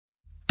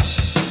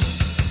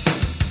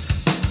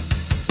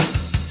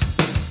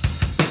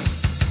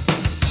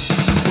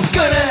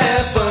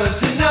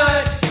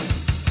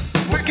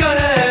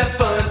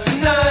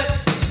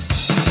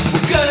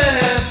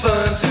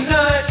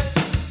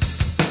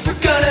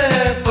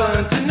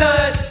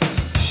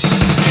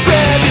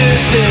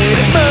say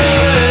the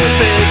money,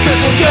 babe, 'cause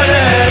we're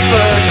gonna have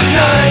fun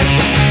tonight.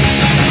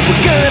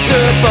 We're gonna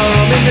throw a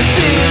bomb in the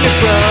senior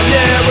prom.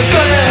 Yeah, we're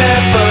gonna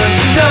have fun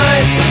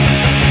tonight.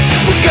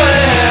 We're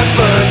gonna have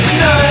fun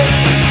tonight.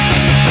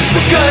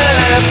 We're gonna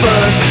have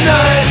fun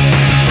tonight.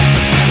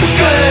 We're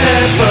gonna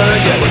have fun,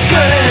 yeah, we're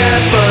gonna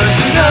have fun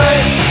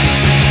tonight.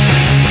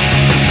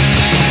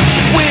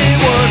 We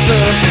want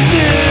something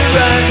new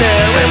right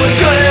now, and we're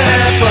gonna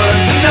have fun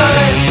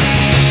tonight.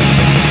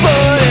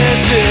 Bored and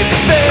sick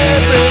of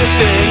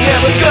everything, yeah,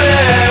 we're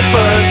gonna have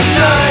fun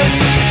tonight.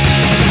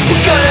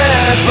 We're gonna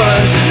have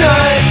fun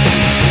tonight.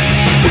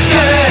 We're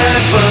gonna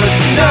have fun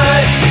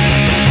tonight.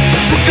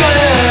 We're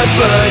gonna have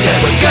fun, yeah,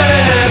 we're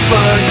gonna have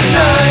fun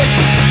tonight.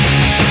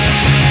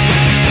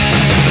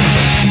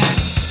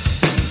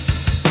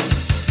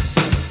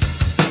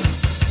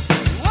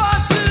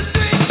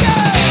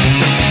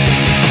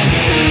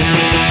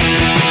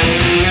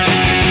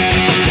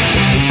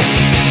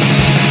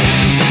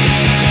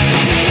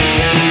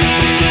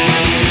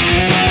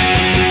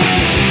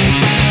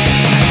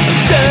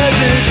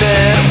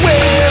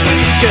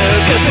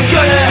 Cause we're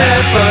gonna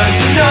have fun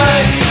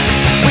tonight.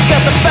 We got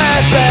the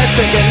fast bags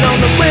ringing on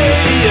the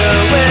radio,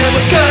 and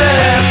we're gonna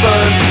have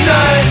fun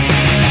tonight.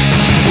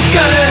 We're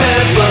gonna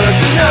have fun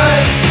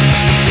tonight.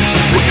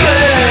 We're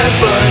gonna have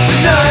fun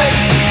tonight.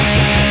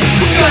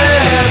 We're gonna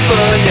have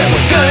fun, yeah,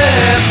 we're gonna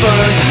have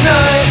fun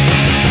tonight.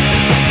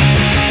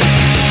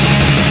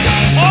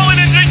 All in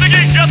and drink the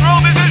geek,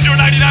 Jethro. This is your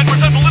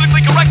 99%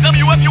 politically correct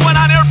WFUN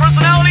on-air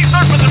personality.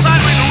 Search for the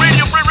sideways of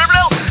Radio Free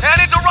Riverdale and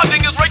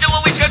interrupting his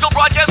regularly scheduled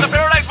broadcast of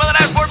Paradise by the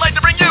Dashboard Light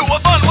to bring you a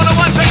fun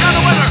 101 pick on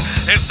the weather.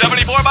 It's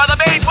 74 by the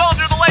bay, 12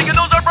 through the lake, and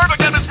those are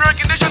perfect atmospheric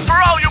conditions for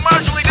all you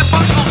marginally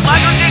dysfunctional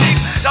slacker kiddies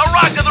to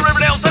rock to the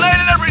Riverdale tonight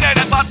and every night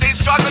at Pop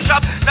Days Chocolate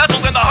Shop,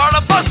 nestled in the heart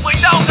of bustling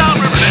downtown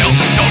Riverdale.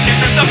 Don't get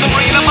yourself to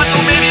bringing up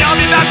until maybe I'll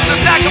be back with a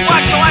stack of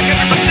black shellac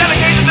after some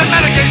dedications and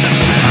medications.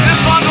 This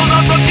song goes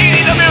out from Dee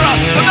Dee to Mira,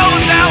 from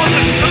Elvis to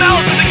Allison, from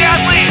Allison to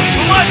Kathleen,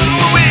 from Liza to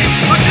Louise,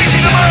 from Gigi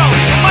to Merle,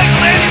 from Michael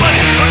to anybody,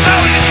 from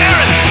Charlie to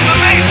Sharon, from the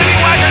Bay City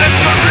Whacker that's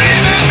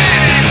Marine and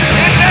Meanie,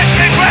 and Nash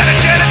King Brad and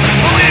Janet,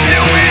 believe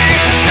you me,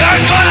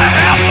 you're gonna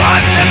have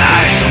fun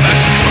tonight.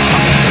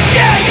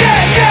 Yeah,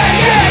 yeah, yeah,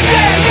 yeah,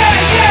 yeah, yeah,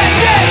 yeah,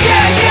 yeah,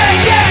 yeah,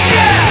 yeah, yeah,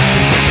 yeah.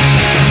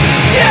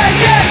 Yeah,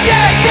 yeah,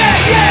 yeah, yeah,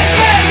 yeah,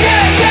 yeah,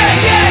 yeah, yeah,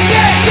 yeah,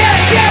 yeah,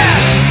 yeah, yeah.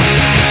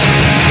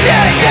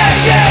 Yeah, yeah,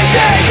 yeah,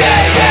 yeah, yeah,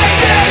 yeah,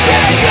 yeah,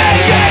 yeah,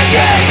 yeah, yeah,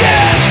 yeah,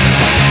 yeah.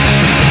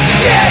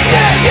 Yeah,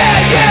 yeah, yeah,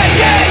 yeah,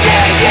 yeah,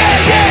 yeah, yeah,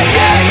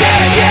 yeah,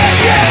 yeah,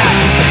 yeah,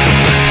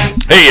 yeah.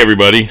 Hey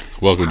everybody,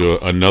 welcome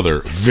to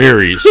another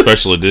very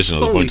special edition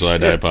of the Holy Punch Till I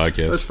Die shit. That's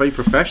podcast. very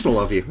professional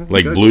of you.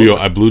 Like Good blew you,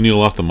 Lord. I blew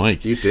Neil off the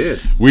mic. You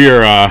did. We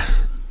are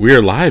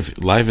live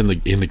in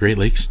the Great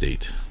Lakes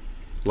state.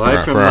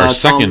 Live for from our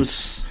second-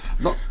 Tom's,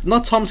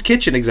 not Tom's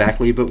kitchen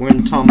exactly, but we're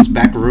in Tom's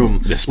back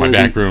room. That's my Where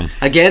back room.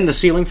 Again, the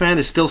ceiling fan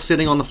is still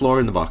sitting on the floor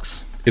in the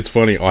box. It's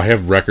funny. I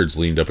have records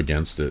leaned up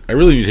against it. I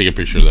really need to take a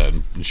picture of that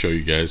and show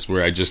you guys.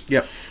 Where I just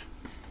Yep.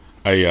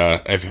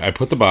 I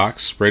put the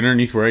box right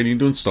underneath where I need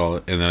to install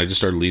it, and then I just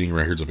started leaning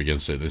records up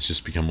against it. It's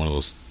just become one of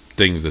those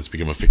things that's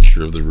become a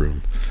fixture of the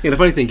room. Yeah, the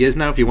funny thing is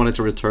now, if you wanted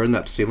to return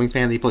that ceiling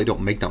fan, they probably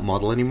don't make that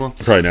model anymore.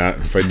 Probably not.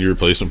 If I need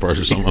replacement parts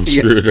or something, I'm Yeah.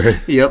 screwed, right?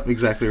 Yep,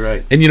 exactly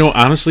right. And you know,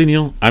 honestly,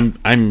 Neil,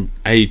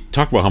 I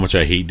talk about how much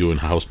I hate doing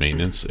house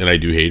maintenance, and I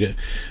do hate it.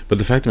 But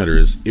the fact of the matter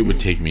is, it would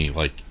take me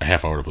like a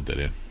half hour to put that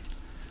in.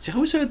 See, I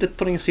always heard that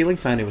putting a ceiling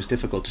fan in was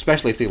difficult,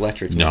 especially if the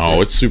electric's not No,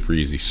 there. it's super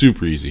easy,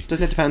 super easy.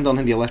 Doesn't it depend on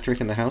the electric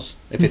in the house?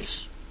 If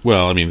it's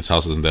Well, I mean, this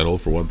house isn't that old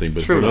for one thing,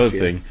 but True for another enough, yeah.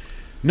 thing,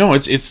 no,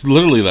 it's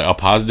literally like a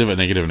positive, a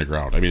negative, and a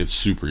ground. I mean, it's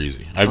super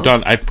easy.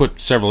 I put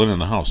several in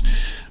the house,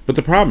 but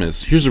the problem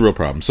is, here's the real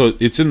problem. So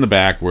it's in the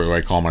back where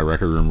I call my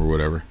record room or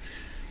whatever,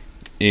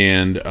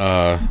 and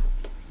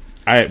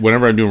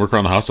whenever I'm doing work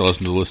around the house, I like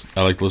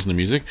to listen to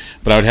music,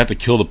 but I would have to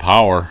kill the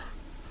power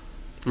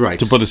right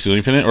to put the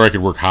ceiling fan in, or I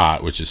could work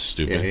hot, which is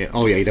stupid. Yeah.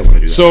 Oh yeah, you don't want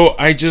to do that. So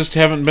I just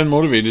haven't been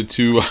motivated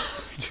to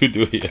to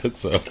do it yet.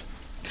 So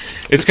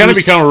it's kind of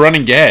become a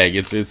running gag.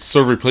 It's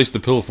sort of replaced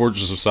the Pillow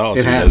Fortress of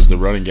Solitude It has. as the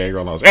running gag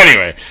around the house.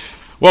 Anyway,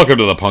 welcome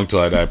to the Punk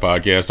Till I Die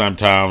podcast. I'm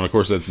Tom, and of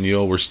course that's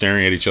Neil. We're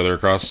staring at each other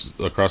across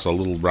a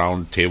little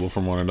round table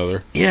from one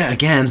another. Yeah,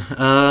 again.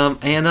 Yeah,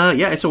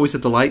 it's always a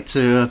delight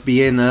to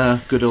be in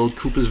good old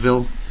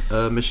Coopersville,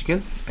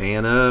 Michigan,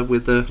 and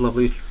with the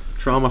lovely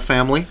Trauma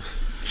family.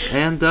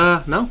 And,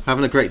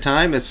 having a great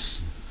time.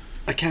 It's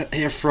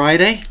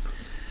Friday.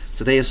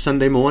 Today is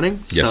Sunday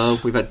morning. Yes. So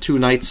we've had two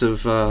nights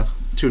of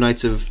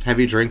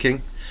heavy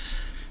drinking.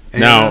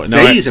 And, Now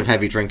days of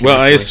heavy drinking. Well,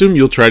 I actually. assume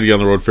you'll try to get on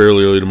the road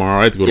fairly early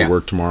tomorrow. I have to go Yeah. to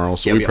work tomorrow,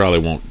 so Yep, we yep. probably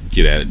won't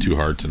get at it too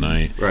hard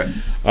tonight. Right.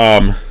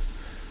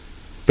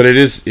 But it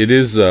is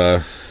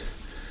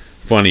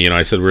funny,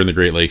 I said we're in the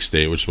Great Lakes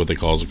state, which is what they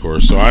call us, of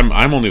course. So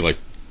I'm only like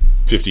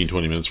 15,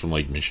 20 minutes from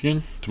Lake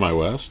Michigan to my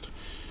west,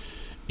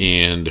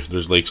 and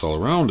there's lakes all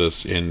around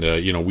us. And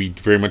we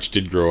very much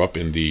did grow up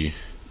in the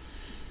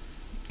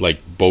like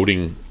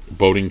boating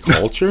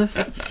culture.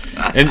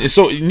 And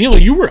so, Neil,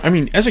 you were, I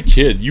mean, as a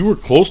kid, you were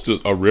close to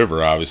a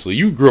river, obviously.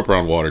 You grew up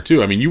around water,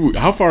 too. I mean,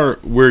 how far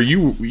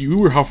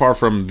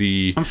from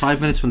the... I'm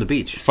 5 minutes from the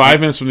beach. 5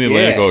 minutes from the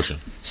Atlantic Ocean.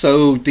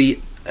 So,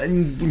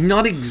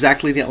 not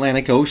exactly the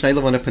Atlantic Ocean. I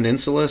live on a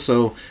peninsula,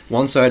 so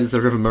one side is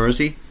the River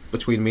Mersey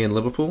between me and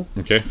Liverpool.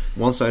 Okay.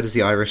 One side is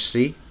the Irish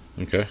Sea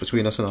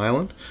between us and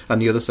Ireland.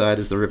 And the other side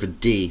is the River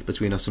Dee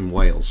between us and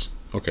Wales.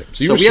 Okay.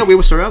 So we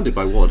were surrounded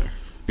by water.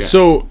 Yeah.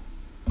 So...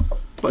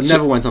 But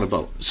never went on a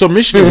boat. So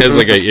Michigan has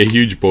like a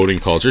huge boating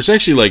culture. It's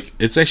actually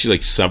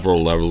like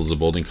several levels of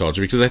boating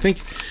culture, because I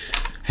think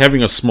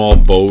having a small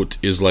boat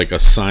is like a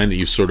sign that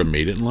you've sort of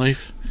made it in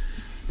life.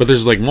 But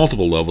there's like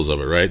multiple levels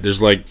of it, right?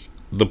 There's like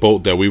the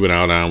boat that we went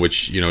out on,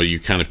 which, you know, you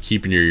kind of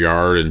keep in your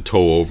yard and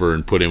tow over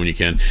and put in when you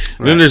can.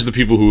 And then there's the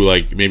people who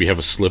like maybe have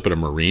a slip at a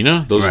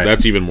marina.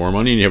 That's even more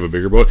money, and you have a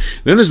bigger boat.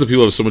 Then there's the people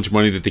who have so much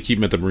money that they keep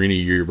them at the marina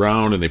year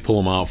round, and they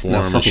pull them out for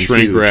them and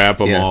shrink wrap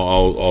them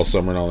all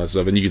summer and all that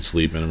stuff, and you can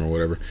sleep in them or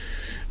whatever.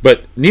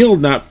 But Neil,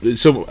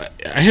 so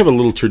I have a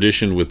little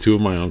tradition with two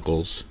of my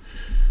uncles.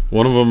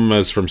 One of them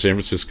is from San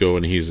Francisco,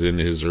 and he's in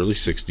his early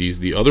 60s.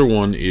 The other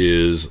one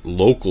is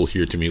local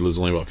here to me, lives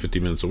only about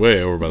 50 minutes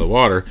away over by the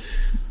water.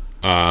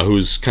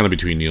 Who's kind of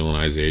between Neil and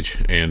I's age.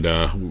 And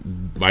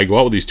I go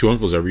out with these two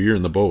uncles every year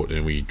in the boat,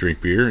 and we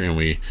drink beer, and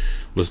we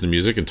listen to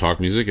music and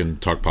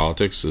talk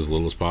politics as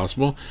little as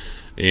possible.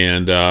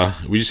 And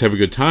we just have a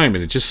good time.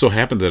 And it just so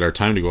happened that our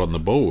time to go out in the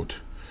boat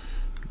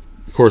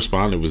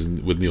corresponded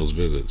with Neil's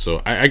visit.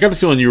 So I got the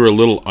feeling you were a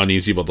little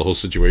uneasy about the whole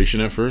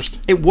situation at first.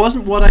 It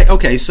wasn't what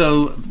Okay,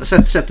 so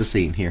set the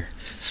scene here.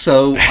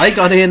 So I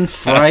got in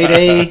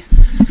Friday.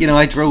 You know,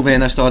 I drove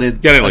in. I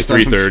started... Got in like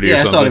 3:30 or something.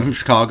 Yeah, I started from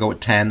Chicago at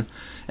 10.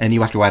 And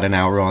you have to add an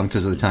hour on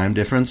because of the time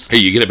difference. Hey,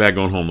 you get it back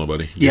going home, though,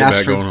 buddy.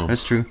 That's true.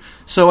 That's true.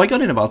 So I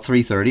got in about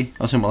 3:30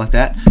 or something like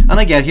that. And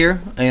I get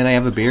here, and I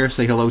have a beer,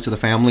 say hello to the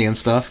family and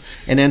stuff.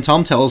 And then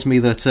Tom tells me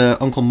that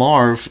Uncle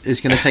Marv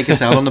is going to take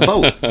us out on the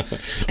boat.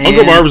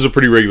 Uncle Marv is a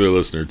pretty regular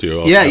listener,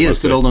 too. He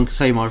is. Good old Uncle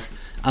Say Marv.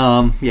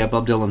 Bob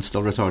Dylan's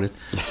still retarded.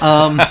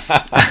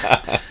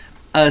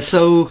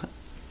 So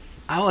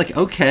I'm like,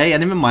 okay.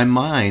 And in my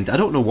mind, I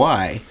don't know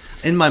why,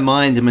 in my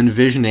mind I'm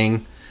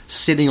envisioning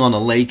sitting on a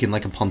lake in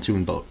like a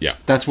pontoon boat. Yeah.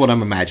 That's what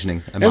I'm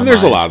imagining. And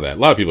there's a lot of that. A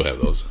lot of people have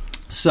those.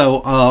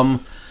 So,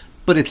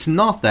 but it's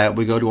not that.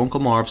 We go to Uncle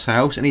Marv's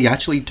house, and he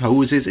actually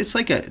tows his... It's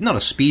like not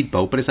a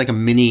speedboat, but it's like a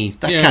mini...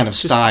 kind of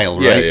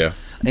style, right?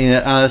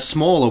 Yeah. A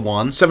smaller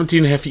one.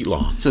 17.5 feet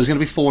long. So there's going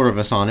to be 4 of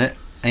us on it,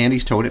 and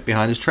he's towing it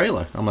behind his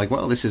trailer. I'm like,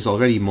 well, this is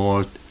already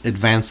more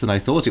advanced than I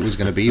thought it was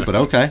going to be, but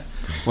okay.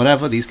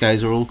 Whatever. These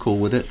guys are all cool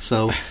with it.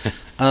 So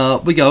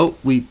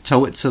we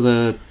tow it to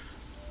the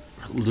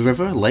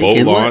river, lake, boat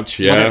inlet, launch,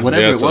 whatever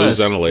it was. It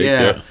was on a lake,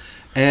 yeah.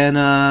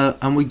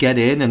 And we get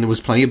in, and there was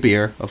plenty of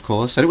beer, of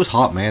course, and it was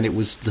hot, man. It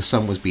was the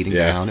sun was beating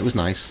down. It was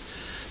nice.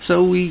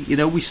 So we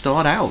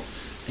start out,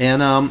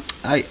 and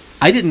I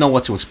didn't know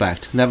what to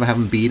expect. Never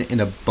having been in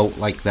a boat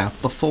like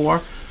that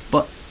before,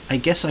 but I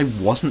guess I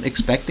wasn't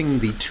expecting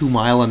the 2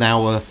 mile an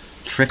hour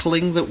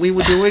trickling that we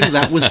were doing.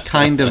 That was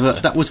kind of a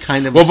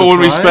well, but when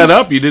we sped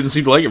up, you didn't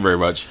seem to like it very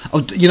much.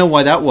 Oh, you know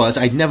why that was?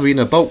 I'd never been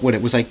in a boat when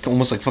it was like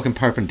almost like fucking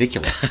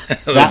perpendicular.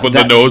 With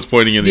the nose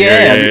pointing in the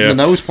air. The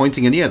nose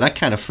pointing in the air. That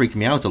kind of freaked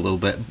me out a little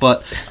bit.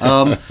 But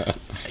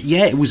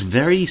it was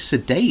very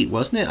sedate,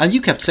 wasn't it? And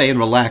you kept saying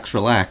relax.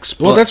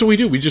 Well, that's what we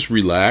do. We just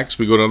relax.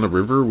 We go down the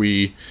river.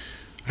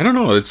 I don't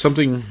know. It's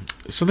something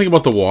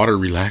about the water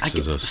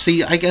relaxes us.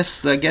 See, I guess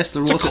the it's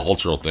water... It's a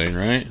cultural thing,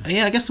 right?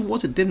 Yeah, I guess the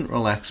water didn't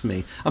relax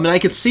me. I mean, I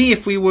could see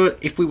if we were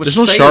There's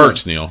no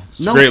sharks, Neil.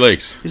 It's Great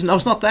Lakes. No,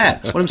 it's not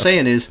that. What I'm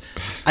saying is,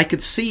 I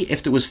could see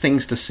if there was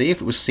things to see,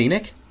 if it was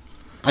scenic.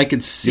 I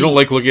could see... You don't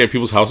like looking at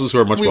people's houses who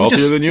are much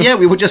wealthier than you? Yeah,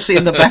 we were just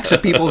seeing the backs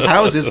of people's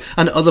houses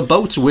and other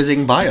boats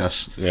whizzing by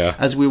us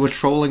as we were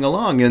trolling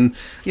along. And,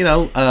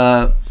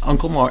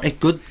 Uncle Marv...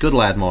 Good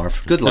lad,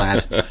 Marv. Good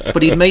lad.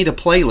 But he'd made a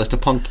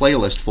punk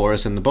playlist for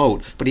us in the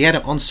boat, but he had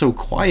it on so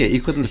quiet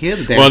you couldn't hear the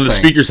damn thing. Well, and the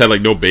speakers had,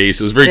 no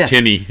bass. It was very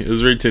tinny.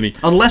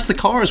 Unless the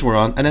cars were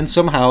on, and then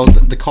somehow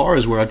the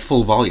cars were at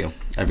full volume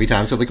every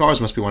time. So the Cars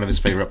must be one of his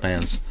favorite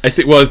bands. I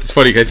think. Well, it's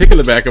funny. I think in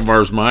the back of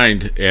Marv's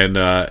mind,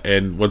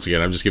 and once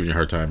again, I'm just giving you a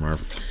hard time,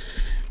 Marv,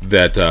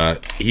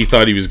 that he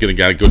thought he was going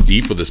to go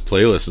deep with this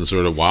playlist and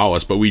sort of wow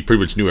us, but we pretty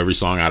much knew every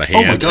song out of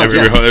hand. Oh my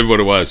God, what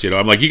it was.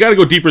 I'm like, you got to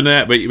go deeper than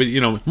that,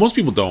 but most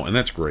people don't, and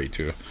that's great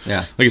too.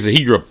 Yeah. Like I said,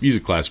 he's a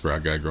classic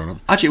rock guy growing up.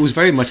 Actually, it was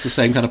very much the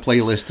same kind of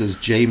playlist as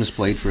James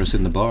played for us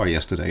in the bar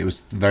yesterday. It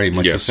was very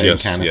much the same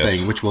kind of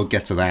thing, which we'll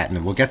get to that,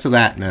 and we'll get to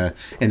that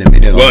in a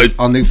minute. Well,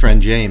 our new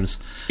friend James.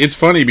 It's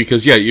funny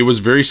because it was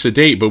very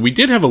sedate, but we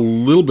did have a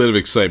little bit of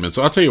excitement.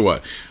 So I'll tell you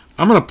what,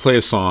 I'm going to play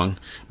a song.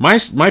 My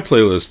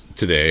playlist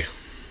today.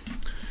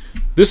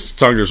 This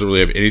song doesn't really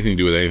have anything to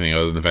do with anything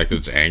other than the fact that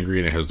it's angry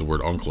and it has the word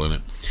uncle in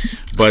it.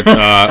 But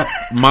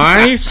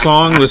my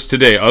song list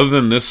today, other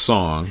than this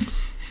song,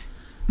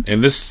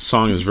 and this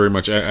song is very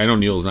much... I know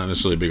Neil's not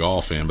necessarily a big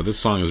All fan, but this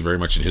song is very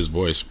much in his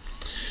voice.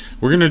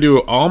 We're going to do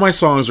all my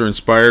songs are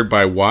inspired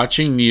by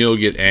watching Neil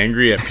get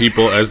angry at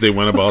people as they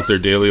went about their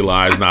daily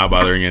lives, not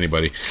bothering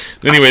anybody.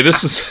 Anyway,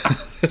 this is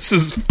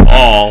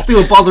All. They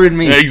were bothering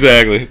me.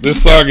 Exactly.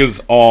 This song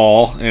is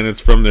All, and it's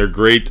from their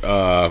great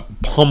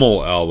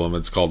Pummel album.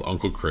 It's called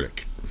Uncle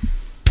Critic.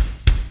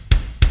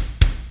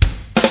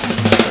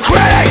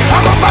 Critic,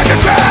 Uncle fucking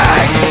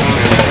Critic.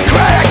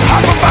 Critic,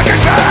 Uncle fucking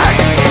Critic.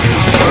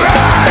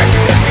 Critic,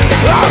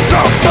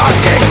 Uncle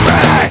fucking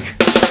Critic.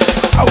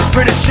 I was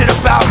printing shit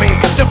about me.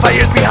 You still 5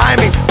 years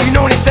behind me. Do you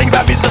know anything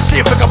about me? So see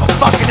if I got my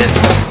fucking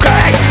instrument.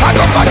 Critic,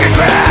 Uncle fucking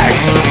Critic.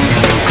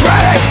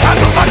 Critic,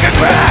 Uncle fucking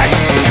Critic.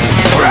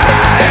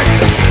 Critic,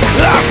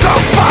 Uncle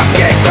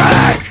fucking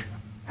Critic.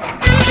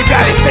 If you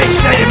got anything to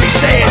say to me,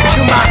 say it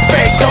to my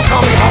face. Don't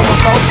call me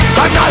homophobe.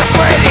 I'm not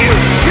afraid of you.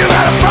 You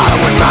got a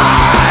problem with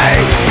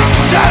mine.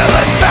 Settle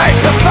it face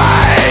to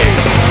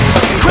face.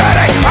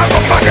 Critic,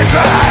 Uncle fucking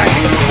Critic.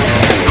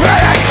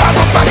 Critic,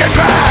 Uncle fucking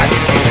Critic.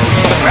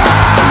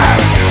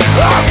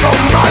 Uncle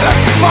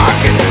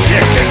motherfucking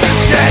chicken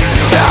shit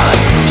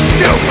jealous,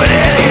 stupid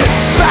idiot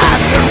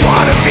bastard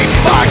wanna be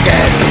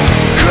fucking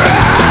Critic.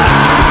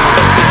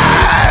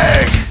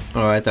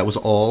 Alright, that was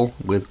All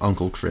with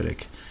Uncle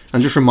Critic.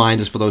 And just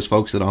reminders for those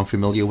folks that aren't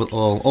familiar with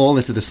All. All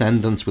is the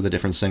Descendants with a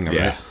different singer,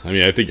 Yeah. right? I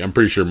mean, I'm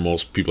pretty sure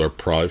most people are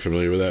probably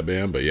familiar with that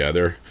band, but yeah,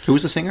 they're...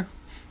 Who's the singer?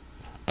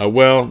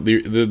 Well,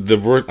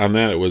 the word on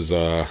that, it was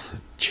the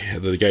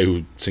guy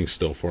who sings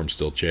Still for him,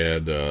 Still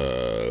Chad,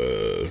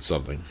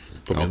 something.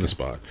 Put me on the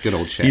spot. Good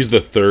old Chad. He's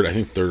the third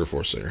or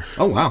fourth singer.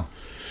 Oh, wow.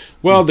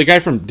 Well, the guy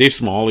from Dave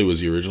Smalley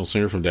was the original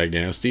singer from Dag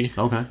Nasty.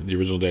 Okay. The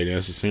original Dag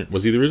Nasty singer.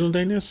 Was he the original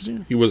Dag Nasty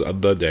singer? He was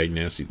the Dag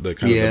Nasty, the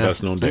kind of the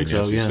best known Dag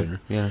Nasty singer.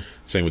 Yeah.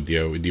 Same with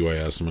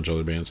DYS and a bunch of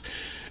other bands.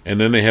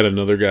 And then they had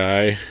another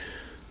guy,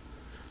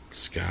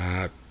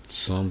 Scott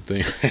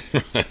something.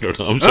 I don't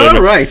know.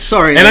 All right,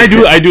 sorry. And I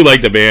do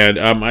like the band.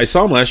 I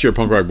saw him last year at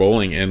Punk Rock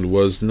Bowling and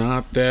was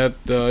not that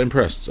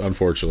impressed,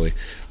 unfortunately.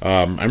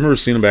 I remember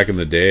seeing him back in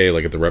the day,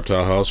 like at the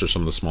Reptile House or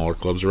some of the smaller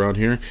clubs around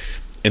here,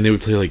 and they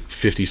would play like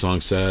 50-song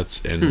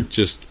sets and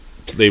just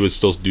they would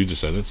still do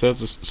Descendant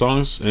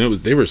songs, and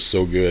they were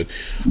so good.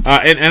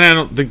 And I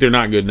don't think they're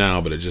not good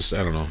now, but it just,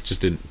 I don't know, just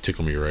didn't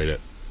tickle me right at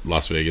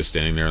Las Vegas,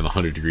 standing there in the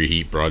 100-degree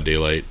heat, broad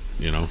daylight,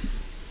 you know.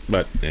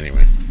 But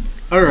anyway.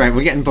 All right,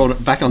 we're getting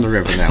back on the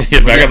river now.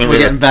 Yeah, back on the river. We're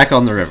getting back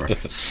on the river.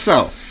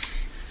 So,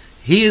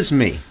 here's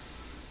me.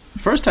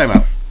 First time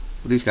out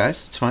with these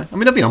guys. It's fine. I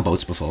mean, I've been on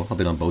boats before. I've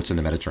been on boats in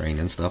the Mediterranean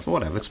and stuff, or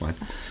whatever. It's fine.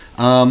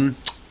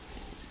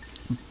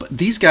 But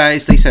these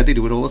guys, they said they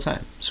do it all the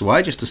time. So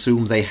I just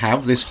assume they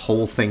have this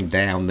whole thing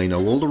down. They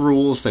know all the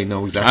rules. They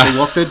know exactly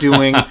what they're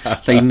doing.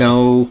 They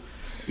know,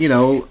 you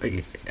know,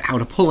 how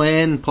to pull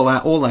in, pull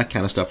out, all that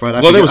kind of stuff,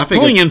 right?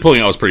 Pulling in,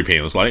 pulling out was pretty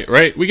painless,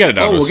 right? We got it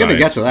down to we're going to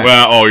get to that.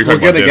 Well, you're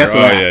talking we're going to get to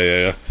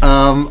that.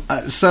 Yeah.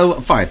 So,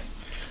 fine.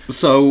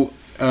 So,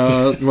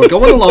 we're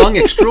going along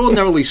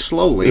extraordinarily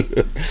slowly,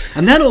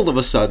 and then all of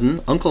a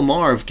sudden, Uncle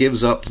Marv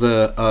gives up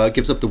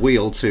the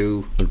wheel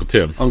to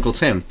Uncle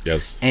Tim.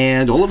 Yes.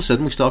 And all of a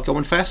sudden, we start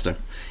going faster.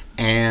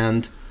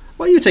 And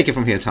why don't you take it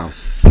from here, Tom?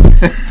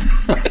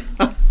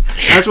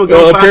 As we're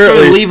going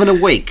faster and leaving a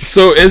wake.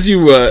 So, as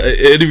you,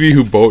 any of you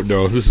who boat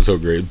know, this is so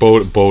great.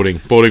 Boating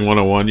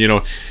 101. You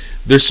know,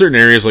 there's certain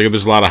areas, like if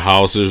there's a lot of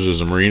houses, there's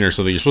a marina or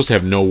something, you're supposed to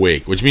have no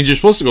wake, which means you're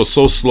supposed to go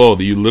so slow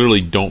that you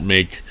literally don't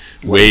make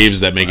waves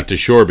that make it to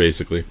shore,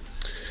 basically.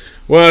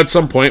 Well, at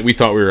some point, we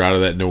thought we were out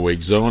of that no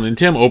wake zone, and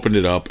Tim opened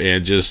it up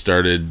and just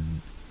started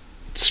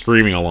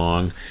screaming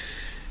along.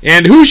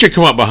 And who should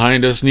come up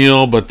behind us,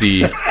 Neil, but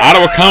the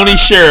Ottawa County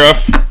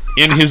Sheriff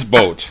in his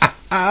boat.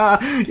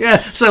 Yeah.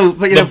 So,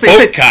 but you know,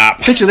 boat cop.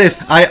 Picture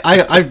this.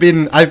 I've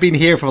been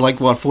here for like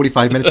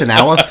 45 minutes, an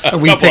hour,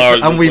 and we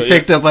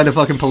picked up by the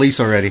fucking police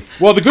already.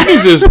 Well, the good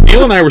news is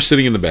Neil and I were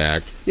sitting in the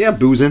back. Yeah,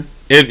 boozing.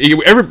 And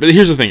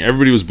here's the thing: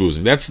 everybody was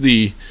boozing. That's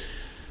the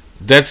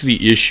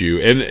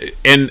issue.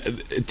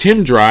 And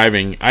Tim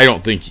driving, I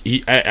don't think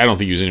he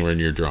was anywhere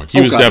near drunk. He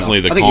was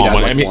definitely the calm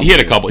one. I mean, he had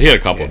a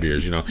couple of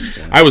beers. You know,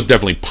 yeah. I was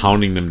definitely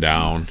pounding them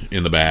down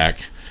in the back.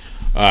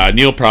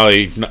 Neil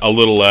probably a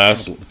little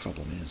less.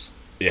 Couple minutes.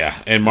 Yeah,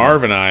 and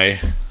Marv and I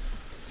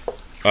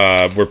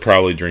were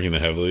probably drinking the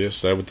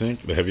heaviest. I would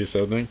think.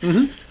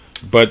 Mm-hmm.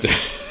 But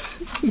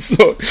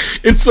so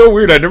it's so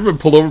weird. I've never been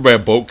pulled over by a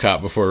boat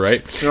cop before,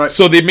 right?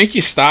 So they make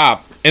you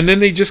stop. And then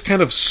they just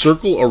kind of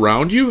circle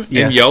around you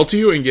and yell to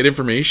you and get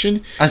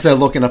information. As they're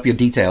looking up your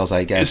details,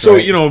 I guess. So,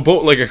 you know, a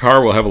boat like a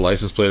car will have a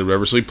license plate or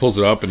whatever. So he pulls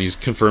it up and he's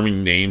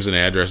confirming names and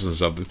addresses and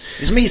stuff.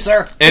 It's me,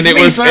 sir. And the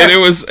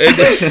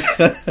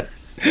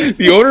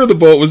owner of the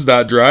boat was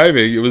not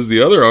driving. It was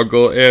the other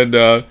uncle. And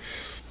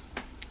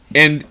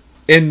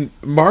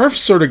Marv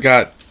sort of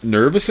got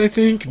nervous, I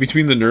think,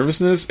 between the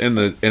nervousness and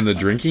the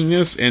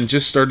drinkingness, and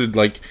just started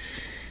like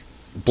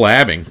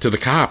blabbing to the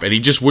cop, and he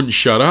just wouldn't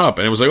shut up.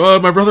 And it was like, oh,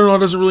 my brother-in-law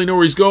doesn't really know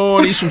where he's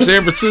going. He's from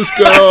San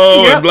Francisco,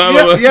 and blah,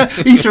 blah, blah. Yeah,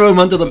 he threw him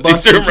under the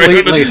bus He threw him right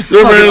completely. under- threw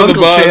him right under the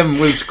Uncle bus. Tim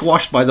was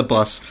squashed by the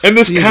bus. And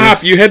this Jesus.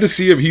 cop, you had to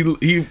see him.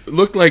 He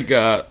looked like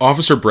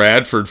Officer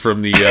Bradford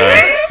from the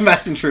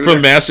Masked Intruder.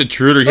 from Masked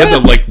Intruder. He had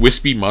the like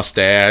wispy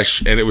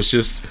mustache, and it was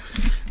just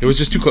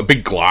too close.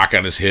 Big Glock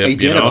on his hip. he you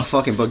did know? have a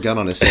fucking bug gun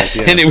on his head.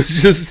 Yeah. And it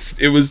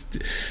was.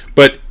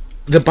 But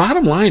the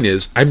bottom line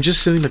is, I'm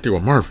just sitting back there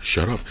going, Marv,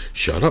 shut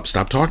up,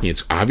 stop talking.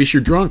 It's obvious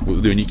you're drunk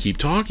when you keep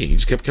talking. He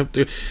just kept.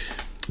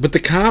 But the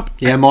cop,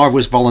 Yeah, Marv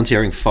was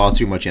volunteering far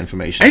too much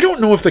information. I don't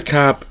know if the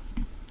cop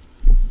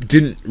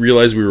didn't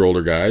realize we were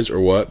older guys or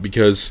what,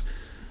 because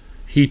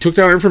he took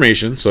down our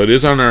information, so it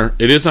is on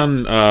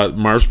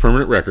Marv's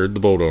permanent record,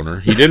 the boat owner.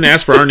 He didn't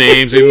ask for our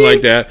names, anything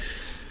like that.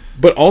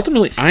 But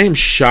ultimately, I am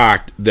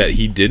shocked that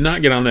he did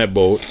not get on that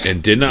boat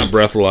and did not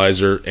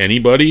breathalyzer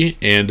anybody.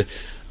 And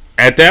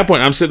at that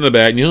point, I'm sitting in the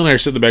back. Neil and I are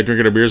sitting in the back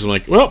drinking our beers. I'm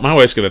like, well, my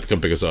wife's going to have to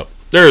come pick us up.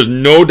 There is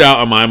no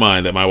doubt in my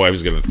mind that my wife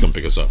is going to have to come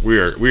pick us up. We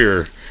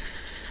are.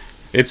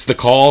 It's the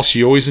call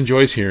she always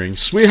enjoys hearing.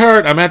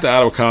 Sweetheart, I'm at the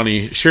Ottawa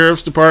County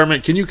Sheriff's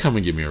Department. Can you come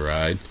and give me a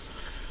ride?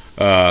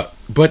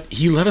 But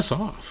he let us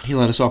off. He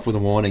let us off with a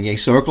warning. He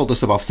circled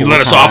us about 4 He let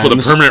times. us off with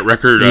a permanent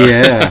record.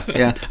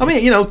 Yeah. I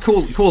mean,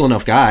 cool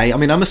enough guy. I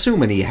mean, I'm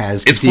assuming he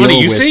has. It's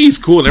funny, you say he's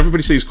cool, and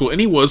everybody says he's cool,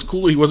 and he was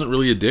cool. He wasn't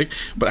really a dick,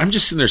 but I'm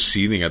just sitting there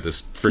seething at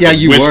this freaking Yeah,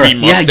 you wispy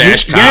were.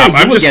 mustache Yeah, cop. you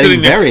I'm were just getting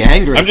sitting there, very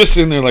angry. I'm just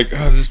sitting there like,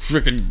 oh, this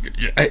freaking.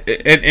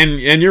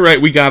 And you're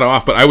right, we got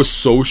off, but I was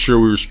so sure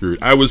we were screwed.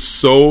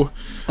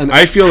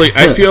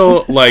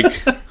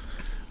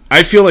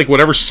 I feel like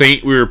whatever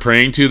saint we were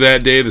praying to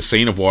that day, the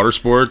saint of water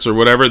sports or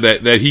whatever,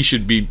 that he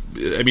should be.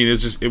 I mean,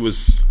 it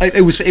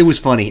was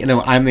funny. You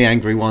know, I'm the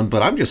angry one,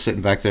 but I'm just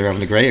sitting back there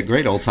having a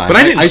great old time. But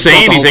I didn't say thought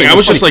the whole anything. thing I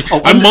was just funny.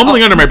 like, I'm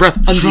mumbling under my breath.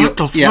 Shut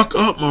the yeah. fuck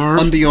up, Marv.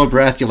 Under your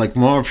breath, you're like,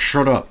 Marv,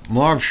 shut up.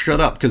 Marv,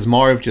 shut up. Because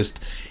Marv just,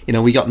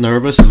 we got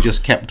nervous and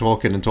just kept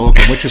talking,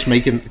 which just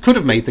could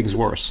have made things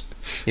worse.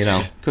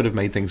 Could have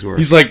made things worse.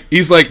 He's like,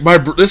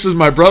 this is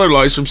my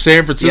brother-in-law. He's from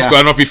San Francisco. Yeah. I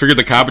don't know if he figured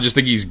the cop would just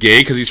think he's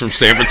gay because he's from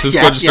San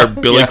Francisco. Just start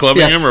billy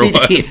clubbing him or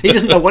what? He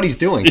doesn't know what he's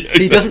doing.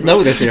 He doesn't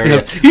know this area.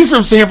 Yes. He's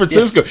from San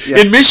Francisco.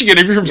 Yes. In Michigan,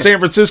 if you're from San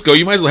Francisco,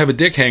 you might as well have a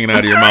dick hanging out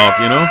of your mouth,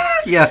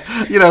 Yeah,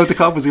 the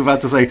cop was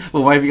about to say,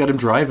 well, why have you got him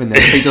driving there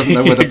if he doesn't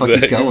know where the fuck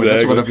he's going?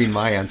 That's Exactly. would have been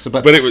my answer.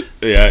 But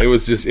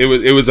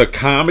it was a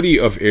comedy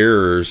of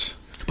errors.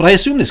 But I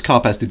assume this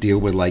cop has to deal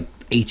with,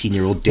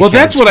 18-year-old dickheads. Well,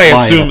 that's what I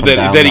flying assumed, up and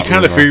down that he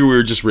kind of river. figured we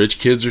were just rich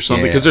kids or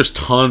something, because there's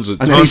tons of...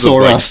 And then he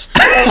saw us.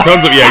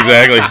 Tons of, yeah,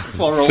 exactly.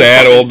 Four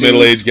Sad old old fucking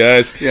middle-aged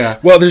guys. Yeah.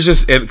 Well, there's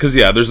just... Because,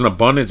 there's an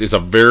abundance. It's a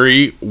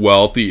very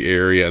wealthy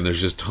area, and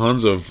there's just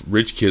tons of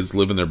rich kids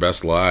living their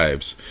best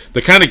lives.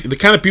 The kind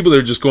of people that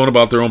are just going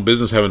about their own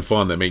business having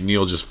fun that make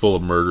Neil just full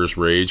of murderous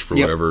rage for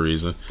whatever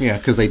reason. Yeah,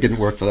 because they didn't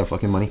work for their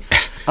fucking money.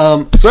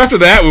 So after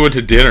that, we went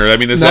to dinner. I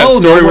mean, is that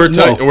story we're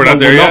not there we're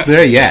yet? not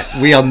there yet.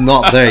 We are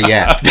not there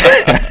yet.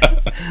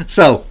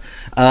 So,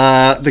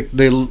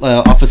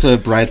 the Officer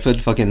Bradford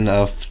fucking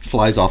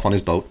flies off on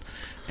his boat.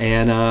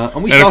 And of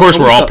course,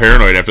 we're all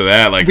paranoid after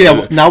that. Like, Yeah,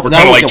 we're now kind of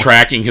we're like going-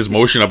 tracking his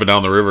motion up and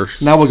down the river.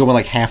 Now we're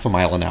going half a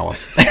mile an hour.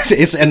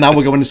 And now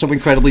we're going so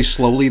incredibly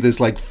slowly. There's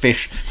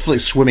fish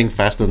swimming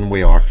faster than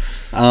we are.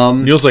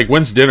 Neil's like,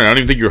 when's dinner? I don't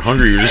even think you're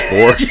hungry. You're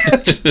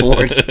just bored.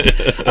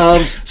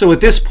 Bored. So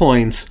at this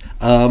point,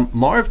 Tim,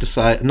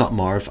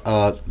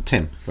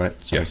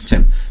 right? Sorry, Yes.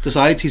 Tim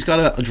decides he's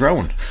got a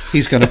drone.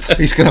 He's gonna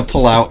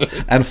pull out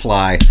and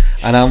fly.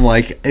 And I'm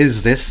like,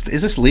 is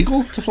this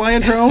legal to fly a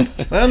drone?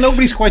 Well,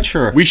 nobody's quite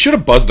sure. We should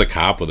have buzzed the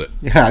cop with it.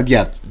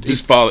 Yeah.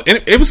 Just follow.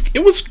 And it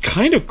was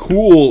kind of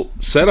cool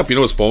setup.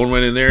 His phone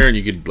went in there, and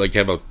you could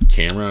have a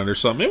camera on it or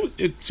something.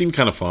 It seemed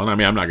kind of fun. I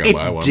mean, I'm not gonna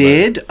buy one. It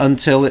did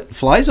until it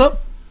flies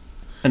up,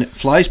 and it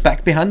flies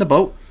back behind the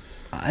boat,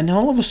 and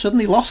all of a sudden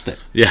he lost it.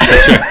 Yeah,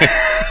 that's right.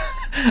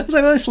 I was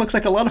like, well, this looks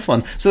like a lot of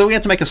fun. So then we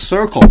had to make a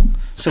circle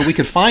so we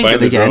could find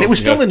it the again. drone, It was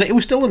still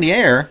in the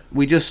air.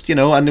 We just, and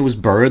there was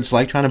birds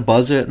trying to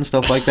buzz it and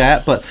stuff like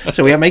that. But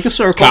so we had to make a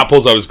circle. Cop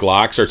pulls out his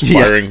Glock, starts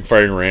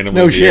firing randomly.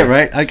 No in the shit, air.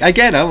 right? I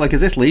get it. I'm like,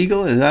 is this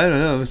legal? I don't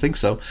know. I think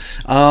so.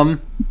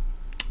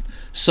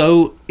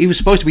 So he was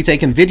supposed to be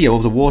taking video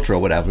of the water or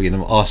whatever,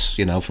 us,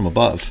 from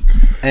above.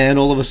 And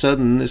all of a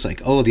sudden, it's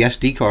like, oh, the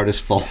SD card is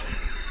full.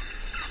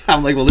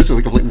 I'm like, well, this was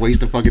a complete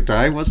waste of fucking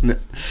time, wasn't it?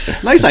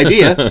 Nice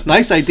idea.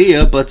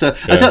 But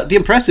the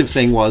impressive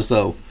thing was,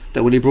 though,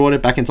 that when he brought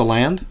it back into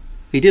land,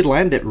 he did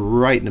land it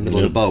right in the middle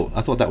of the boat.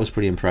 I thought that was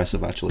pretty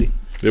impressive, actually.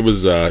 It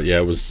was,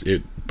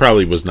 it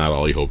probably was not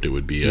all he hoped it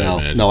would be.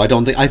 No, I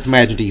don't think. I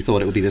imagined he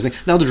thought it would be this thing.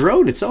 Now the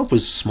drone itself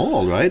was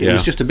small, right? It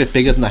was just a bit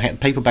bigger than a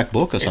paperback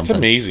book or something. It's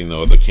amazing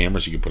though, the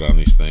cameras you can put on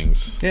these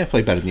things. Yeah,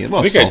 probably better than you.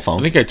 Well, I cell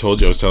phone. think I told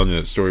you, I was telling you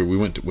that story.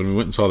 When we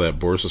went and saw that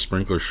Boris the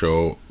Sprinkler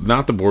show,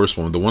 not the Boris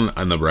one, the one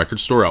on the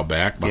record store out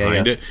back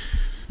behind it,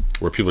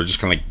 where people are just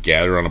kind of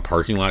gathered on a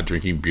parking lot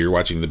drinking beer,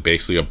 watching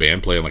basically a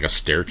band play on like a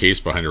staircase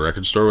behind a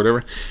record store or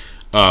whatever.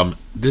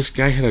 This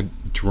guy had a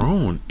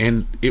drone,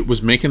 and it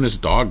was making this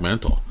dog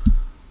mental.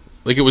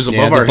 Like it was Yeah,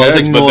 above the our heads,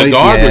 buzzing but the noise,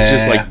 dog was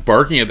just yeah. like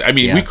barking at. I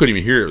mean, Yeah. we couldn't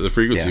even hear the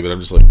frequency, Yeah. but I'm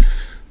just like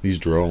these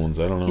drones.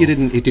 I don't know. You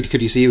didn't?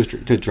 Could you see he was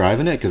good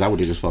driving it? Because I would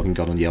have just fucking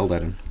gone and yelled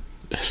at him.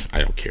 I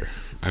don't care.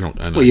 I don't.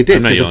 Well, you did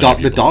I'm not because yelling at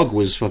the people. dog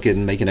was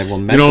fucking making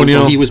everyone You mental. know, so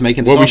Neil, he was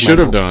making the what dog we should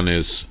have mental. done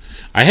is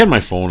I had my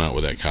phone out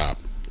with that cop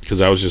because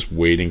I was just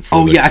waiting for.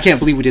 Oh the, yeah, I can't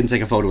believe we didn't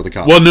take a photo with the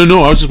cop. Well,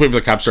 no, I was just waiting for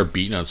the cop to start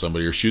beating on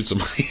somebody or shoot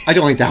somebody. I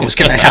don't think that was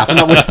going to happen.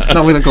 Not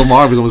with Uncle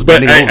Marv was almost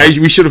But bending over.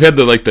 we should have had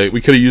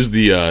we could have used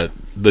the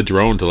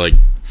drone to like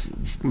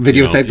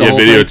Videotape the yeah, whole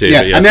videotape thing.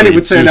 it, yeah, And then so it we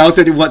would could turn sue- out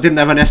that it didn't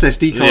have an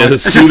SSD card. Yeah,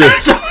 sue the-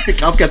 so the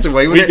cop gets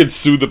away with we it. could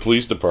sue the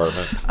police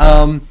department.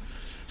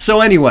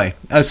 So anyway,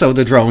 so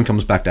the drone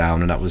comes back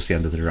down, and that was the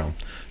end of the drone.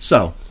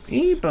 So, Do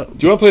you want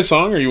to play a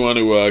song or you want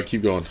to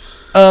keep going?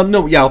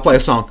 no, yeah, I'll play a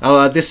song.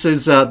 This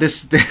is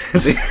this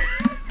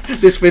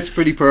this fits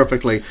pretty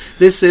perfectly.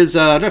 This is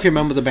I don't know if you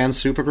remember the band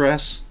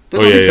Supergrass.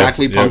 They're not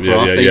exactly punk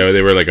rock.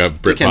 They were like a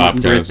They came out Britpop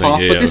in kind of thing. Britpop,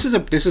 Yeah, but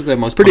yeah. this is their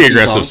most Pretty punky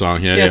aggressive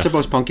song, yeah, it's yeah. their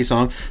most punky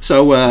song.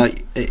 So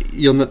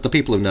the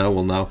people who know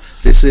will know.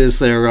 This is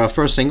their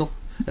first single.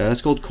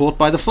 It's called "Caught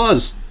by the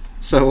Fuzz."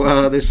 So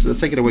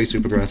take it away,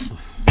 Supergrass.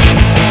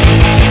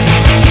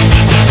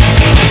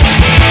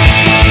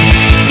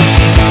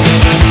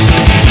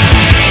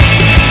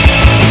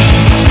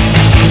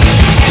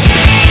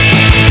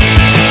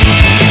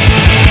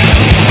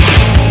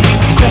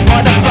 Caught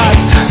by the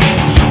fuzz.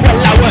 Well,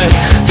 I was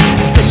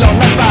still on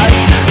the buzz.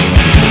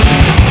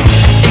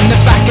 In the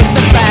back of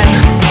the van,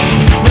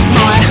 with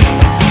my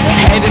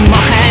head in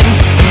my hands,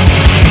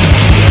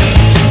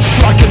 just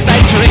like a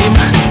bad dream.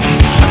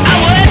 I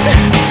was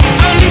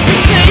only 15.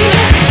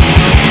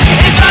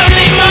 If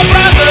only my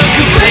brother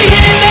could be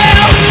here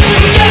now,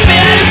 get me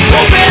out and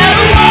sort me out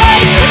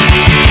right.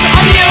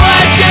 I knew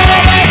I should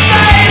have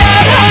stayed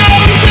at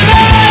home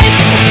tonight.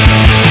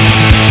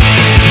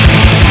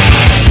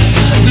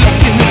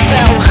 Locked in the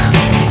cell,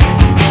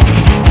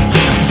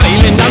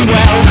 feeling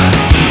unwell.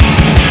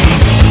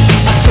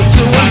 I talked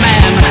to a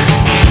man,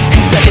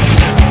 he said it's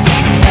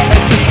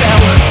better to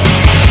tell.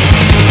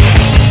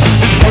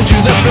 And sold you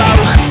the blow.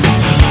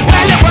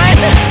 Well, it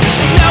was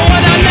no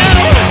one I know.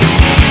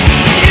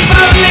 If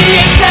only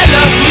you'd tell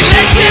us we'd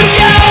let you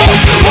go.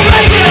 We'll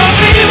make it all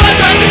for you, my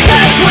sons and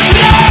daughters, what you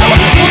know.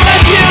 We'll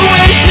make you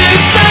wish you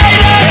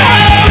stayed at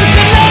home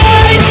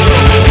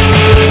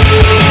tonight.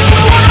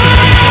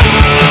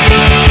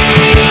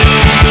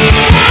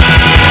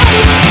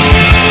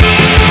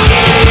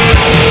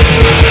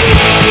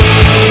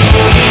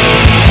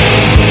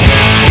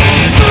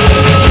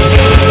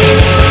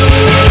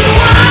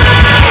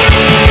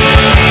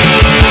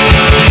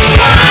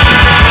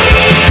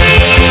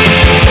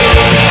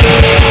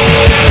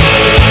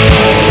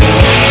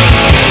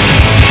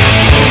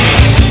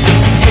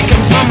 Here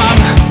comes my mum,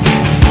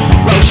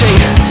 Rosie,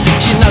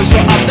 she knows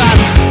what I've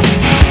done.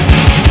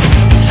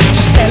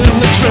 Just tell him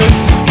the truth,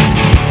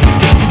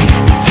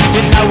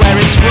 you know where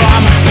it's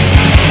from.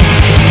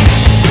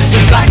 You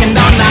blackened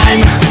our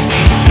name,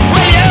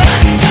 well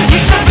you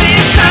should be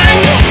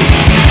ashamed.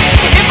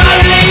 If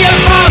only your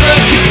father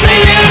could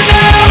see you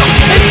now,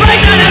 he'd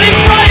break down and he'd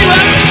throw you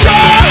out for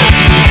sure.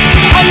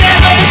 I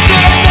never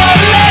should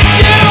have let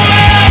you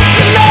out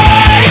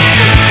tonight.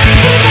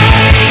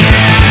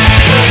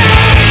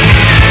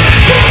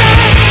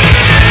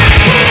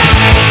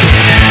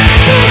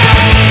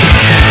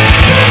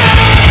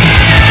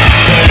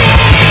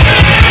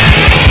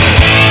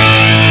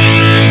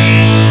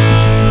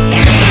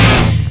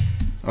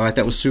 All right,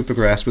 that was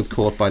Supergrass with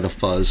 "Caught by the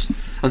Fuzz,"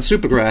 and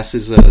Supergrass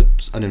is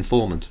an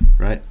informant,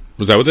 right?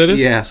 Was that what that is?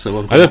 Yeah.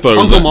 So I thought it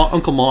was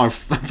Uncle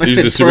Marv. He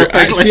was a super,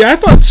 I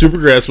thought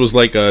Supergrass was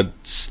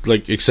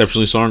like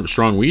exceptionally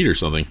strong weed or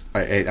something.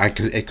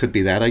 It could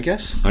be that, I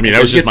guess. I mean,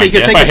 that was just my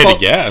guess. If I had to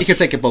guess. You could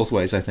take it both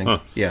ways, I think. Huh.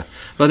 Yeah,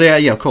 but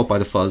 "Caught by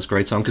the Fuzz,"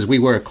 great song because we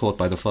were caught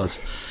by the fuzz.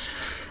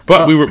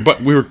 But we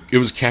were. It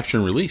was capture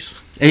and release.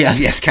 Yeah,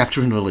 yes,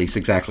 capture and release,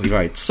 exactly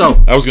right.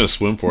 So I was going to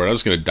swim for it. I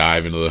was going to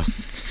dive into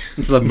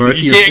the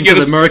murky You can't get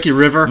us- murky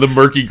river. the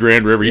murky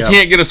Grand River. Yeah. You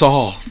can't get us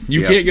all.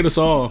 You Yeah. can't get us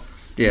all.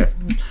 Yeah.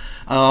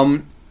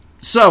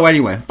 So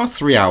anyway, about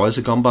 3 hours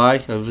have gone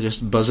by of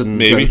just buzzing,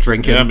 Maybe.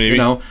 drinking, Yeah, maybe. you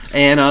know,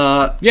 and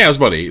Yeah, it was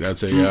about 8. I'd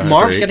say. Yeah,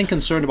 Marv's after 8. getting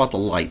concerned about the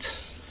light.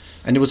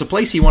 And there was a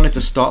place he wanted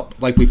to stop,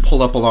 like we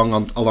pull up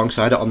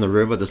alongside it on the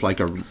river. There's like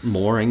a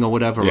mooring or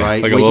whatever, Yeah,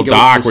 right? like a Where you little can go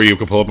to dock this- where you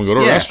could pull up and go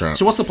to a yeah. restaurant.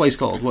 So what's the place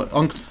called? What,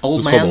 Old It's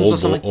called Man's or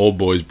something? Old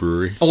Boys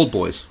Brewery. Old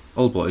Boys.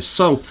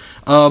 So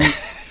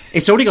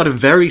it's only got a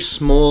very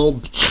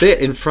small bit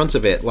in front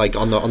of it, like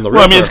on the river.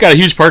 Well, I mean, it's got a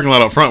huge parking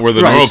lot out front where the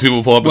normal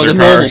people pull up Where in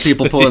the their normal cars.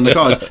 people pull in the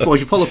cars. But if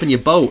you pull up in your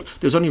boat,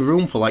 there's only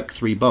room for like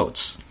 3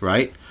 boats,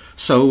 right?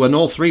 So, and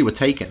all 3 were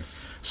taken.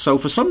 So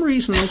for some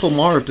reason, Uncle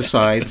Marv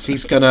decides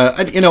he's gonna,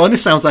 and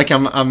this sounds like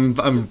I'm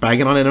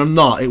bagging on it. And I'm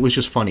not. It was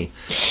just funny.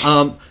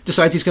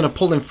 Decides he's gonna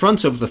pull in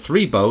front of the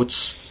 3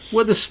 boats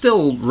where there's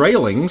still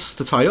railings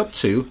to tie up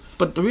to,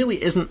 but there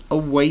really isn't a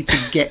way to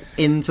get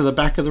into the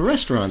back of the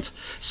restaurant.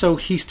 So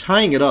he's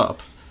tying it up,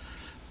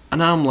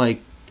 and I'm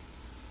like,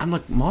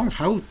 Marv,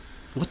 how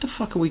what the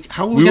fuck are we?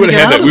 How are we, We going would to get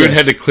have out had of we this?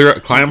 would have had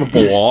to climb up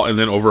a wall and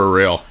then over a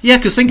rail. Yeah,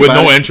 because think with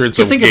about no it. entrance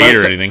 'Cause or think gate about it,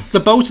 or the- anything. The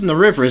boat in the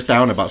river is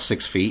down about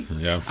 6 feet.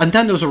 Yeah. And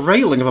then there's a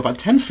railing of about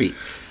 10 feet.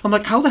 I'm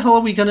like, how the hell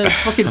are we going to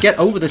fucking get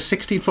over this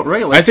 16-foot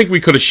railing? I think we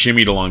could have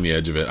shimmied along the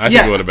edge of it. I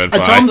think it would have been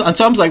and fine.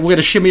 Tom's like, we're going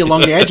to shimmy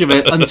along the edge of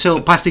it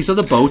until past these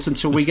other boats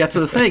until we get to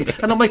the thing.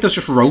 And I'm like, there's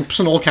just ropes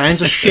and all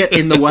kinds of shit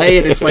in the way,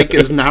 and it's like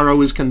as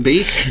narrow as can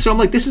be. So I'm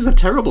like, this is a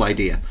terrible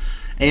idea.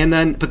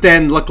 But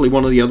then, luckily,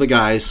 one of the other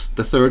guys,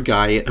 the third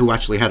guy who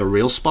actually had a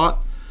real spot,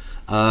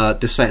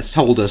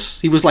 told us,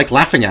 he was like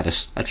laughing at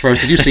us at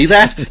first. Did you see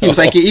that? He was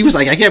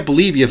like, I can't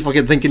believe you're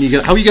fucking thinking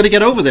how are you going to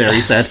get over there?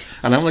 He said,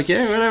 and I'm like,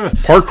 yeah, whatever.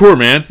 Parkour,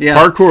 man. Yeah.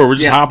 Parkour. We'll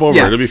just Yeah. hop over.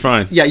 Yeah. It'll be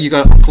fine. Yeah, you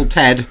got Uncle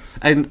Ted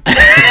and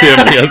Tim,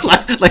 yes.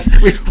 like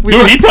we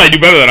Dude, he'd probably do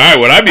better than I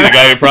would. I'd be the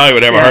guy who probably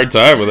would have a hard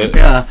time with it.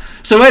 yeah.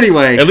 So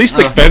anyway, At least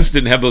the fence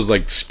didn't have those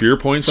like spear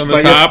points on the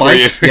top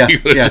where spikes. you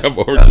could jump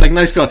over. Like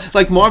nice guy.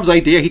 Like Marv's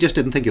idea, he just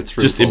didn't think it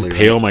through. Just fully,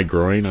 impale right? my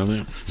groin on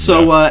it.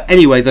 So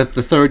anyway, the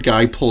third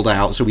guy pulled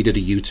out, so we did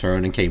a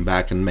U-turn and came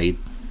back and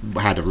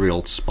had a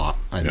real spot,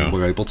 and we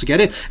were able to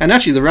get in. And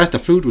actually, the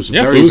food was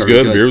Yeah, very, food was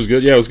very good. Beer was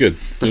good. Yeah, it was good.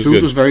 The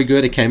food was very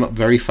good. It came up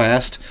very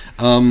fast.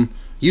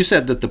 You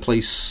said that the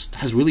place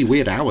has really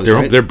weird hours,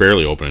 right? They're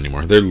barely open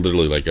anymore. They're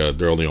literally like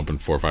they're only open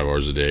 4 or 5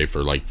 hours a day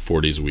for like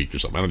 4 days a week or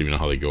something. I don't even know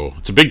how they go.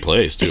 It's a big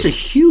place, too. It's a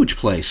huge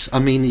place. I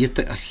mean, I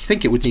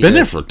think it would need. Been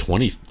there for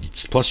 20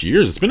 plus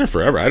years. It's been there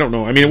forever. I don't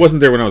know. I mean, it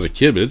wasn't there when I was a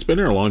kid, but it's been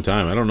there a long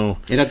time. I don't know.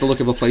 It had the look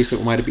of a place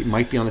that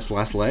might be on its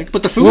last leg,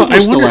 but the food Well,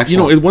 was still wonder,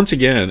 excellent. once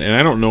again, and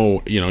I don't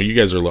know, you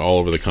guys are all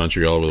over the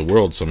country, all over the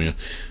world, some of you,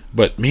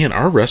 but man,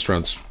 our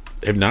restaurants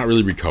have not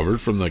really recovered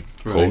from the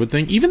COVID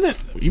thing. Even where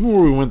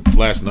we went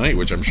last night,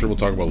 which I'm sure we'll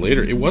talk about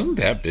later, it wasn't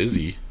that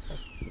busy.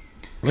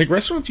 Like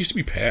restaurants used to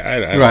be packed.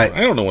 I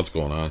don't know what's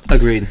going on.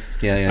 Agreed.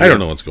 Yeah. I don't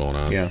know what's going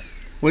on. Yeah.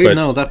 Well, you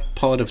know that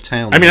part of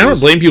town. I mean, I don't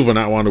blame people for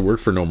not wanting to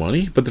work for no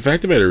money, but the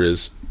fact of the matter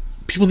is,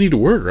 people need to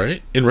work,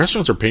 right? And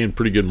restaurants are paying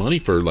pretty good money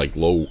for like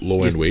low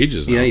end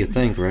wages now. Yeah, you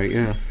think, right?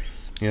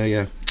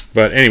 Yeah.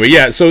 But anyway,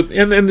 yeah. So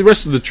and the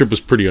rest of the trip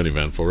was pretty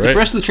uneventful, right? The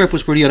rest of the trip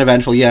was pretty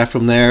uneventful. Yeah.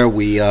 From there,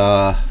 we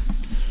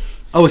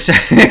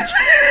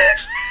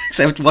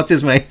except what's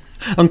his name?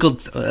 Uncle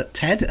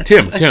Ted?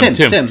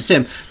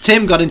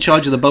 Tim got in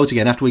charge of the boat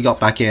again after we got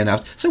back in.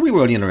 So we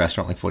were only in a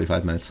restaurant like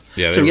 45 minutes.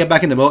 Yeah, so we get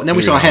back in the boat, and then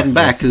we started heading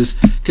back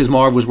because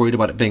Marv was worried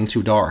about it being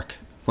too dark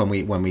when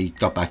we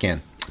got back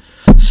in.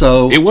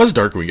 So it was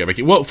dark when we got back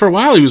in. Well, for a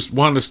while he was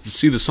wanting us to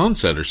see the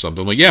sunset or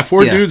something. I'm like, yeah,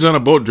 4 dudes on a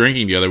boat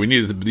drinking together. We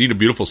need a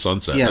beautiful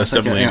sunset. yeah, That's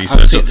it's definitely like,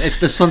 an essential.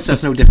 the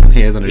sunset's no different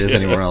here than it is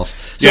anywhere else.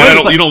 So Yeah,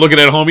 anyway, you don't look at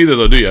it at home either,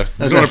 though, do you? You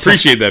don't that's-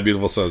 appreciate that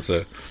beautiful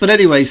sunset. But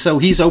anyway, so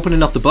he's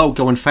opening up the boat,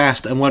 going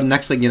fast, and what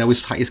next thing you know,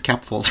 his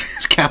cap falls.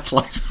 His cap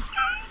flies.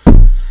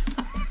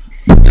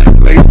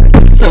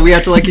 So we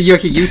had to like a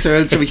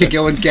U-turn so we could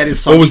go and get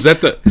his. Soggy, Oh, was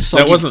that the?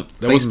 soggy That wasn't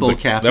baseball the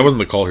cap. That wasn't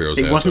the Call Heroes.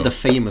 It hat, wasn't though. the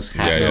famous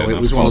hat. Yeah, no, yeah,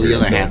 it was no, one of Call the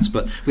other Heroes, yeah. hats.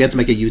 But we had to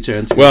make a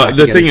U-turn. To Well, get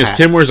the his thing is, hat.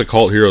 Tim wears a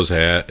Cult Heroes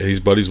hat, and he's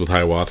buddies with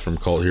Hiawatha from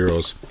Cult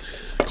Heroes.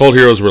 Cult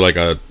Heroes were like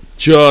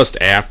just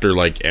after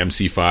like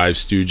MC5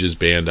 Stooges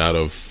band out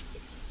of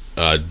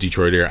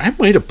Detroit area. I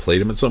might have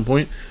played them at some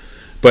point,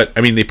 but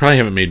I mean, they probably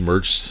haven't made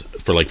merch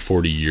for like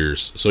 40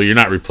 years, so you're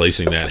not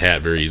replacing that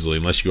hat very easily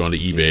unless you go onto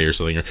eBay or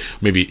something, or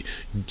maybe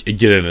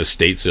get an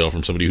estate sale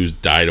from somebody who's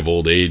died of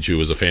old age who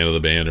was a fan of the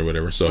band or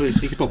whatever. So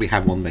You could probably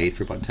have one made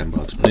for about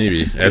 $10.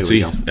 maybe There we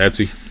go.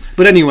 Etsy.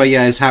 But anyway,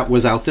 yeah, his hat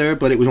was out there,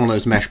 but it was one of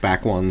those mesh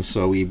back ones,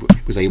 so he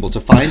was able to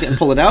find it and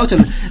pull it out,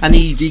 and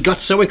he got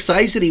so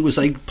excited he was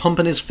like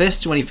pumping his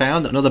fists when he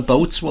found that other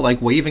boats were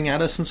like waving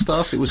at us and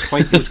stuff. It was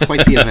quite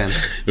the event.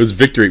 It was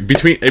victory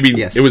between. I mean,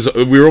 Yes. it was.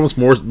 We were almost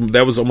more.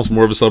 That was almost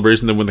more of a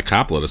celebration than when the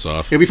cop let us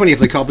off. It'd be funny if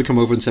the cop would come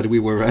over and said we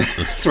were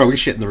throwing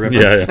shit in the river.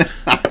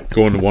 Yeah.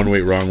 Going one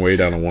way, wrong way,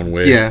 down a one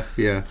way.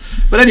 Yeah.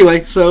 But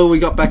anyway, so we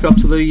got back up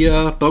to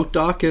the boat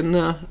dock and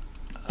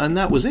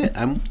that was it.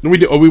 We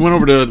went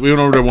over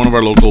to one of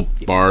our local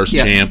bars,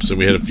 Yeah. Champs, and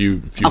we had a few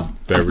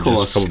beverages,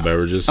 course. a couple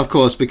beverages. Of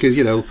course, because,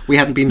 we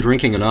hadn't been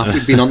drinking enough.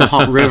 We'd been on the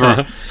hot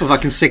river for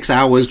fucking 6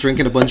 hours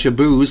drinking a bunch of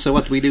booze. So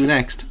what do we do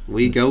next?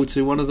 We go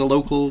to one of the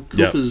local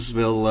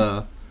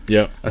Coopersville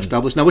Yeah,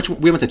 established. No,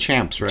 we went to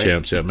Champs, right?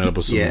 Champs. Yeah, met up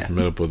with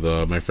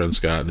Yeah. my friend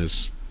Scott and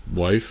his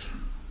wife.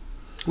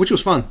 Which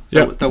was fun.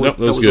 Yeah, that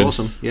was good.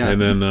 awesome. Yeah.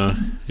 And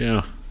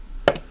then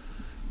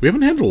we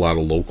haven't had a lot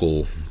of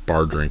local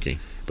bar drinking,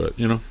 but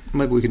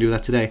Maybe we can do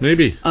that today.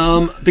 maybe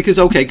Because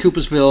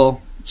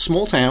Coopersville,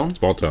 small town.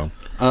 small town.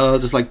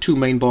 There's like 2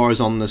 main bars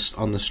on the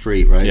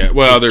street, right? Yeah,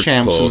 well, There's they're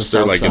Champs on the close.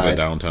 They're south like in the side.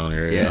 downtown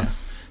area. Yeah.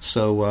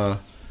 So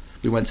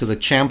we went to the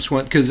Champs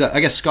one because I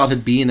guess Scott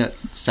had been at They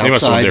must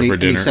have Southside been there for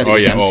and he dinner. said it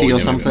was empty or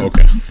something.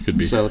 Okay, could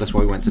be. So that's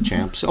why we went to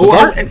Champs.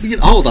 bar-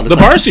 Hold on. The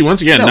bar scene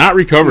once again not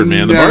recovered,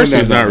 man. The bar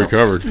scene's not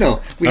recovered. No,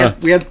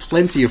 we had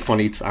plenty of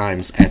funny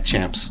times at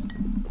Champs.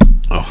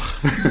 Oh,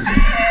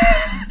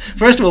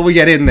 First of all, we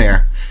get in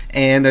there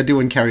and they're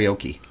doing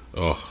karaoke.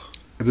 oh.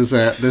 There's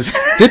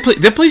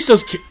That place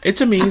does.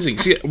 It's amazing.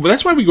 See, well,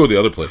 that's why we go to the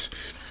other place.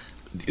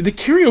 the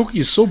karaoke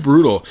is so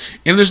brutal,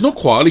 and there's no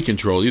quality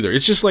control either.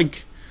 It's just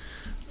like,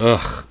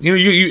 ugh. You know,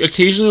 you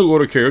occasionally go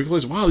to a karaoke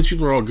place. Wow, these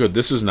people are all good.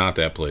 This is not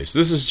that place.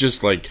 This is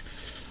just like,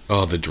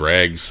 oh, the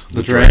drags.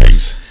 The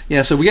drags.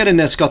 Yeah, so we get in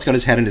there. Scott's got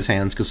his head in his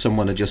hands because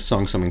someone had just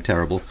sung something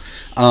terrible.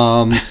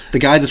 The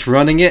guy that's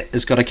running it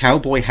has got a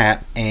cowboy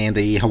hat and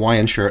a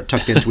Hawaiian shirt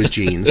tucked into his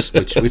jeans,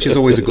 which is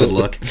always a good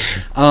look.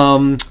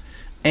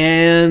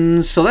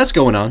 And so that's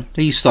going on.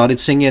 He started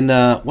singing,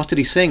 what did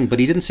he sing? But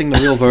he didn't sing the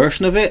real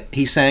version of it.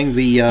 He sang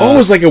the... it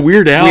was like a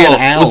Weird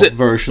Al.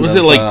 Version. Was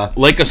it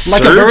like a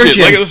surgeon?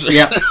 Like a virgin.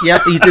 Yeah,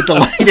 he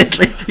did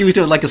he was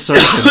doing like a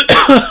surgeon.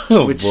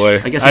 Oh,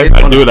 boy. I guess I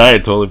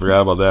had totally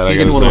forgot about that. He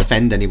didn't want to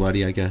offend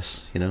anybody, I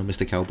guess. You know,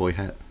 Mr. Cowboy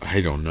Hat. I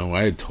don't know.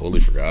 I had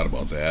totally forgot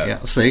about that. Yeah,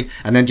 see?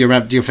 And then do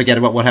you forget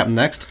about what happened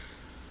next?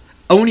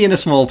 Only in a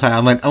small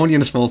town, man. Only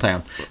in a small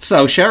town.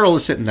 So Cheryl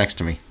is sitting next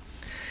to me.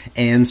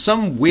 And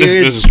some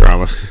weird... Mrs.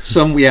 Trauma.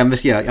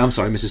 I'm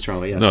sorry, Mrs.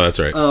 Trauma, yeah. No, that's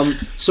right.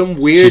 Some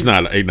weird... She's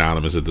not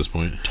anonymous at this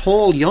point.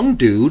 Tall young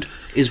dude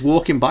is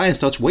walking by and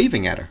starts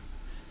waving at her.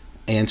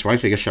 And so I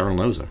figure Cheryl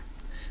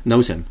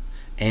knows him.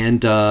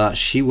 And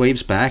she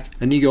waves back,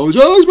 and he goes,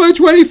 "Oh, it's my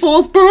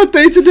 24th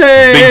birthday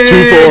today!"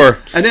 Big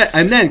 2-4.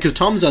 And then, because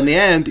Tom's on the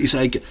end, he's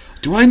like,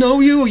 "Do I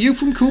know you? Are you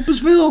from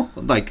Coopersville?"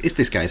 Like,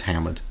 this guy's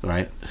hammered,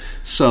 right?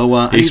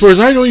 So he swears,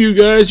 "I know you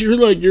guys. You're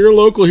a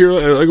local here,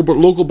 like a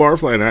local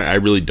barfly." And I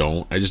really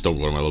don't. I just don't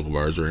go to my local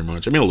bars very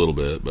much. I mean, a little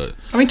bit, but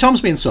I mean,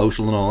 Tom's being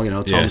social and all. You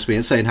know, Tom's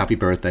being saying happy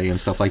birthday and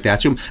stuff like that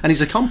to him, and he's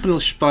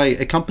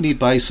accompanied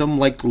by some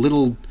like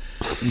little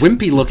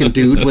wimpy looking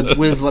dude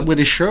with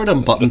his shirt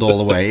unbuttoned all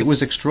the way. It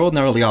was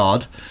extraordinarily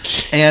odd.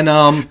 And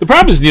the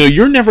problem is, Neil,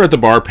 you're never at the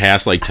bar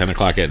past like 10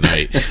 o'clock at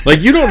night. Like,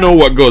 you don't know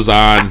what goes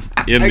on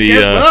in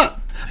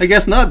I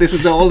guess not. This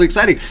is all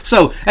exciting.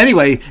 So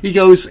anyway,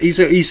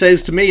 he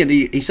says to me, and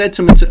he said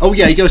to me,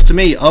 he goes to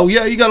me, "Oh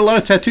yeah, you got a lot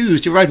of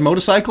tattoos. Do you ride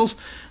motorcycles?"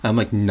 I'm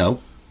like, "No."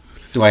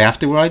 Do I have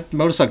to ride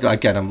motorcycle?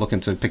 Again, I'm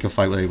looking to pick a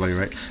fight with anybody,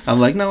 right? I'm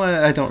like, "No,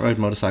 I don't ride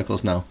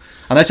motorcycles, no."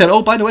 And I said,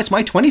 "Oh, by the way, it's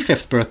my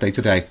 25th birthday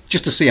today,"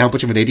 just to see how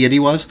much of an idiot he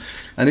was.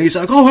 And he's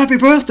like, "Oh, happy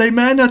birthday,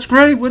 man! That's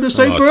great. We're the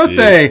same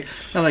birthday."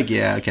 Geez. I'm like,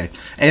 "Yeah, okay."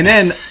 And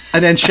then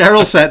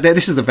Cheryl said,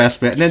 "This is the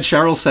best bit." And then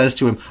Cheryl says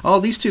to him,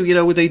 "Oh, these two,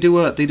 they do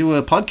a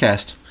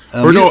podcast."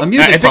 A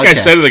music I think podcast. I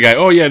said to the guy,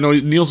 "Oh yeah, no,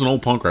 Neil's an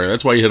old punk rocker.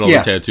 That's why he had all the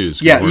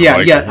tattoos." Yeah.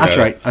 That's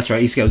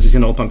right. He goes, "He's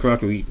an old punk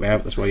rocker.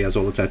 That's why he has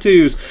all the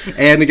tattoos."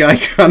 And the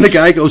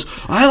guy goes,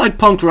 "I like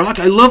punk rock.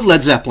 I love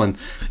Led Zeppelin."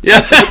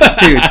 Yeah,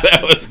 dude,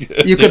 that was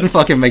good. You couldn't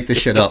fucking make this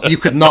shit up. You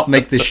could not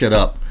make this shit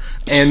up.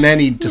 And then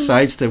he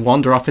decides to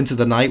wander off into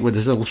the night with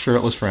his little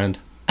shirtless friend.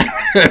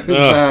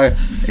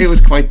 It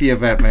was quite the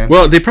event, man.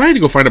 Well, they probably had to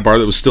go find a bar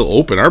that was still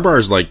open. Our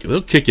bar's like,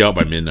 they'll kick you out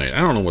by midnight.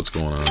 I don't know what's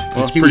going on.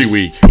 It's pretty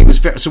weak.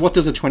 So what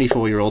does a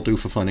 24-year-old do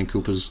for fun in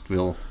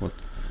Coopersville?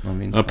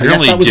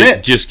 Apparently that was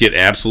it. Just get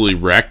absolutely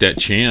wracked at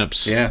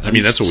Champs. Yeah, I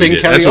mean, that's what we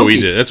did.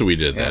 That's what we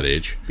did at that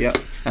age. Yeah,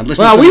 and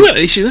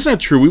actually, that's not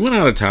true. We went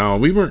out of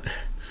town. We weren't.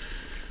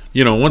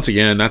 You know, once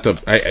again, not to.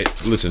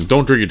 Listen.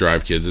 Don't drink and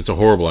drive, kids. It's a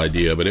horrible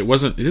idea, but it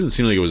wasn't. It didn't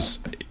seem like it was.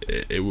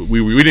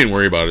 We didn't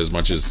worry about it as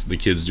much as the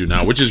kids do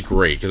now, which is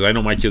great because I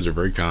know my kids are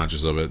very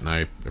conscious of it, and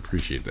I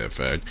appreciate that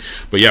fact.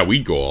 But yeah,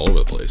 we'd go all over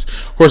the place.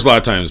 Of course, a lot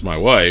of times my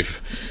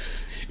wife,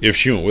 if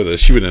she went with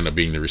us, she would end up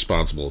being the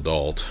responsible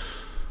adult.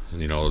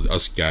 You know,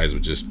 us guys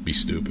would just be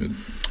stupid.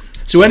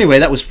 So anyway,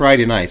 that was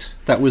Friday night.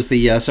 That was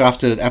the so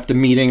after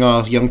meeting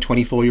our young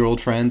 24-year-old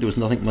friend, there was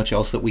nothing much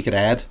else that we could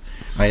add.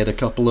 I had a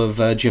couple of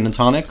gin and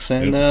tonics,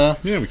 and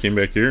we came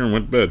back here and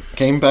went to bed.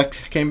 Came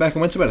back and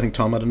went to bed. I think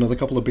Tom had another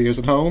couple of beers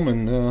at home,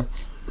 and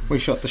we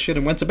shot the shit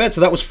and went to bed. So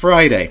that was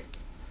Friday.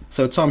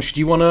 So Tom, do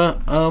you want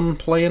to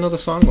play another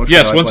song? Or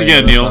yes, once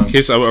again, Neil. In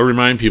case I'll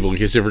remind people, in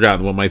case they've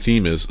forgotten what my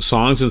theme is: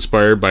 songs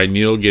inspired by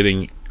Neil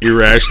getting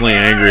irrationally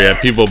angry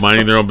at people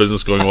minding their own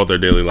business, going about their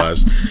daily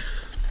lives.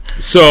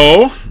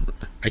 So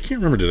I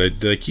can't remember.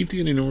 Did I keep the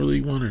Any Nowhere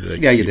League one, or did I?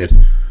 Yeah, you did.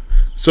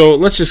 So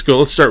let's just go.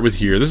 Let's start with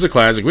Here. This is a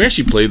classic. We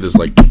actually played this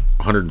like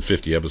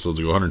 150 episodes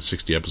ago,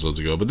 160 episodes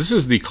ago. But this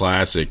is the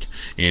classic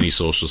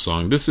anti-social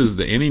song. This is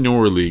the Any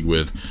Nowhere League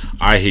with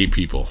I Hate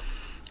People.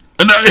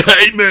 And I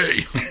hate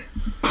me.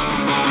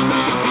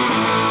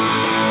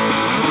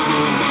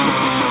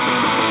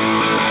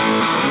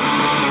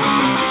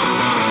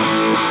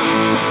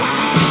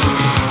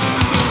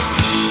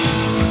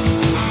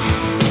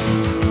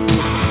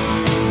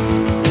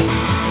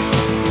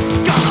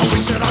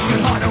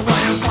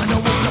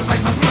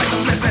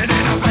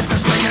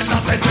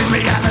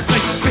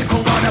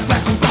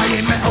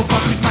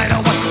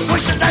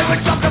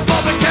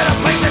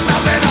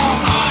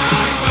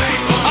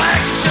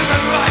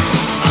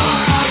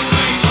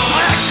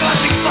 I actually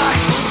like big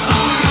bikes.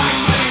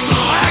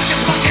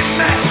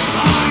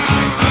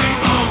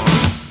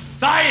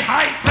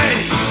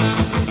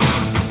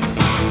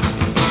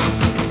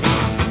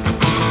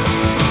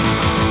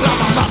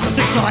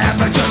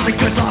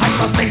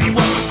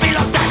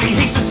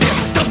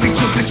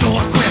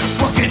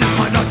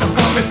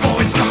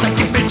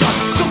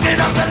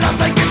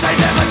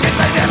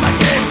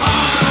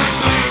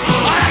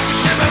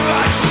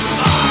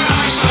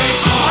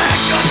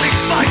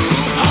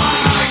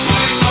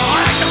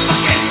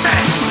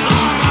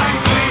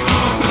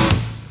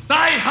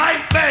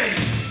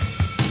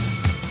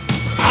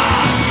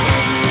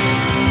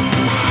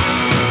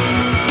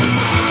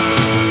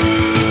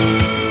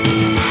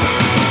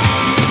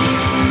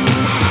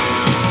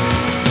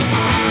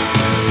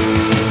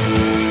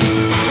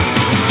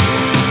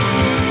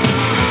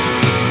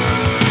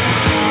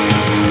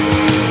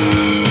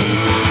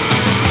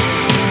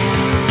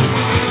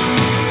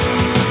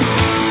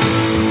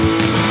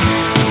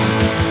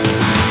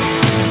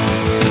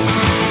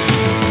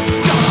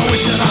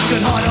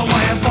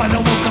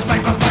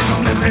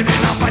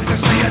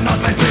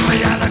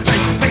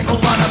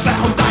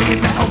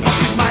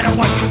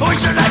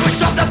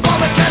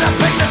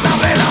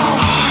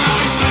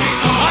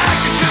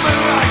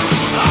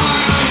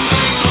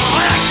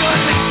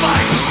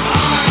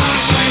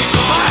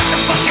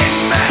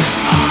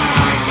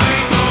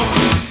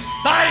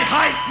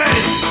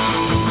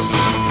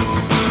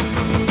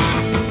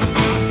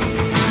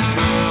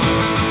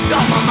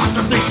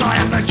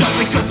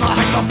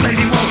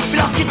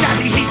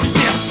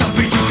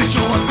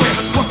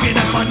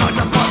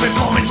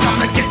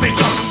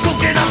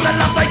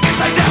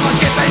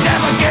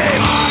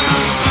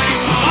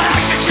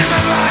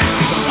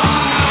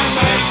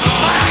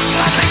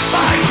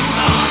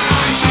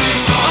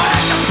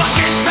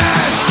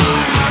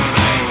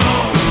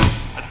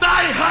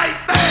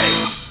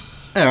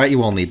 right.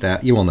 You all need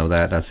that. You all know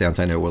that. That's the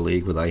Anti-Nowhere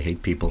League with I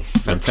Hate People.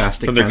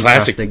 Fantastic. From the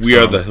fantastic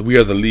classic song. We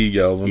Are the League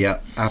album. Yeah,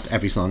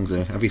 every song's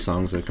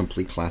a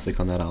complete classic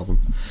on that album.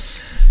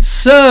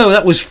 So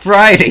that was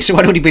Friday. So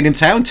I'd only been in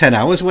town 10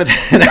 hours.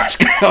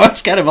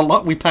 That's kind of a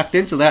lot we packed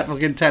into that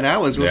fucking 10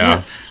 hours,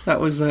 wasn't it? That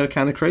was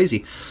kind of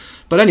crazy.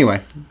 But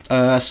anyway,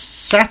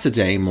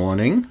 Saturday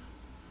morning,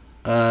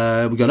 we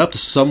got up to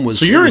some was.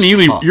 So you're an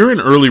hot. you're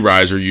an early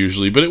riser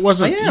usually, but it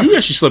wasn't. You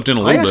actually slept in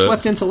a little bit. I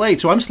slept into late,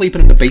 so I'm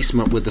sleeping in the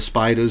basement with the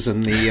spiders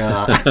and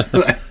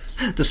the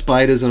the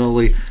spiders and all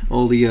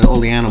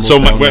the animals. So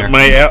down there.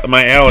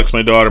 my Alex,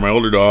 my daughter, my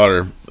older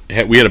daughter,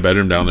 we had a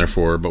bedroom down there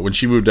for her, but when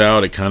she moved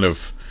out, it kind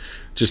of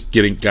just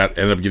ended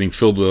up getting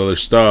filled with other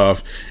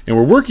stuff, and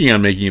we're working on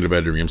making it a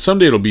bedroom.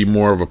 Someday it'll be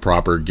more of a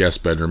proper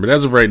guest bedroom, but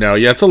as of right now,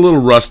 yeah, it's a little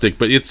rustic,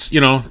 but it's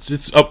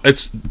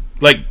it's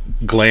like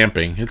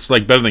glamping. It's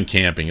like better than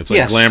camping. It's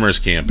like glamorous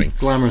camping.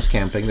 Glamorous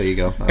camping. There you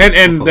go.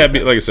 And like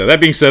I said,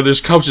 that being said,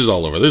 there's couches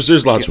all over.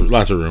 There's lots of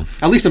room.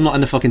 At least I'm not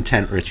in the fucking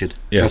tent, Richard.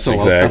 Yes, that's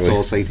exactly. That's all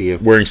I'll say to you.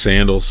 Wearing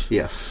sandals.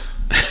 Yes.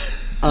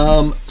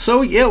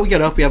 So yeah, we get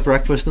up, we have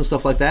breakfast and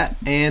stuff like that,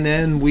 and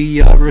then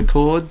we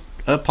record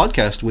a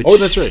podcast. Which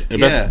that's right.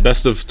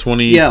 Best of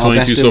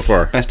 2022 so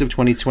far. Best of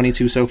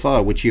 2022 so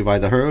far, which you've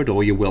either heard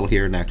or you will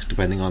hear next,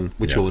 depending on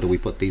which order we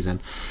put these in.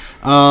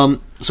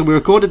 So we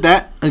recorded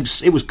that.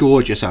 It was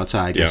gorgeous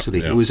outside yesterday.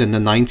 Yeah. It was in the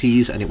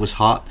 90s and it was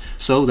hot.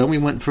 So then we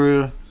went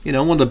for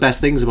one of the best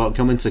things about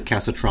coming to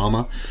Casa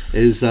Trauma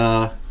is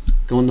go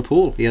in the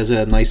pool. He has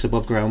a nice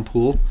above ground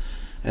pool.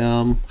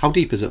 How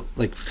deep is it?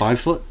 Like 5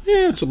 foot?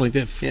 Yeah, something like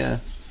that. Yeah.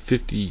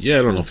 50. Yeah,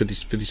 I don't know,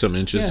 50 some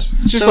inches.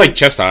 Yeah. It's just like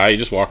chest high. You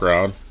just walk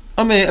around.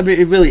 I mean,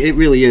 it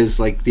really is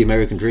like the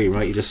American dream,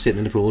 right? You're just sitting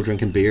in the pool,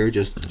 drinking beer,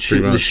 just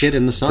shooting the shit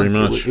in the sun. Pretty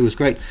much. It was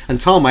great. And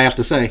Tom, I have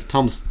to say,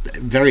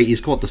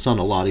 he's caught the sun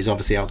a lot. He's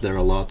obviously out there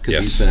a lot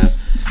because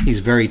he's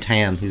very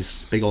tan.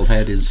 His big old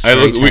head is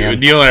very tan.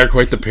 Neil and I are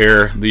quite the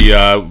pair.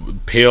 The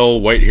pale,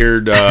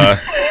 white-haired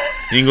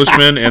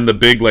Englishman and the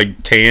big,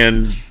 like,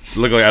 tan. I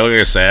look like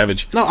a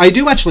savage. No, I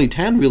do actually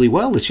tan really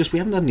well. It's just we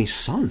haven't had any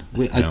sun.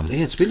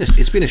 It's been a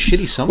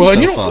shitty summer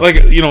so far.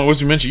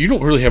 As we mentioned, you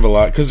don't really have a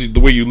lot because the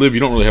way you live,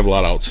 you don't really have a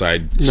lot of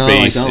outside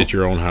space at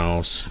your own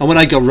house. And when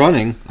I go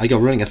running at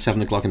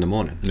 7:00 in the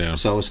morning. Yeah.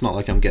 So it's not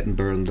like I'm getting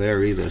burned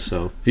there either.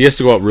 So he has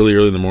to go out really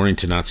early in the morning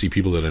to not see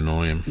people that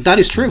annoy him. That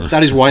is true.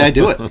 That is why I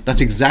do it.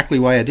 That's exactly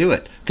why I do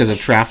it, because of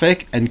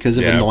traffic and because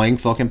of annoying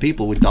fucking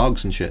people with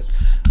dogs and shit.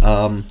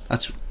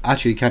 That's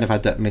actually kind of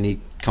had that mini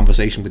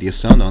conversation with your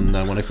son on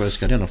when I first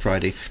got in on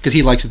Friday, because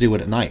he likes to do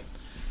it at night.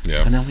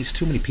 Yeah. And now there's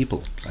too many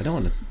people. I don't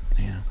want to.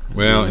 Yeah.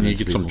 Well, and you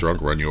get some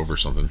drunk run you over or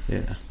something.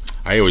 Yeah.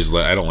 I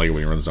don't like it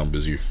when he runs down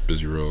busy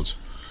roads.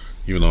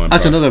 Even though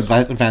that's another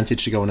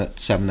advantage to going at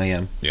 7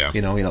 a.m. Yeah.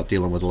 You're not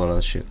dealing with a lot of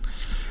that shit.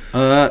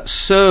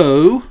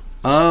 So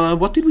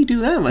what did we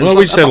do then? Well,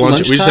 we just had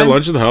lunch. We just had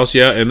lunch at the house,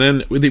 and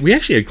then we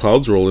actually had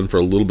clouds roll in for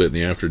a little bit in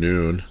the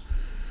afternoon.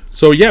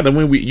 So yeah, then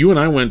when you and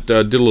I went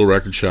did a little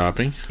record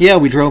shopping. Yeah,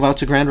 we drove out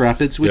to Grand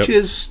Rapids, which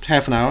is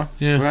half an hour.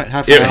 Yeah, right,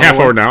 half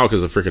hour now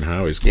because the freaking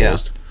highway's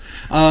closed.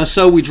 Yeah.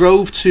 So we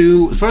drove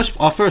to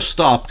our first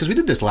stop, because we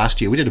did this last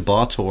year. We did a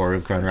bar tour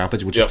of Grand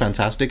Rapids, which is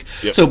fantastic.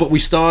 Yep. So, but we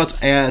start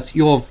at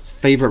your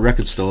favorite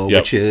record store,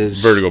 which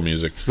is Vertigo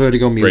Music.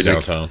 Right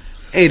downtown.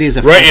 It is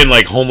in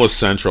like homeless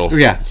central.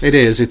 Yeah, it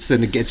is. It's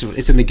in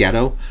the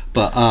ghetto,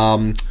 but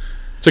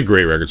it's a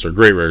great record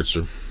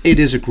store. It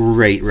is a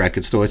great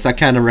record store. It's that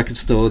kind of record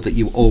store that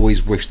you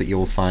always wish that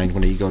you'll find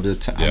when you go to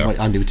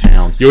a new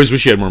town. You always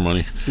wish you had more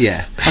money.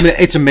 Yeah. I mean,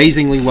 it's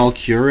amazingly well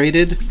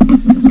curated.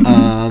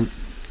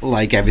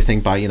 Like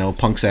everything by,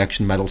 punk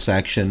section, metal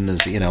section,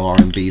 there's,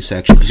 R&B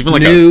section.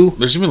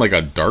 There's even like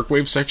a dark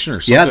wave section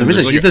or something. Yeah,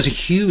 there's a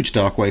huge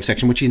dark wave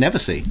section, which you never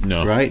see.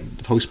 No. Right?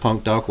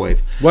 Post-punk dark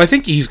wave. Well, I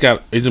think he's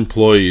got his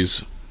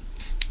employees,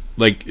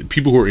 like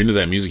people who are into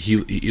that music, he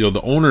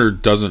the owner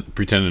doesn't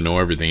pretend to know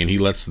everything, and he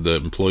lets the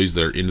employees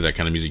that are into that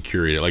kind of music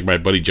curate it. Like my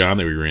buddy John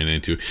that we ran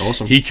into,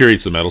 awesome. He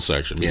curates the metal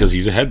section because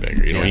he's a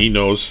headbanger. He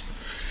knows.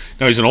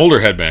 Now he's an older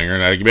headbanger,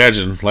 and I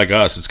imagine, like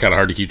us, it's kind of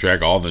hard to keep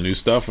track of all the new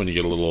stuff when you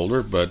get a little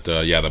older. But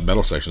the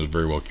metal section is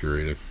very well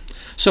curated.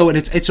 So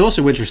it's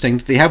also interesting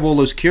that they have all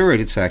those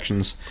curated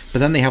sections, but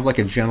then they have like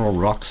a general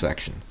rock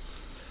section.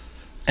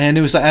 And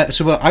it was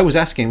so I was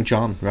asking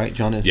John, right?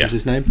 John is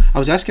his name. I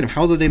was asking him,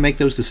 how do they make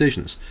those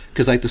decisions?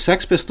 Because like the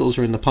Sex Pistols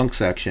are in the punk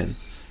section,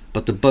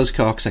 but the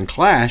Buzzcocks and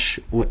Clash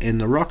were in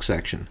the rock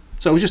section.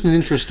 So it was just an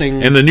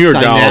interesting. And the New York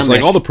Dolls,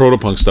 like all the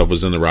proto-punk stuff,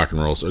 was in the rock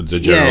and roll, the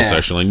general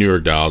section, like New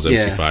York Dolls,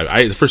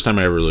 MC5. The first time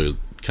I ever really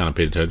kind of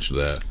paid attention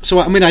to that. So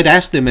I mean, I'd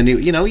asked him, and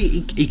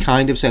he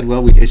kind of said,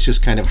 "Well, it's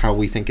just kind of how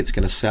we think it's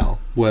going to sell,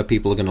 where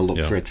people are going to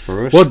look for it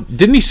first." Well,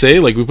 didn't he say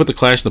like we put the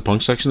Clash in the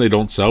punk section, they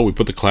don't sell. We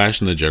put the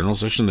Clash in the general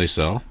section, they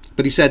sell.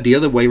 But he said the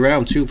other way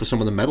around too for some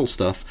of the metal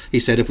stuff. He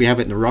said if we have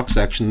it in the rock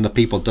section, the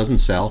people doesn't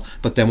sell.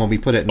 But then when we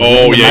put it in the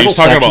metal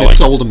section, it's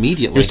sold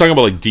immediately. He was talking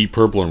about like Deep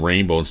Purple and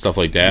Rainbow and stuff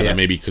like that. That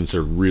may be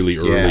considered really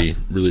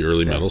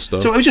early metal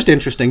stuff. So it was just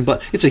interesting.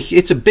 But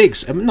it's a big,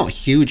 I mean, not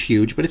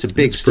huge, but it's a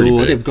big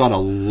store. They've got a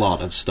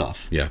lot of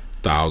stuff. Yeah.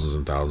 thousands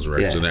and thousands of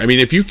records Yeah. in there. I mean,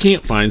 if you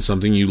can't find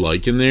something you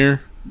like in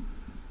there,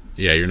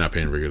 yeah, you're not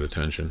paying very good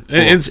attention.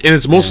 And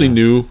it's mostly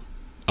new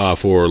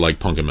for like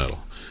punk and metal.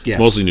 Yeah.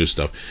 Mostly new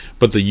stuff.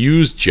 But the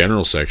used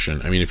general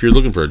section, I mean, if you're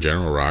looking for a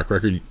general rock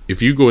record,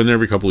 if you go in there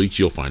every couple of weeks,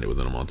 you'll find it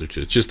within a month or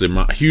two. It's just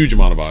the huge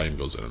amount of volume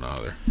goes in and out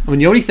of there. I mean,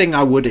 the only thing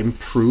I would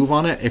improve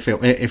on it,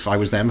 if I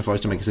was them, if I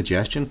was to make a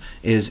suggestion,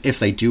 is if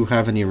they do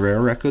have any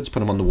rare records, put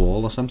them on the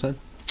wall or something.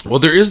 Well,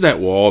 there is that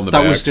wall in the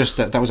back.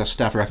 That was a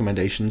staff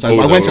recommendations. I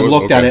Oh, went and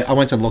looked at okay. it. I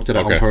went and looked at it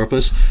Okay. on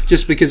purpose,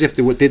 just because if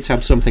they did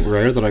have something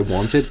rare that I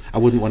wanted, I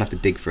wouldn't want to have to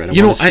dig for it. I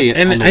You know, want to see it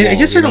on the wall, I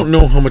guess you I don't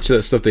know how much of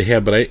that stuff they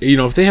have, but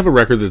if they have a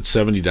record that's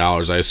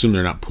 $70, I assume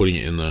they're not putting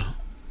it in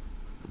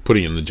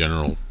the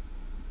general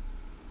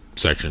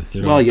section.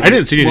 You know? Well, yeah, I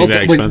didn't see anything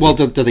that expensive. Well,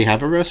 do they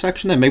have a rare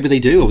section? Then maybe they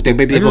do.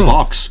 Maybe they have a don't know.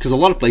 box, because a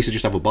lot of places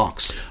just have a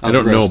box. I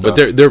don't know, but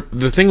they're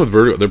the thing with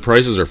Vertigo, their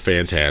prices are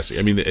fantastic.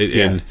 I mean,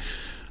 and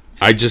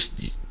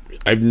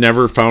I've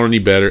never found any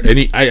better.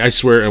 I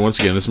swear, and once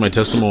again, this is my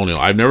testimonial.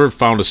 I've never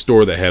found a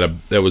store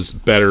that was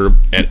better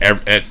at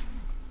as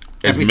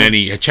Everything.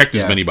 many. I checked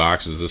as Yeah. many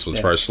boxes. This was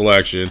as far as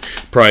selection,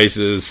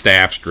 prices,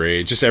 staff's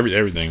great, just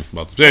everything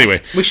about this. But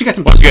anyway, We should get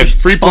them once to again,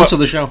 free sponsor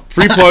the show.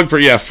 Free plug for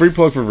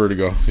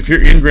Vertigo. If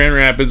you're in Grand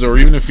Rapids, or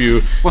even if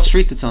you, What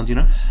street it's on? Do you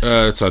know?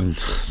 it's on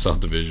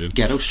South Division.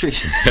 Ghetto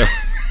Street.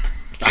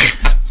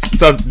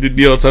 It's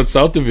on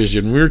South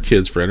Division. We were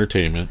kids for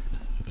entertainment.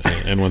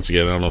 And once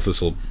again, I don't know if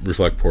this will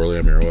reflect poorly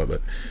on me or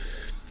what,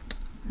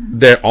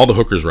 but all the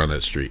hookers run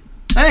that street.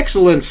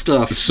 Excellent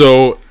stuff.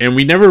 So, and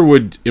we never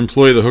would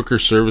employ the hooker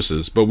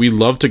services, but we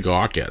loved to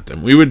gawk at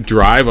them. We would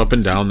drive up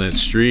and down that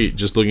street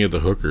just looking at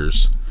the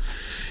hookers.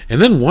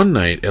 And then one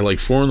night at like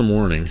 4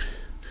 a.m,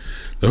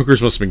 the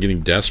hookers must have been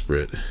getting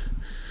desperate.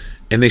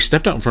 And they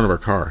stepped out in front of our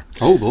car.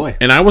 Oh boy.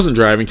 And I wasn't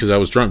driving because I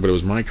was drunk, but it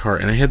was my car.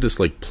 And I had this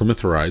like Plymouth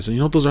Horizon.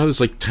 You know what those are?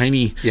 This like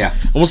tiny,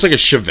 almost like a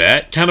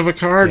Chevette kind of a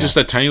car, just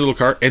that tiny little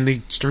car. And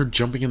they started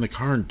jumping in the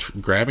car and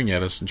grabbing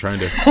at us and trying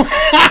to.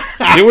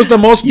 It was the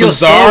most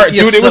bizarre,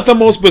 dude. It was the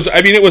most bizarre.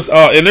 I mean, it was,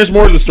 and there's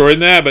more to the story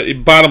than that.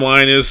 But bottom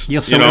line is,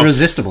 You're so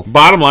irresistible.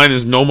 Bottom line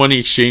is, no money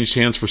exchanged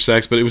hands for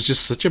sex. But it was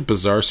just such a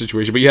bizarre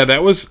situation. But yeah,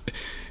 that was.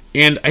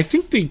 And I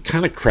think they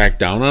kind of cracked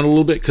down on it a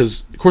little bit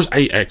because, of course,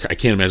 I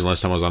can't imagine last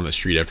time I was on the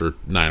street after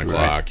 9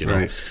 o'clock, you know.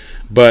 Right.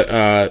 But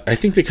I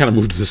think they kind of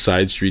moved to the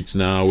side streets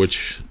now,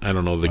 which I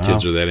don't know if the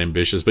kids are that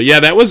ambitious. But yeah,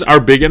 that was our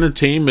big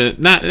entertainment.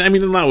 Not like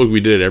we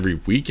did it every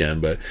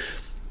weekend, but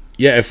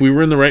yeah, if we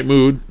were in the right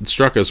mood, it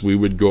struck us, we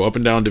would go up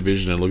and down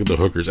Division and look at the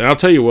hookers. And I'll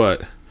tell you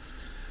what,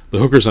 the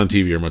hookers on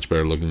TV are much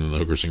better looking than the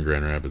hookers in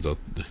Grand Rapids.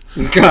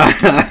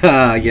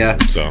 Yeah,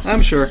 So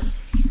I'm sure.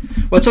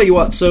 Well, I'll tell you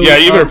what. So yeah,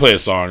 you better play a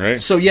song,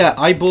 right? So yeah,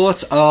 I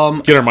bought.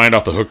 Get our mind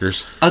off the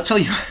hookers. I'll tell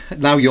you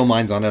now. Your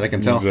mind's on it. I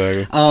can tell.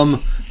 Exactly.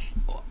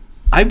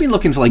 I've been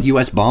looking for like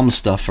US Bombs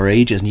stuff for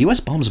ages, and US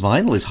Bombs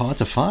vinyl is hard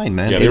to find,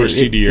 man. Yeah, they were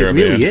CD era It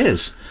really band.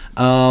 is.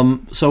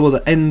 So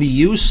in the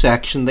used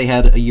section, they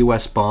had a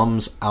US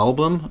Bombs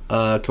album,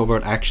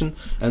 Covert Action,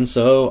 and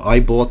so I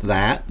bought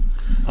that.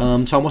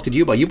 Tom, what did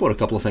you buy? You bought a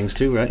couple of things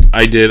too, right?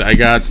 I did. I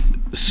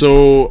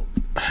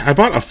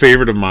bought a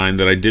favorite of mine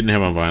that I didn't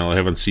have on vinyl. I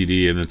have on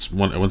CD, and it's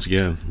once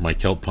again my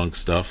Kelp Punk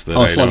stuff.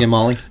 Flogging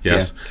Molly.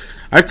 Yes. Yeah.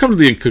 I've come to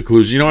the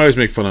conclusion, I always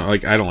make fun of,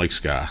 I don't like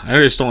ska. I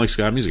just don't like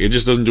ska music. It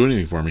just doesn't do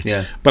anything for me.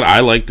 Yeah. But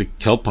I like the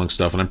Kelp Punk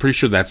stuff, and I'm pretty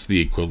sure that's the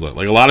equivalent.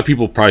 Like, a lot of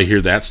people probably hear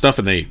that stuff,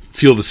 and they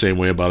feel the same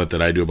way about it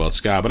that I do about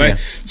ska. But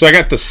so I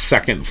got the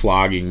second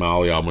Flogging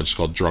Molly album, which is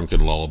called Drunken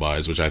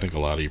Lullabies, which I think a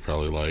lot of you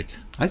probably like.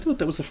 I thought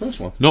that was the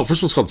first one. No,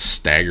 first one's called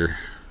Stagger.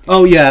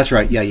 Oh yeah, that's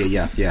right.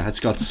 Yeah. It's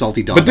got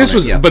Salty Dog. But this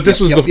was, and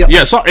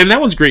that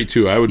one's great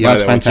too. I would buy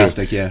that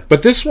fantastic. one too. Yeah.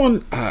 But this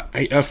one,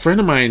 a friend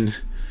of mine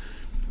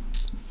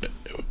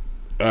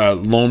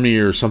loaned me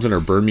or something, or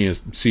burned me a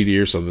CD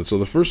or something. So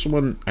the first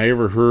one I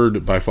ever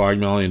heard by Flogging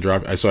Molly and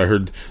I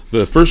heard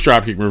the first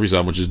Dropkick Murphys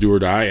album, which is Do or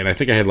Die, and I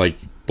think I had like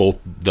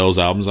both those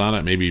albums on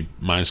it, maybe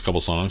minus a couple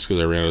songs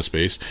because I ran out of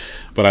space.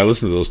 But I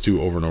listened to those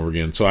two over and over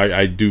again. So I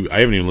haven't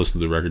even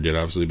listened to the record yet,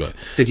 obviously. But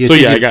did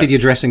you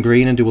dress in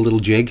green and do a little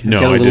jig? No,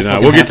 I did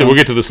not. We'll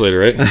get to this later,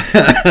 right?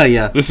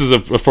 Yeah. This is a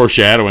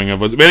foreshadowing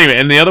of it. But anyway,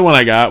 and the other one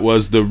I got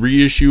was the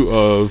reissue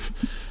of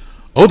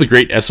the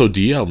great SOD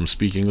album,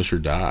 Speak English or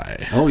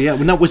Die. Oh yeah.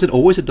 Well, now, was it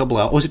always a double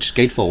album? Or was it just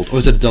Gatefold? Or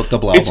was it a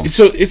double album?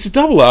 It's a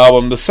double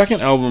album. The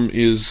second album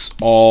is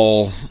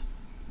all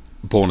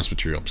bonus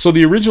material. So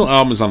the original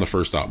album is on the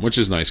first album, which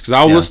is nice because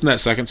I'll listen to that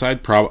second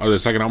side, the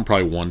second album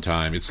probably one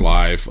time. It's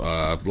live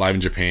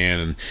in Japan,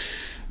 and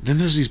then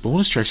there's these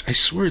bonus tracks. I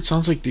swear it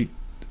sounds like the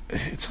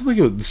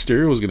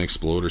stereo was going to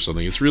explode or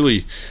something. It's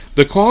really,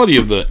 the quality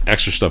of the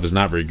extra stuff is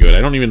not very good.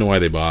 I don't even know why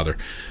they bother.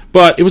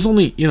 But it was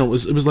only, it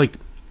was like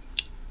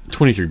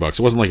 $23. It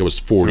wasn't like it was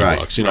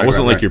 $40. It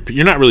wasn't like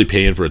you're not really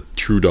paying for a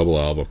true double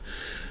album.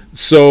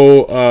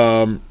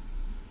 So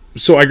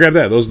I grabbed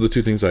that. Those are the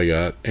two things I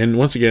got. And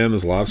once again,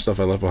 there's a lot of stuff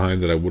I left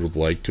behind that I would have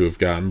liked to have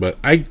gotten, but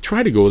I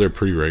try to go there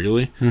pretty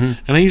regularly. Mm-hmm.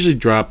 And I usually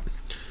drop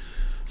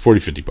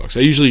 $40-$50. I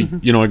usually,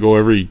 I go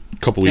every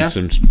couple weeks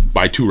and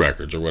buy 2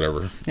 records or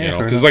whatever. Yeah, fair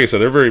because enough. like I said,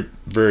 they're very,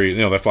 very.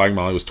 That Flying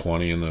Molly was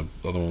 $20, and the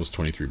other one was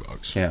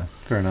 $23. Yeah,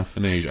 fair enough.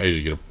 And then I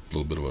usually get a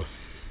little bit of a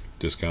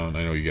discount.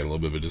 I know you get a little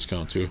bit of a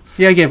discount too.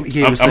 Yeah, he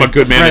gave us I'm a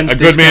good man. A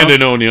good man to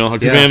know, Neil. A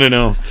good man to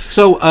know.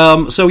 So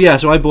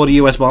I bought a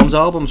US Bombs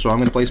album, so I'm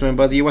going to play something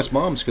by the US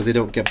Bombs because they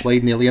don't get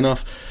played nearly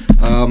enough.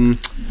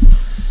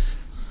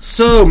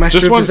 So, Master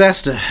of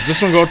Disaster. Does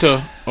this one go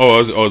to?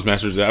 It's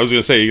Master of Disaster. I was going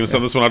to say, you're going to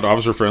send this one out to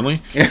Officer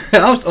Friendly? Yeah,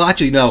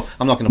 actually, no,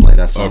 I'm not going to play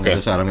that song. Okay. I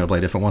decided I'm going to play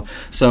a different one.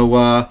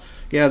 So,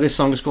 this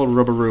song is called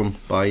Rubber Room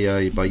by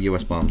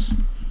US Bombs.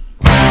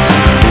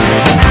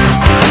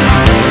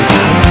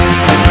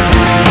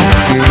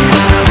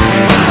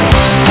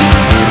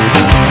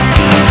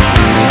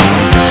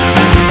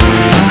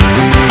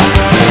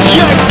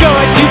 You're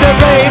going to the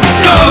rave,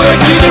 going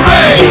to the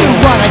rave. You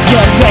wanna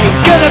get laid,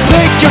 gonna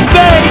paint your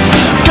face.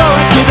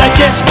 Going to the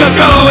disco,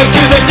 going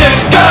to the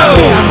disco.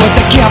 Man with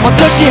the camel,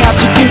 go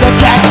dancing to the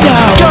techno.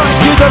 Going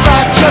to the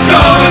rock show,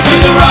 going to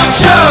the rock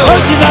show.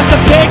 Holding out the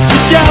pigs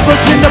and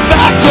devils in the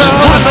back row.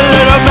 I'm a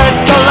little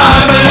mental,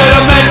 I'm a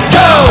little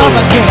mental.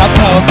 I'ma get a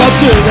poke up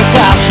through the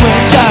glass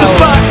window. The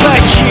fog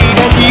machine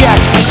and the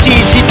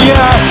ecstasy's in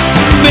your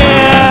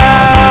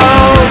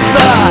mouth.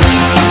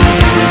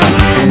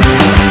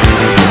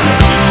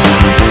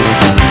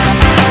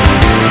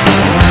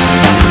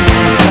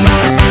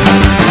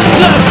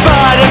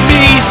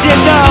 Lobotomies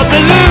and all the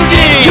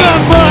looting.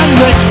 Come on,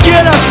 let's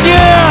get up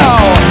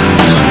now.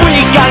 We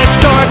gotta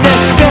storm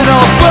this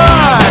metal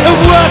bar and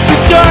walk the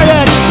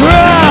dance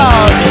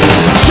crowd.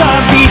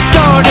 Zombies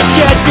don't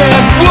dead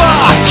men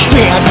walk,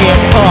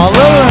 standing all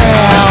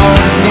around.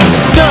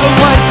 No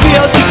one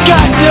feels you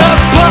got no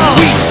pulse.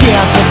 We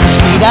dance at the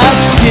speed of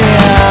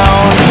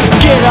sound.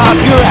 Get off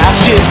your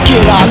asses,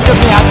 get off the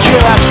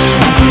mattress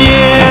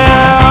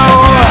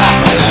now.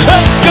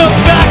 Let's go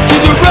back to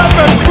the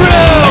rubber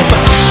room.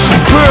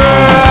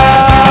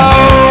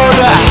 Proud.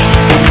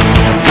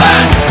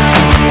 Let's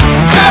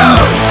go.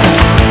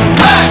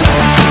 Let's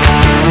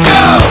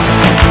go.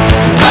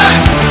 Let's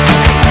go.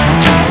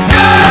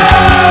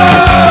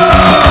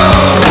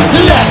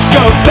 Let's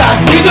go back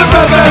to the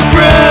rubber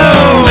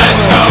room.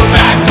 Let's go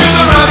back to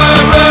the rubber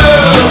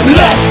room.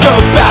 Let's go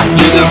back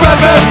to the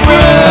rubber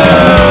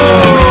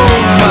room.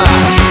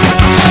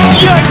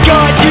 You're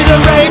going to the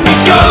rave,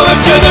 you're going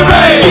to the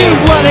rave. You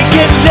wanna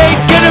get laid,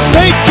 gonna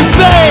paint your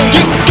face.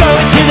 You're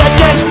going to the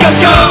disco,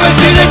 going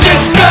to the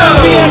disco.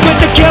 Man with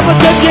the camel,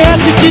 the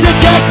dancing to the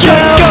techno.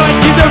 Going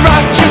to the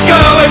rock show,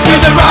 going to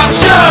the rock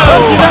show.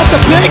 Holding out the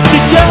pigs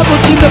and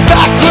devils in the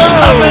back row.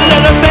 I'm a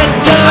little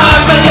mental,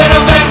 I'm a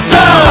little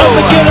mental.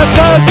 I'ma get a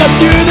poke up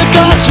through the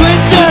glass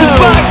window. The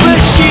fog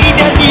machine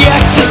and the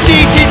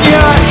ecstasy's in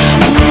your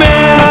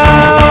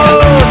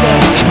mouth.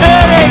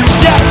 It ain't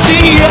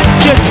sexy, it's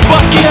just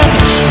fucking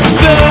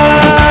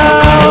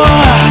bell.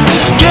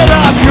 Get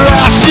off your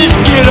asses,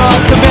 get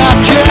off the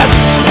mattress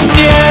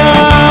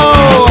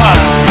now.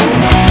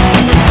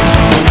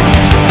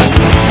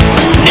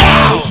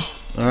 Now.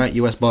 All right,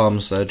 US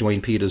Bombs,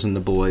 Dwayne Peters and the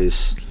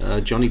boys.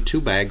 Johnny Two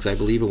Bags, I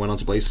believe, who went on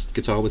to play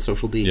guitar with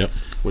Social D. Yep.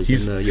 Was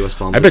He's- in the US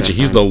Bombs. I at bet that you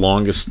he's time. the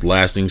longest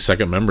lasting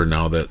second member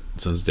now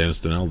since Dennis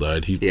Donnell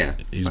died. He's I'd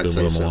been with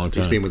say him so. a long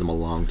time. He's been with them a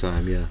long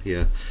time.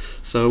 Yeah.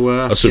 So,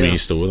 Assuming yeah.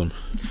 he's still with him.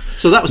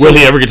 So that was. Will he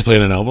ever get to play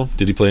in an album?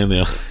 Did he play in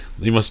the?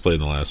 He must play in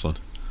the last one.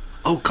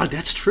 Oh God,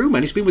 that's true,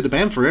 man. He's been with the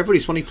band forever.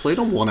 He's only played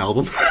on one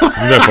album. Isn't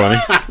that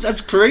funny? That's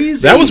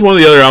crazy. That was one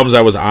of the other albums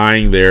I was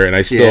eyeing there, and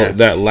I still Yeah.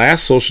 that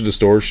last Social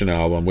Distortion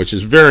album, which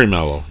is very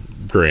mellow,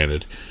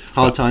 granted.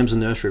 Hard Times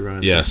and Nursery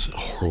Rhymes. Yes,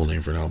 horrible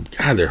name for an album.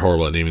 God, they're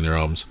horrible at naming their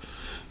albums.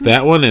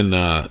 That one and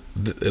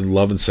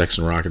Love and Sex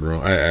and Rock and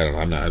Roll. I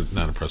don't know. I'm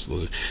not impressed with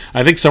those.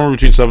 I think Somewhere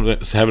Between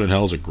Heaven and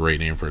Hell is a great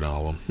name for an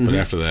album, but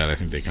after that, I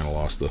think they kind of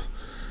lost the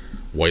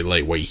white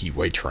light, white heat,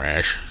 white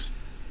trash.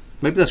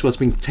 Maybe that's what's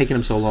been taking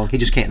him so long. He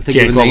just can't think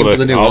Can't of come a up name with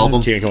for the an new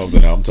album. Can't come up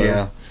with an album title.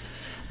 Yeah.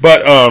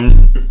 But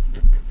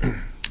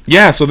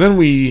yeah. So then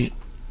we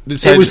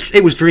decided.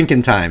 It was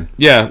drinking time.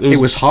 Yeah, It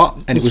was hot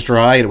and it was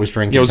dry and it was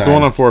drinking. Yeah, it was time.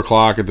 going on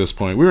 4:00 at this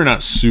point. We were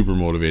not super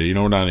motivated.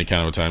 We're not on any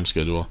kind of a time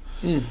schedule.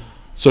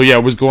 So yeah,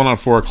 it was going on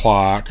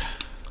 4:00.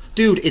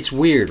 Dude, it's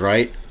weird,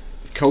 right?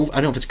 I don't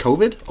know if it's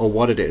COVID or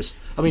what it is.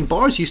 I mean,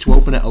 bars used to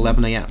open at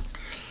 11 a.m.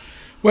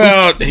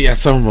 Well, yeah,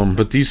 some of them,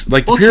 but these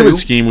like the Well, Pyramid two.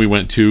 Scheme we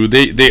went to,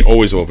 they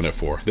always open at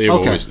 4. They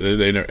Okay. always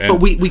they never. But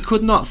we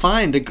could not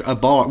find a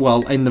bar,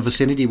 well, in the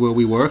vicinity where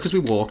we were, because we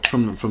walked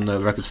from the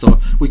record store.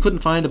 We couldn't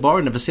find a bar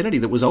in the vicinity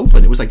that was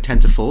open. It was like 10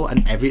 to 4,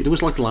 and there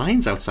was like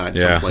lines outside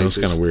yeah, some that was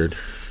places. kind of weird.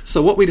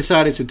 So what we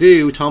decided to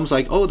do, Tom's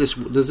like, oh, there's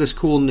this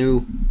cool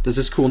new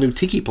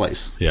tiki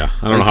place. Yeah,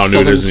 I don't Like know how new it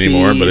Southern is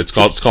anymore, but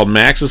Seas it's called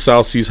Max's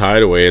South Seas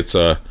Hideaway. It's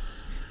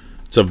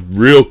a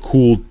real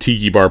cool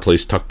tiki bar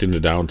place tucked into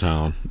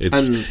downtown. It's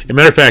And- as a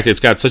matter of fact, it's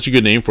got such a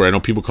good name for it. I know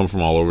people come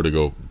from all over to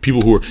go. People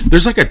who are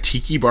there's like a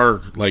tiki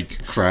bar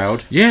like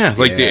Crowd. yeah,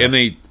 like Yeah.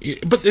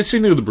 but it's the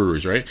same thing with the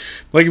breweries, right?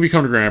 Like if you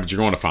come to Grand Rapids, you're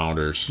going to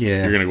Founders.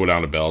 Yeah. You're gonna go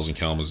down to Bell's and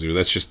Kalamazoo.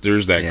 That's just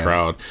there's that Yeah.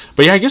 crowd.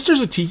 But yeah, I guess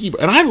there's a tiki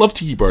bar, and I love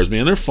tiki bars,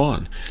 man. They're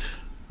fun.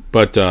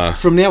 But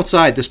From the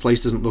outside, this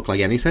place doesn't look like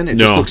anything. It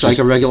just No, looks it's like just-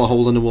 a regular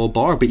hole-in-the-wall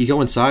bar. But you go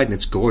inside, and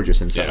it's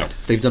gorgeous inside. Yeah.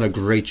 They've done a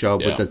great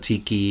job Yeah. with the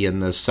tiki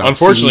and the South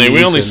unfortunately, we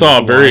Seas only and saw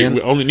a the very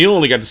Hawaiian. Neil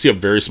only got to see a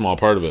very small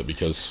part of it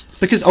because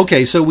Because,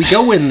 okay, so we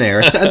go in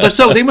there.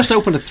 So they must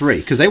open at 3,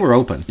 because they were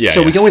open. Yeah,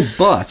 so we yeah. go in,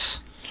 but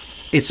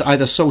it's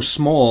either so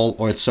small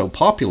or it's so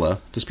popular.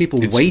 There's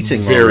people it's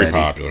waiting very already.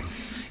 popular.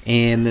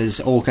 And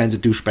there's all kinds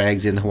of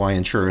douchebags in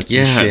Hawaiian shirts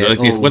Yeah, and shit. like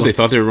Oh, what they look.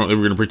 thought they were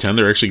going to pretend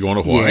they're actually going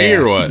to Hawaii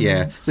or what?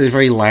 Yeah, there's a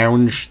very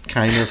lounge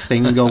kind of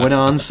thing going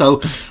on.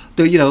 So,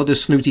 the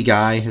snooty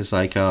guy is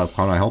like, "Can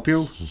I help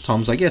you?"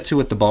 Tom's like, "Yeah,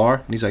 2 at the bar."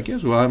 And he's like,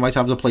 "Yes, well, I might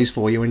have the place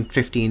for you in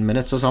 15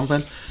 minutes or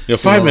something." Yeah,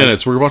 5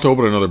 minutes. We're about to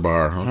open another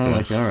bar. Okay. I'm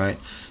like, all right.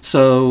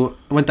 So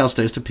I went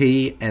downstairs to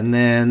pee, and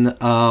then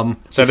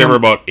Sat there for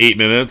about 8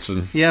 minutes,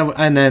 and yeah,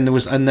 and then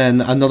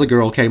another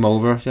girl came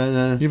over.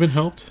 you've been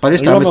helped. By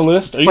this Are time you on the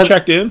it's- list? Are you but-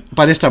 checked in?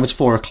 By this time it's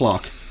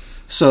 4:00.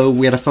 So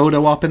we had a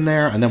photo op in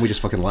there, and then we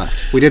just fucking left.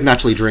 We didn't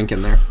actually drink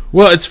in there.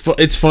 Well,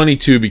 it's funny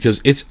too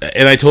because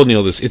and I told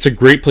Neil this. It's a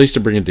great place to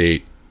bring a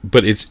date,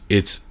 but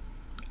it's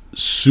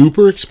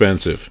super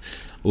expensive.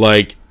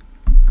 Like,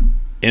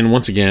 and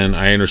once again,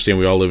 I understand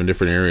we all live in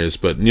different areas,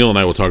 but Neil and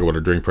I will talk about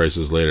our drink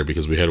prices later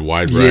because we had a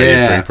wide variety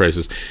Yeah. of drink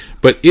prices.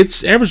 But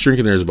it's average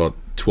drinking there is about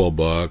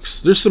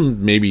 $12. There's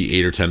some maybe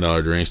 $8 or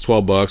 $10 drinks.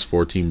 $12,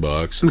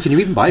 $14. I mean, can you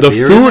even buy The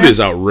beer in food there? is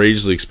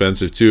outrageously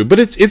expensive too, but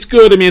it's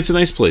good. I mean, it's a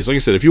nice place. Like I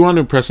said, if you want to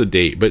impress a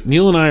date, but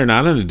Neil and I are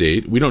not on a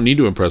date. We don't need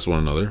to impress one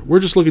another. We're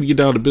just looking to get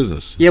down to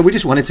business. Yeah, we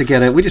just wanted to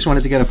get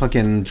a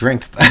fucking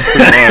drink.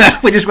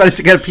 We just wanted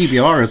to get a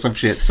PBR or some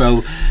shit.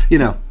 So,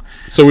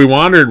 So we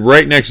wandered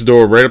right next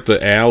door, right up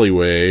the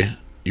alleyway,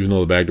 even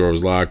though the back door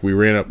was locked. We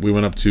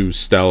went up to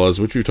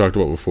Stella's, which we've talked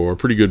about before.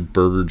 Pretty good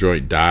burger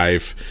joint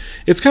dive.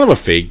 It's kind of a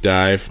fake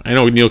dive. I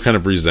know Neil kind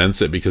of resents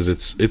it because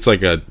it's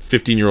like a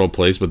 15-year-old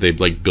place, but they've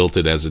like built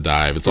it as a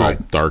dive. It's all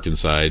Right. dark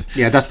inside.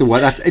 yeah, that's the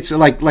one. It's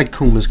like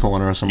Kuma's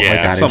Corner or something Yeah,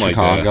 like that in something like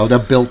Chicago. that.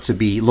 They're built to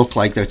look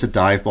like it's a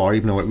dive bar,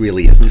 even though it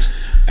really isn't.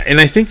 And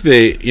I think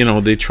they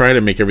try to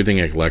make everything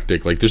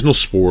eclectic. Like there's no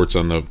sports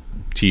on the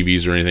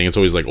TVs or anything. It's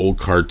always like old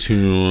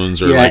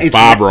cartoons or Yeah, like it's-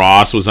 Bob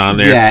Ross was on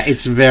there. Yeah,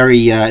 it's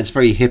very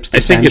hipster I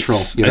think central.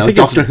 it's- You I know, think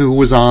it's- Doctor Who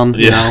was on.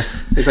 You Yeah. know,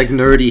 it's like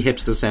nerdy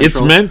hipster central.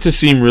 It's meant to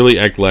seem really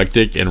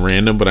eclectic and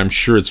random, but I'm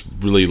sure it's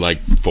really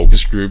like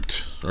focus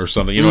grouped or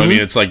something. You know what I mean?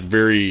 It's like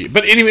very.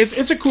 But anyway,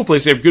 it's a cool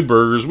place. They have good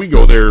burgers. We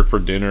go there for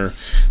dinner.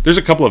 There's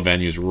a couple of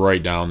venues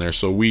right down there,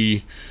 so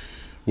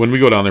when we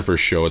go down there for a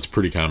show, it's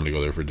pretty common to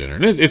go there for dinner,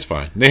 and it's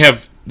fine. They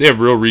have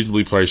real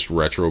reasonably priced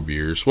retro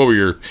beers. What were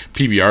your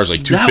PBRs,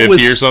 like $2.50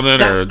 or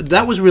something?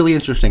 That was really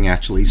interesting,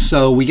 actually.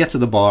 So we get to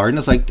the bar, and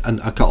there's like an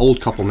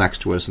old couple next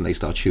to us, and they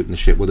start shooting the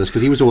shit with us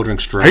because he was ordering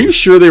Stroh's. Are you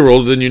sure they were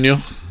older than you, Neil?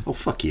 Oh,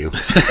 fuck you.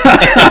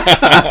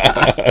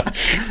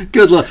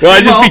 Good luck.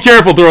 Well, just be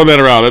careful throwing that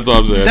around. That's all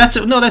I'm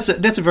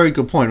saying. That's a very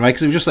good point, right?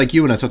 Because it was just like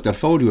you and I took that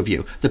photo of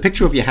you. The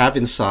picture of you have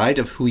inside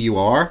of who you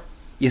are,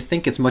 you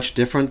think it's much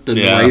different than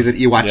Yeah. the way that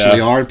you actually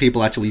Yeah. are and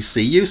people actually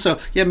see you. So,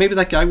 yeah, maybe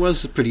that guy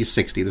was pretty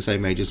 60, the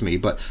same age as me.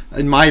 But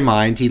in my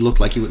mind, he looked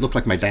like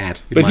my dad.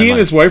 in But my he and mind.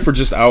 his wife were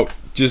just out,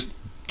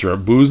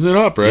 boozing it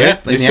up, right? Yeah, in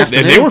the and they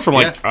afternoon, were from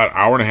like yeah. an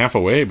hour and a half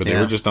away, but they Yeah.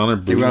 were just down there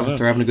They boozing were it up.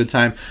 they're having a good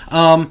time.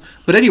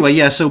 But anyway,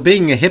 yeah. So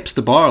being a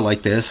hipster bar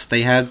like this,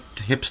 they had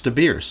hipster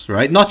beers,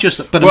 right? Not just,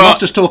 but Well- I'm not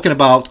just talking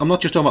about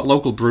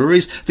local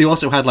breweries. They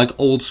also had like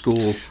old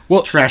school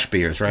trash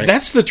beers, right?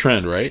 That's the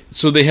trend, right?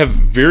 So they have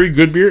very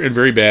good beer and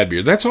very bad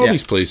beer. That's all Yeah.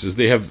 these places.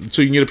 They have,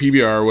 so you can get a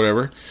PBR or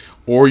whatever,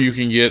 or you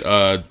can get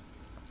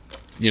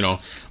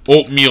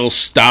oatmeal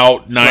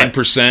stout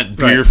 9%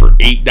 beer Right. for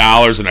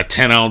 $8 and a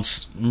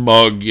 10-ounce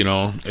mug.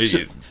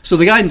 So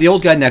the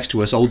old guy next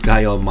to us, old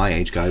guy or my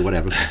age guy,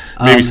 whatever,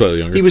 Maybe slightly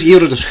younger. He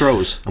ordered a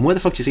Stroh's, and where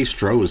the fuck do you see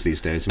Stroh's these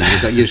days? I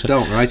mean, you just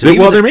don't, right? So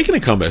They're making a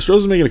comeback.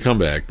 Stroh's is making a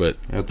comeback, but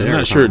Out I'm there,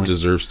 not sure it apparently.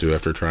 deserves to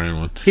after trying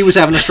one. he was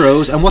having a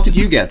Stroh's, and what did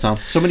you get, Tom?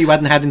 Somebody you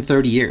hadn't had in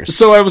 30 years.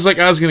 So I was like,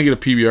 I was going to get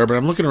a PBR, but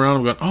I'm looking around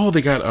and I'm going, oh,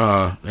 they got,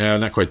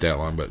 not quite that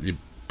long, but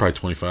probably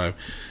 25.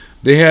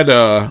 They had,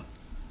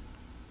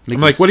 I'm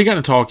like, what do you got in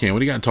a tall can? What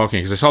do you got in a tall can?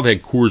 Because I saw they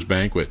had Coors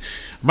Banquet.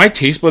 My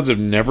taste buds have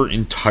never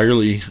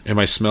entirely, and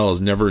my smell has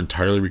never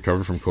entirely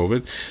recovered from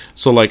COVID.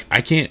 So, like,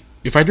 I can't,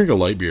 if I drink a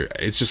light beer,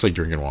 it's just like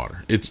drinking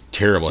water. It's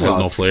terrible. It has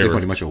no flavor. They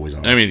pretty much always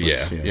are. I mean,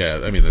 But,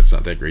 yeah. I mean, that's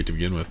not that great to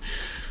begin with.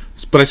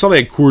 But I saw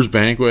they had Coors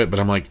Banquet, but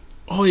I'm like,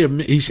 oh, yeah.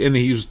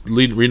 He was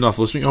reading off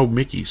the list. Oh,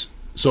 Mickey's.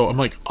 So I'm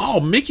like, oh,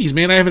 Mickey's,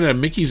 man. I haven't had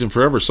Mickey's in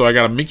forever. So I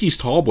got a Mickey's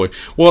Tall Boy.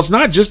 Well, it's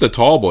not just a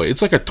Tall Boy.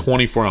 It's like a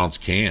 24-ounce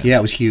can. Yeah,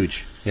 it was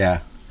huge.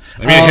 Yeah.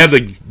 I mean, it had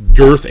the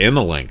girth and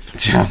the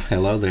length.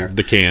 Hello there.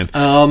 The can,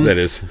 that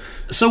is.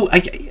 So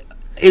it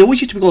always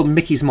used to be called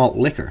Mickey's Malt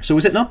Liquor. So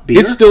is it not beer?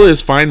 It still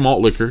is fine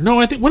malt liquor. No,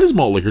 I think, what is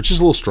malt liquor? It's just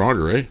a little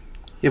stronger, right?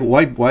 Yeah, but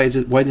why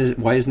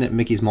isn't it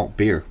Mickey's Malt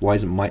Beer? Why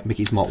isn't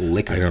Mickey's Malt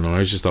Liquor? I don't know.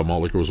 I just thought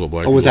malt liquor was what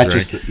black Or was people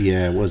that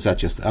drank. was that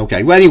just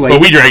okay? Well, anyway,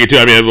 But we drank it too.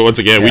 I mean, once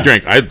again, we Yeah.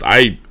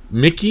 drank.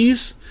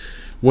 Mickey's,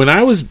 when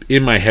I was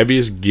in my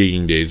heaviest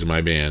gigging days in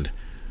my band,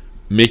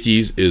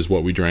 Mickey's is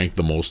what we drank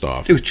the most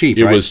off. It was cheap,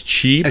 It right? was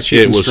cheap. It's cheap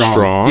It and was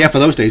strong. Yeah, for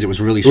those days, it was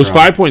really It was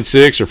strong.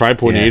 5.6 or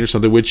 5.8 Yeah. or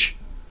something, which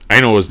I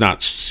know is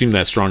not seem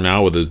that strong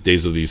now with the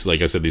days of these,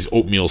 like I said, these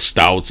oatmeal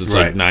stouts. It's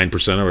Right. like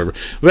 9% or whatever.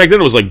 But back then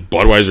it was like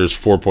Budweiser's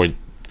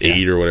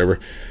 4.8 or whatever,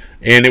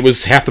 and it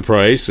was half the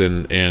price.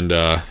 And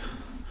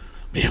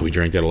man, we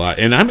drank that a lot.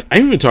 And I'm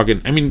even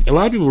talking. I mean, a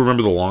lot of people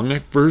remember the long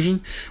neck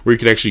version where you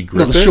could actually grip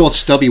No, the it. short,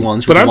 stubby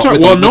ones. But I'm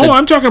talking. Well, no,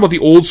 I'm talking about the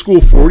old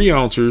school 40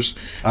 ounces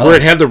Oh. where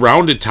it had the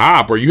rounded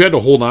top, where you had to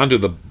hold on to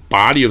the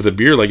body of the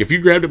beer. Like if you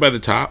grabbed it by the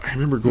top, I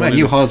remember going. Man, in-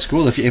 you hard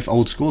school if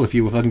old school if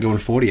you were fucking going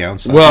 40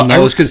 ounce. Well,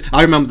 because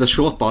I remember the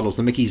short bottles,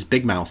 the Mickey's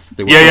Big Mouth.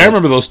 They were Yeah, I called.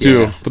 remember those too.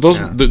 Yeah, But those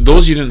yeah.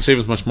 those you didn't save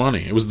as much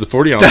money. It was the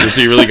 40 ounces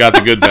that you really got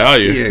the good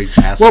value. Yeah, you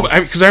asshole.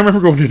 Well, because I remember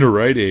going into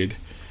Rite Aid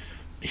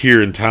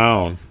here in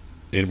town,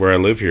 where I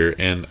live here,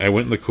 and I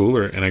went in the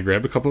cooler and I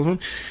grabbed a couple of them.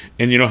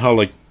 And you know how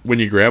like when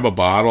you grab a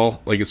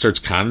bottle, like it starts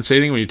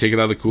condensating when you take it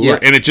out of the cooler, Yeah.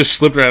 and it just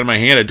slipped right out of my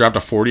hand. I dropped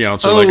a 40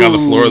 ounce like on the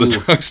floor of the Oh.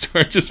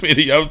 drugstore. It just made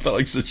it. I felt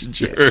like such a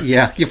jerk.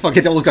 Yeah, you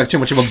fucking don't look like too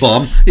much of a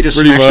bum. You just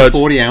Pretty smashed much. a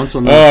 40 ounce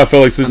on the, Oh, I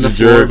felt like such on the a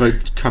floor jerk. of a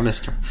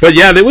chemist. But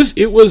yeah,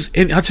 it was,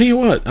 and I'll tell you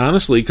what,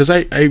 honestly, because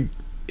I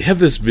have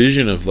this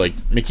vision of like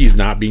Mickey's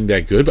not being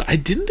that good, but I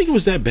didn't think it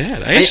was that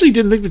bad. I actually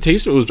didn't think the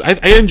taste of it was. I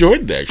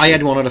enjoyed it actually. I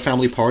had one at a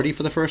family party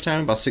for the first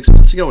time about 6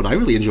 months ago, and I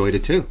really enjoyed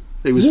it too.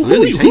 It was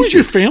really tasty. Who's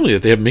your family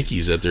that they have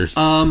Mickey's at their?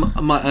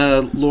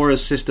 My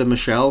Laura's sister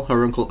Michelle,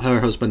 her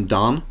husband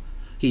Don.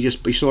 He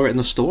saw it in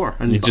the store,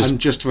 and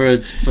just for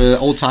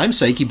old time's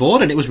sake, he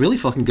bought it. And it was really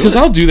fucking good. Because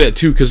I'll do that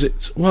too. Because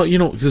it's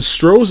because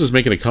Stroh's is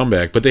making a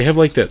comeback, but they have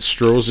like that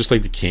Stroh's, just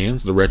like the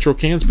cans, the retro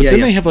cans. But Yeah, then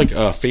yeah. they have like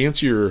a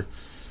fancier,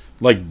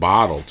 like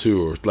bottle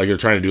too, or like they're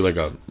trying to do like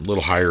a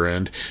little higher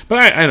end.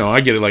 But I know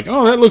I get it. Like,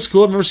 oh, that looks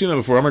cool. I've never seen that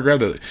before. I'm gonna grab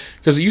that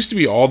because it used to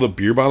be all the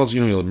beer bottles,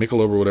 Michelob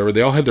or whatever.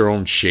 They all had their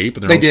own shape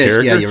and their They own did,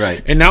 character. yeah, you're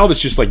right. And now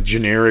it's just like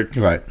generic.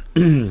 right.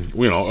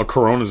 A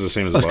Corona's the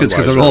same as a That's good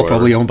because Budweiser they're or all whatever.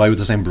 probably owned by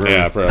the same brewery.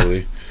 Yeah,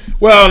 probably.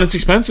 Well, and it's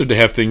expensive to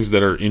have things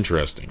that are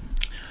interesting.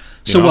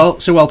 You know?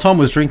 So while Tom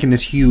was drinking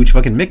this huge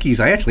fucking Mickey's,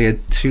 I actually had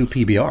 2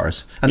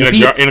 PBRs. And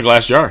in a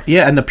glass jar.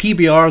 Yeah, and the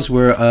PBRs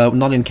were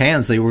not in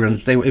cans. It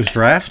was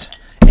draft,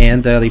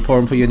 and they pour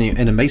them for you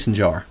in a mason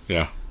jar.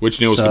 Yeah,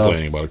 which Neil was So,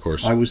 complaining about, of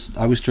course. I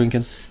was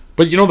drinking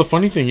But the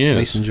funny thing is,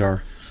 mason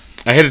jar.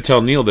 I had to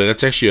tell Neil that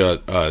that's actually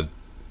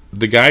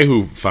the guy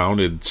who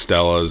founded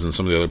Stella's and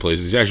some of the other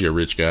places. He's actually a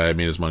rich guy,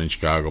 made his money in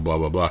Chicago, blah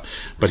blah blah.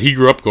 But he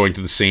grew up going to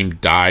the same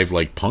dive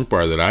like punk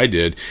bar that I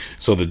did.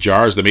 So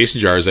the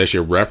mason jar is actually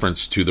a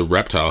reference to the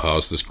Reptile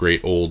House, this great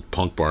old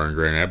punk bar in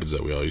Grand Rapids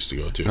that we all used to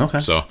go to. Okay.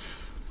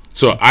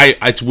 So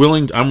I'm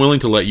willing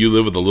to let you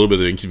live with a little bit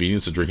of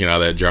inconvenience of drinking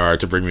out of that jar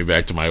to bring me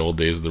back to my old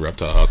days of the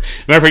Reptile House.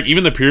 Matter of fact,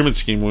 even the pyramid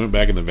scheme, when we went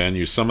back in the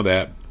venue, some of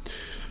that,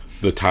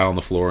 the tile on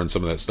the floor and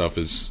some of that stuff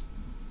is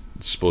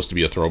supposed to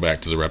be a throwback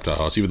to the Reptile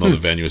House, even though the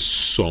venue is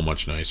so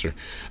much nicer.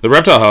 The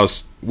Reptile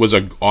House was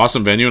an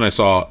awesome venue, and I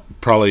saw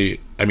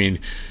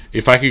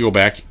if I could go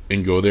back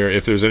and go there,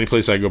 if there's any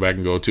place I could go back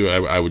and go to,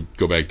 I would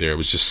go back there. It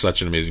was just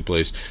such an amazing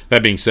place.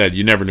 That being said,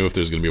 you never knew if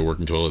there was going to be a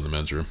working toilet in the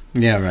men's room.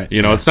 Yeah, right.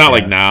 It's not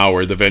like now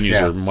where the venues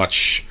Yeah. are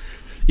much.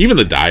 Even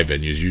the dive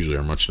venues usually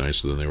are much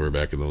nicer than they were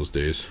back in those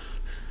days.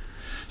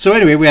 So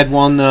anyway, we had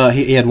one.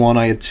 He had one.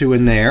 I had 2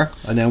 in there,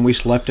 and then we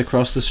slept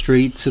across the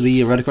street to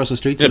the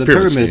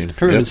pyramid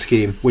Yep.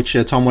 scheme, which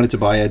Tom wanted to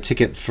buy a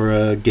ticket for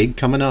a gig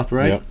coming up,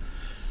 right? Yep.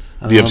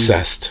 The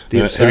Obsessed. The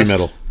Heavy Obsessed.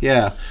 metal.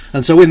 Yeah.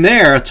 And so in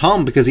there,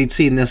 Tom, because he'd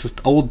seen this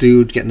old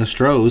dude getting a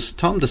Stroh's,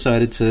 Tom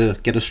decided to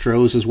get a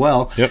Stroh's as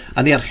well. Yep.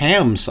 And they had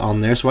hams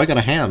on there, so I got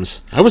a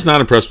hams. I was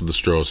not impressed with the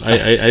Stroh's. I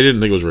didn't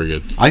think it was very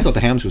good. I thought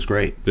the hams was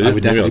great. Did I you?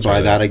 would Maybe definitely I'll try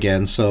buy that that.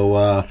 again.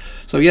 So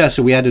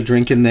we had a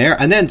drink in there,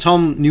 and then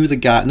Tom knows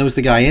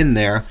the guy in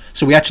there.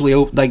 So we actually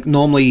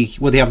normally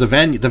where they have the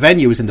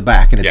venue is in the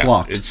back and it's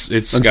locked. It's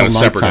until got a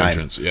separate nighttime.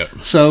 entrance. Yeah.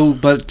 So,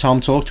 but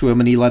Tom talked to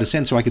him and he let us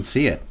in so I could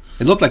see it.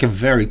 It looked like a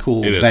very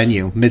cool It is.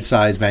 venue,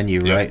 mid-sized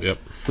venue, Yep, right? yep.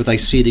 With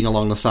seating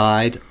along the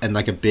side and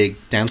a big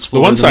dance The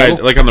floor. one in the side,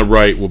 middle. like on the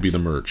right, will be the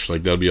merch.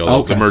 Like that'll be all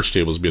Okay. the merch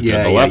tables will be Yeah,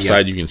 there. The yeah, left yeah.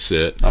 side you can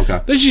sit. Okay.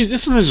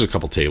 Sometimes there's a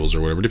couple tables or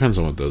whatever. Depends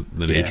on what the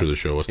nature of the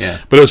show was. Yeah.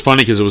 But it was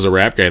funny because it was a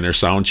rap guy and they're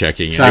sound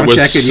checking. And Sound it was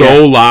checking, so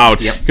yeah.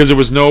 loud Yep. because there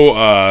was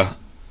no.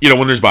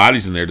 When there's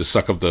bodies in there to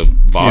suck up the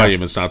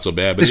volume, Yeah. It's not so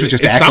bad. But This was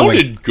just it echoing.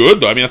 sounded good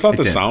though. I mean, I thought It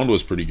the did. sound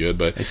was pretty good.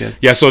 But It did.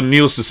 yeah. So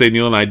needless to say,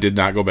 Neil and I did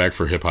not go back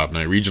for hip hop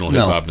night, regional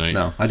hip hop night.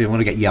 No, I didn't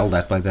want to get yelled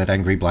at by that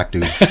angry black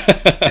dude.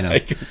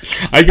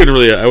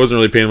 I wasn't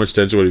really paying much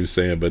attention to what he was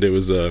saying, but it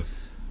was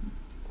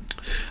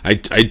I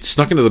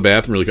snuck into the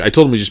bathroom really quick. I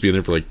told him we'd just be in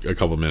there for like a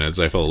couple minutes.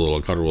 I felt a little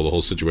uncomfortable with the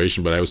whole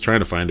situation, but I was trying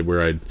to find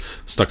where I'd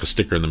stuck a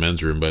sticker in the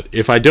men's room. But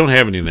if I don't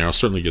have any in there, I'll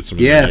certainly get some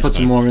in there Yeah, next put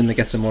some time. more in there,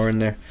 get some more in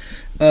there.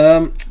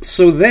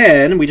 So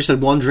then we just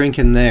had one drink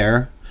in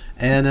there,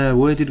 and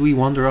where did we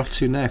wander off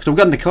to next? Oh, we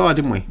got in the car,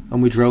 didn't we?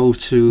 And we drove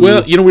to.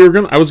 Well,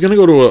 I was gonna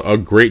go to a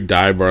great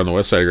dive bar on the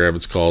west side of Grand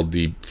Rapids called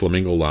the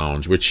Flamingo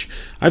Lounge, which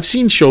I've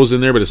seen shows in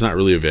there, but it's not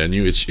really a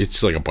venue.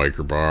 It's like a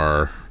biker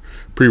bar.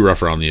 pretty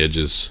rough around the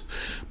edges.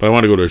 But I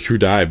want to go to a true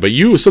dive. But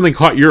something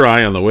caught your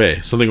eye on the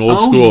way. Something old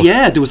school. Oh,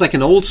 yeah. There was like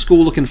an old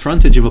school looking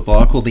frontage of a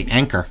bar called the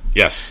Anchor.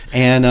 Yes.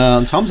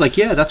 And Tom's like,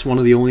 yeah, that's one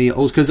of the only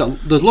old... Because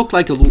it looked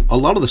like a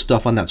lot of the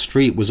stuff on that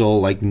street was all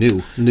like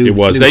new. It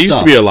was. New That stuff. used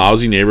to be a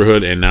lousy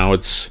neighborhood, and now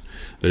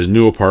there's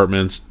new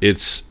apartments.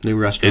 It's New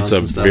restaurants It's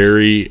a and stuff.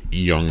 very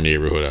young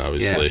neighborhood,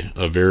 obviously.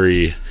 Yeah. A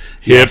very hip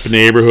Yes.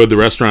 neighborhood. The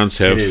restaurants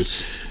have... It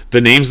is.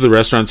 The names of the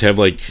restaurants have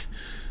like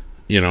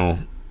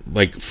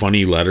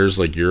funny letters,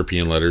 like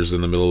European letters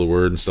in the middle of the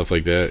word and stuff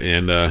like that.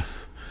 And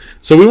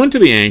so we went to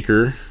the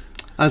Anchor.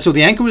 And so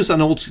the Anchor was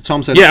an old...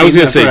 Tom said, Yeah, I was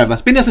going gonna to say- forever.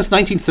 It's been there since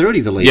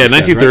 1930, the lady Yeah, said,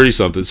 1930 right?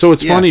 something. So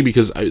it's Yeah. funny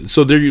because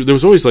there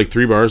was always like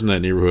 3 bars in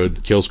that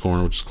neighborhood: Kill's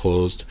Corner, which is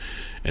closed,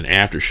 and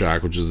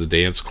Aftershock, which is the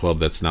dance club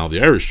that's now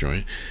the Irish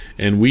Joint.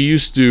 And we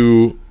used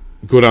to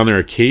go down there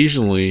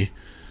occasionally,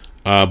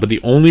 but the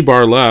only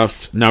bar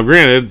left. Now,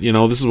 granted,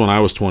 this is when I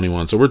was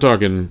 21, so we're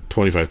talking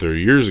 25,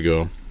 30 years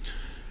ago.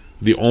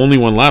 The only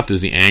one left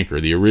is the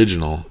Anchor, the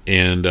original,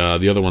 and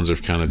the other ones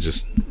have kind of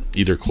just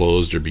either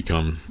closed or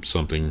become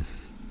something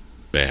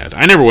bad.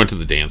 I never went to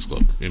the dance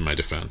club, in my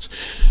defense,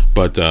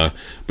 but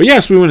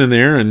yes, we went in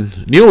there,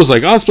 and Neil was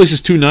like, "Oh, this place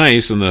is too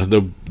nice," and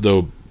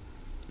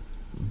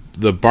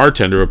the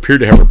bartender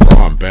appeared to have her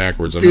bra on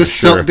backwards. I'm There not was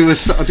sure.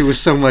 there was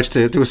so much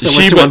to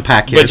But-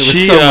 unpack here. but There was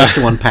she, so much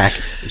to unpack.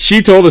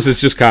 She told us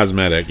it's just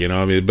cosmetic,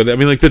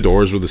 like the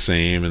doors were the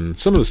same, and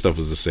some of the stuff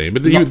was the same,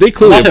 but they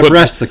clearly Not her put,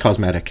 breasts are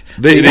cosmetic.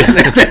 They-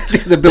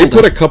 the they build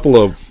put a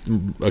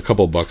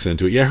couple bucks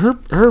into it. Yeah,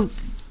 her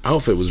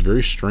outfit was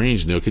very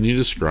strange. Neil, can you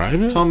describe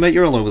it? Tom, mate,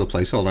 you're all over the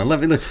place. Hold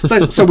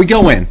on. So we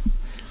go in,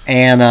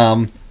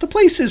 and the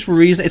place is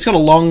reason. It's got a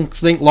long,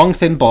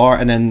 thin bar,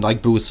 and then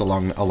like booths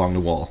along the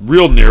wall.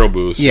 Real narrow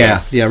booths.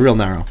 Yeah, real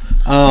narrow.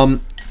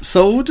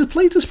 So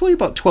there's probably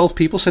about 12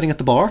 people sitting at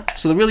the bar.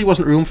 So there really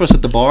wasn't room for us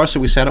at the bar, so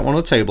we sat at one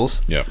of the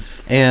tables. Yeah.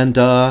 And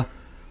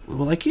we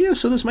were like, yeah,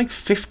 so there's like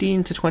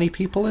 15 to 20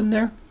 people in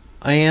there.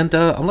 And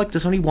I'm like,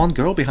 there's only one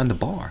girl behind the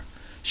bar.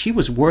 She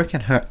was working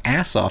her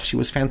ass off. She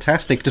was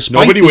fantastic.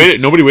 Despite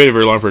Nobody waited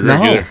very long for a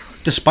drink either.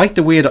 Despite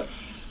the weird...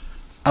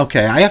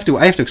 Okay, I have to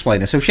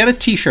explain this. So she had a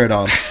T-shirt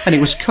on, and it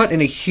was cut in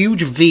a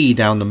huge V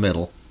down the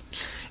middle.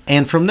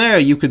 And from there,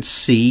 you could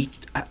see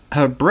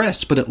her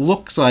breasts, but it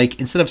looked like,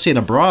 instead of seeing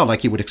a bra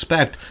like you would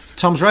expect,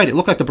 Tom's right, it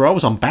looked like the bra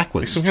was on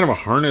backwards. Some kind of a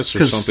harness or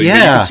 'Cause, something. yeah.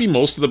 But you could see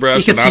most of the breast.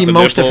 You could but not see the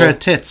most of nipple. her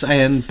tits,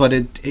 but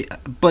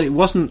it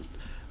wasn't...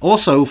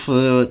 Also,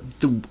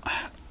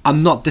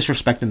 I'm not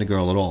disrespecting the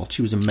girl at all.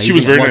 She was amazing She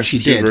was very at what nice. she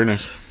She was did. very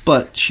nice.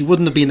 But she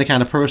wouldn't have been the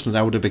kind of person that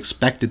I would have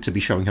expected to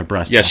be showing her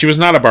breasts. Yeah, off. she was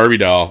not a Barbie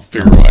doll,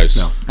 figure-wise.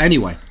 No.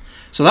 Anyway,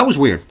 so that was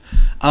weird.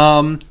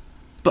 But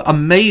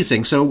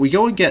amazing. So we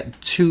go and get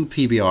 2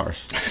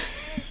 PBRs.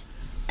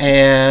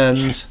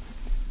 And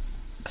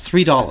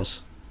 $3.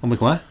 I'm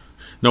like, what?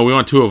 No, we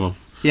want 2 of them.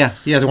 Yeah,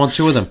 they want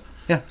 2 of them.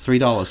 Yeah,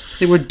 $3.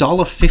 They were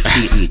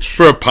 $1.50 each.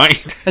 For a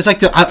pint. It's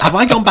like, have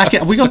we gone back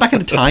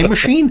in a time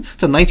machine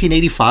to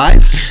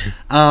 1985?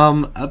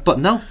 But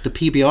no, the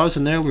PBRs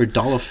in there were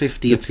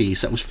 $1.50 a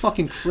piece. That was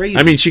fucking crazy.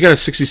 I mean, she got a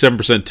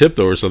 67% tip,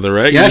 though, or something,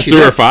 right? yeah, You just she threw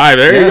did. her 5.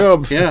 There you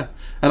go. Yeah.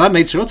 And I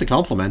made sure to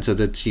compliment her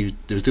that she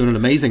was doing an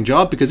amazing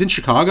job, because in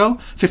Chicago,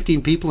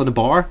 15 people in a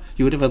bar,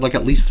 you would have had like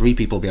at least 3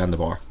 people behind the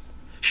bar.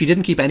 She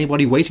didn't keep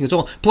anybody waiting at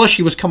all. Plus,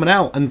 she was coming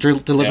out and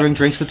delivering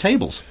drinks to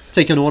tables,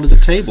 taking orders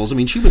at tables. I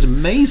mean, she was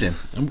amazing.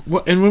 And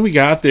when we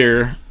got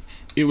there,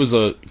 it was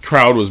a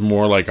crowd was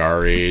more like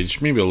our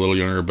age, maybe a little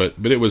younger, but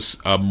it was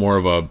more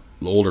of a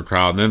older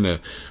crowd. And then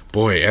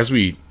as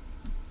we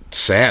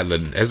sat,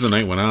 as the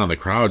night went on, the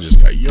crowd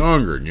just got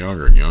younger and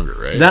younger and younger,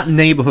 right? That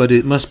neighborhood,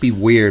 it must be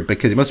weird,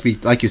 because it must be,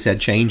 like you said,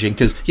 changing.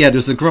 Because,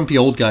 there's the grumpy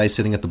old guys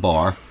sitting at the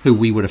bar who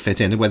we would have fit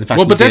in. When, in fact,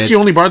 Well, but we that's did. the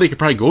only bar they could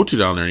probably go to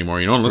down there anymore,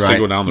 unless they Right.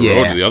 go down the Yeah,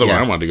 road to the other one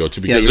yeah. I wanted to go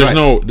to, Yeah, because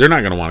you're they're not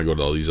going to want to go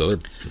to all these other.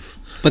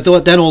 But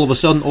then all of a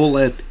sudden, all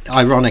the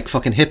ironic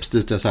fucking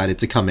hipsters decided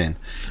to come in.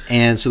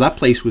 And so that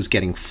place was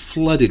getting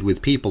flooded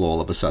with people all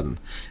of a sudden.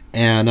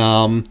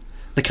 And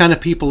the kind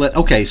of people that...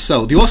 Okay,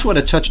 so they also had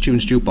a Touch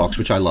Tunes jukebox,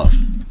 which I love,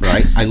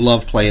 right? I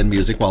love playing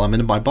music while I'm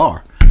in my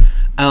bar.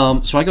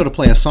 So I go to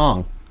play a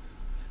song.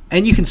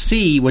 And you can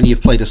see when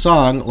you've played a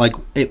song, like,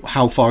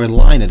 how far in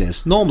line it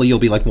is. Normally, you'll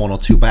be like 1 or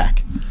 2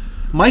 back.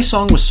 My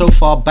song was so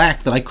far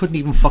back that I couldn't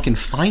even fucking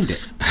find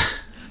it.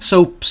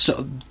 So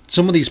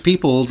some of these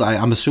people,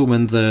 I'm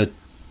assuming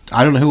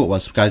I don't know who it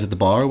was, guys at the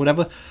bar or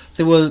whatever,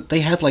 they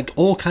had like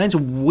all kinds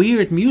of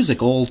weird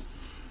music all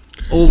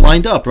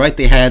lined up, right?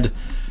 They had...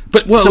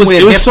 But it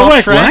was so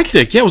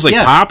eclectic. Yeah, it was like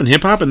pop and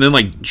hip hop, and then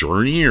like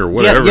Journey or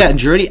whatever. Yeah, and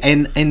Journey,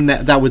 and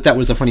that was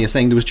the funniest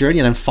thing. There was Journey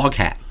and then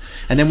Foghat.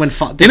 And then when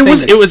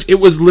it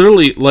was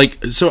literally like,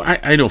 so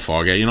I know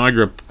Foghat. I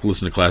grew up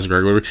listening to classic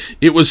rock or whatever.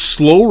 It was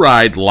Slow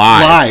Ride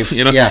live.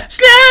 Yeah.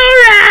 Slow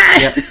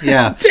Ride.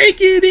 Yeah.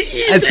 Take it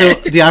easy. And so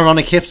the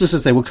ironic hipsters,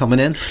 as they were coming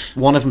in,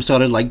 one of them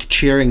started like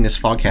cheering this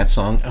Foghat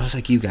song. I was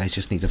like, you guys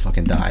just need to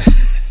fucking die.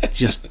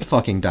 Just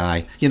fucking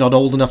die. You're not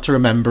old enough to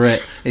remember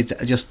it. It's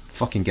just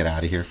fucking get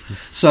out of here.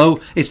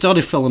 So it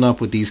started filling up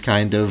with these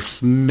kind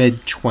of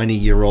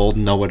mid-20-year-old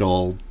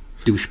know-it-all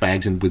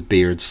douchebags and with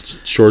beards.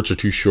 Shorts are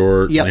too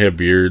short. Yep. They have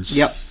beards.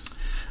 Yep.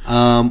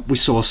 We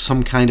saw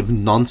some kind of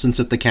nonsense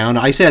at the counter.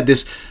 I said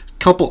this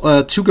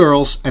couple, 2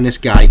 girls and this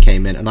guy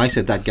came in, and I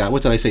said, that guy,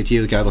 what did I say to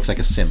you? The guy looks like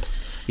a simp.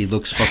 He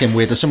looks fucking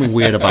weird. There's something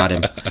weird about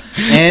him.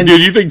 And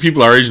Dude, you think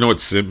people our age know what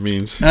simp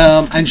means?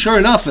 and sure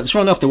enough,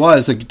 there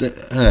was.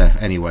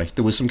 Anyway,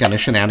 there was some kind of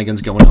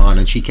shenanigans going on,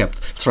 and she kept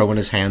throwing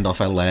his hand off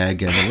her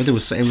leg, and it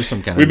was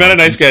some kind of. We met a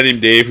nice nonsense. guy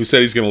named Dave who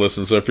said he's going to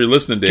listen. So if you're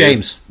listening,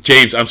 Dave,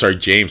 James. I'm sorry,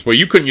 James. Well,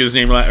 you couldn't get his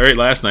name right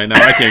last night. Now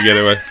I can't get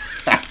it right.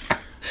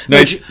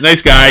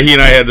 Nice guy. He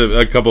and I had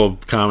a couple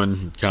of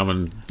common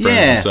friends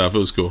and stuff. It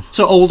was cool.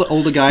 So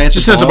older guy at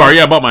just at the bar.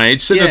 Yeah, about my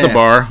age, sitting at the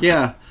bar.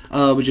 Yeah.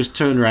 We just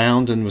turned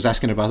around and was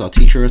asking about our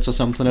t-shirts or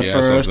something at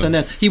first. Something. And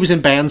then he was in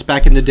bands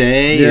back in the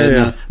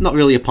day, not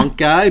really a punk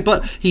guy,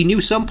 but he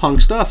knew some punk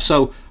stuff.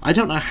 So I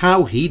don't know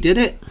how he did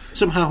it.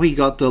 Somehow he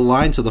got the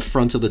line to the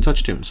front of the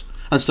Touch Tunes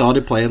and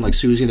started playing like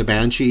Susie and the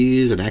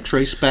Banshees and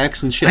X-Ray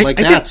Specs and shit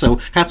that.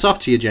 So hats off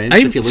to you, James,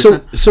 if you're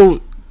listening.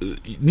 So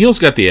Neil's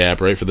got the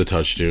app, right, for the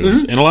Touch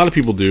Tunes, and a lot of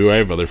people do. I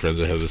have other friends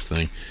that have this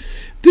thing.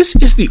 This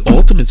is the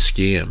ultimate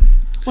scam.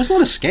 Well, it's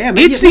not a scam.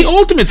 It's the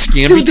ultimate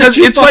scam, dude, because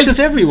it's like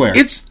everywhere.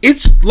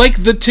 It's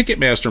like the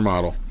Ticketmaster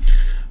model.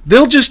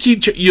 They'll just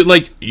keep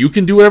you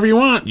can do whatever you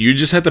want. You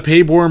just have to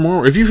pay more and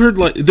more. If you've heard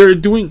they're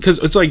doing, because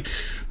it's like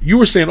you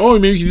were saying, oh,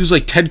 maybe you can use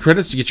like 10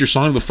 credits to get your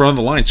song to the front of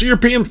the line. So you're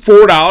paying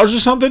 $4 or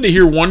something to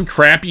hear one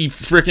crappy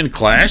freaking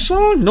Clash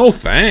song? No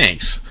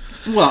thanks.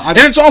 Well, and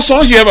it's all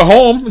songs you have at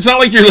home. It's not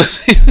like you're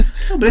listening.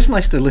 No, but it's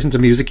nice to listen to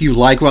music you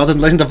like rather than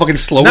listen to fucking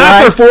Slow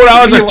Ride. Not for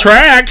 $4 a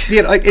track.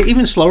 Yeah, like,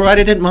 even Slow Ride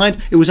I didn't mind.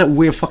 It was that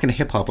weird fucking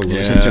hip hop we were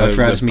listening to. It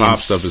drives me pop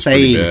insane. stuff is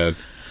pretty bad.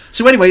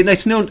 So anyway,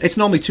 it's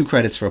normally 2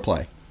 credits for a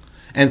play,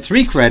 and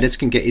 3 credits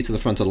can get you to the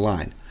front of the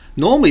line.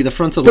 Normally, the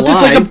front of the line.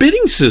 But there's like a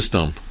bidding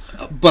system.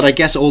 But I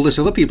guess all these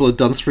other people have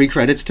done 3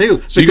 credits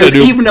too. So because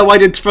even though I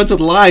did front of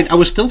the line, I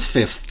was still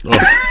 5th.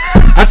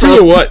 Oh. I tell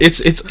you what, it's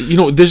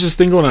there's this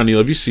thing going on, Neil.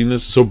 Have you seen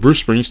this? So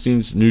Bruce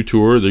Springsteen's new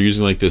tour, they're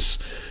using like this.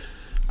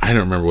 I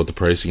don't remember what the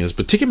pricing is,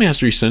 but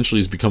Ticketmaster essentially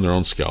has become their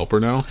own scalper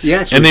now.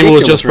 Yeah, it's and they will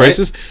adjust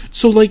prices. Right?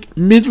 So like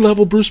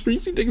mid-level Bruce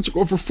Springsteen tickets are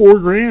going for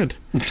 $4,000,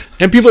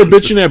 and people are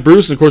bitching at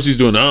Bruce. And of course, he's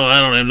doing, I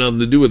don't have nothing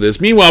to do with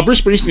this. Meanwhile, Bruce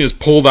Springsteen is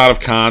pulled out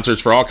of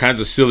concerts for all kinds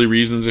of silly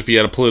reasons. If he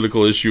had a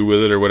political issue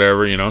with it or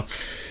whatever,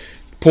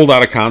 pulled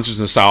out of concerts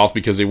in the South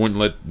because they wouldn't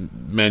let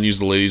men use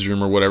the ladies'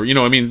 room or whatever.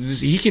 I mean,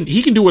 he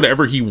can do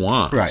whatever he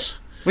wants. Right.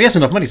 Well, he has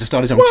enough money to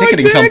start his own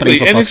ticketing company,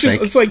 for fuck's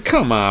sake. It's like,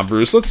 come on,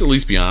 Bruce. Let's at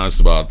least be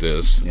honest about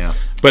this. Yeah.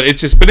 But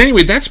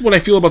anyway, that's what I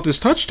feel about this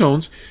Touch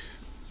Tones,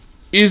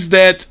 is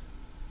that,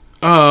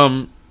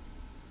 anyway,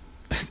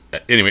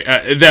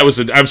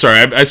 I'm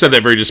sorry, I said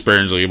that very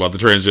disparagingly about the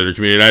transgender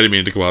community. I didn't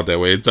mean to come out that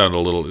way. It sounded a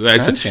little...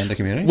 Transgender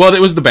community? Well,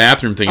 it was the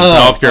bathroom thing in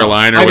South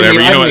Carolina or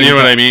whatever. You know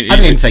what I mean? I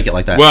didn't even take it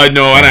like that. Well,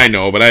 no, and I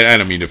know, but I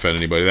don't mean to offend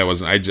anybody. That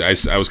wasn't...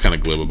 I was kind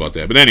of glib about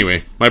that. But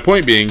anyway, my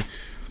point being...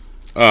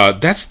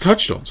 that's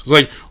Touch Tones. It's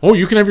like,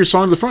 you can have your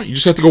song to the front. You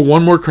just have to go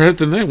one more credit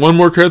than that, one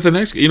more credit than the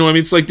next. You know what I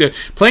mean? It's like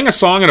playing a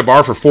song in a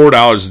bar for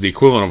 $4 is the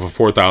equivalent of a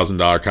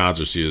 $4,000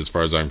 concert seat, as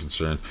far as I'm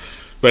concerned.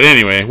 But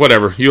anyway,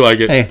 whatever. You like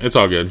it. Hey, it's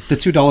all good. The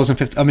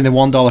 $2.50. I mean, the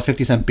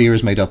 $1.50 beer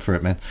is made up for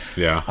it, man.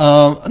 Yeah.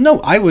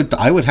 No, I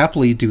would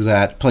happily do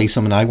that. Play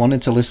something I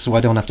wanted to listen, so I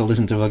don't have to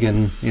listen to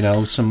again.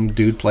 Some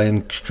dude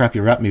playing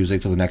crappy rap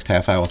music for the next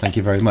half hour. Thank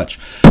you very much.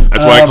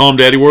 That's why I call him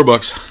Daddy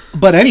Warbucks.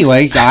 But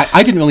anyway,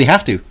 I didn't really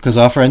have to, because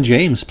our friend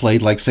James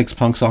played like 6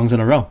 punk songs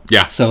in a row.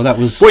 Yeah. So that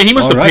was. Wait, he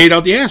must have paid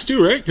out the ass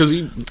too, right? Because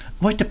he.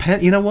 Well, it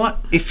depends. You know what?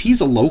 If he's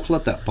a local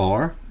at that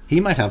bar, he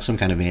might have some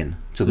kind of in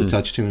to the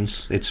Touch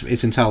Tunes.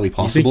 It's entirely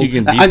possible. You think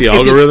you can beat the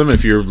algorithm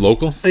if you're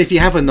local? If you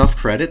have enough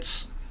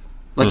credits,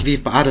 like if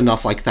you've had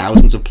enough, like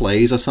thousands of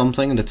plays or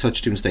something in the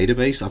Touch Tunes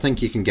database, I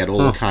think you can get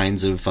all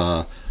kinds of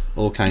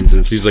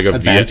He's like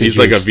advantages. He's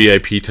like a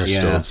VIP Touch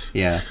Tunes.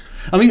 Yeah.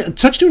 I mean,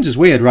 Touch Tunes is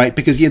weird, right?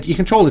 Because you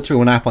control it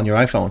through an app on your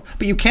iPhone,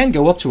 but you can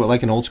go up to it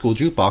like an old school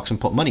jukebox and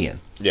put money in.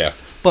 Yeah.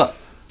 But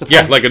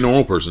like a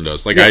normal person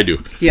does, like I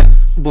do. Yeah.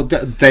 Well,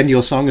 then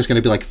your song is going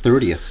to be like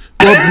 30th.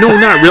 Well, no,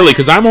 not really,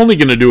 because I'm only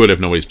going to do it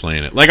if nobody's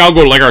playing it. Like, I'll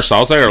go to like our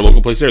Southside, our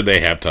local place there, they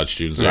have Touch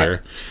Tunes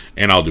there,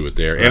 and I'll do it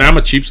there. Right. And I'm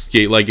a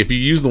cheapskate. Like, if you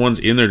use the ones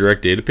in their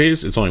direct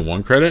database, it's only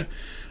 1 credit.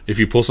 If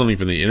you pull something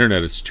from the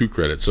internet, it's 2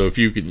 credits. So if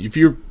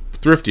you're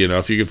thrifty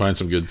enough, you can find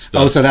some good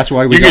stuff. Oh, so that's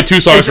why we get 2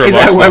 songs for a Is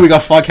that why we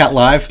got Foghat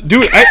Live?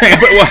 Dude,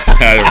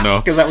 I don't know.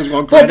 Because that was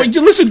 1 credit. Well,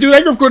 but listen, dude,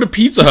 I grew up going to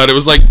Pizza Hut. It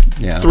was like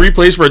 3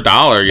 plays for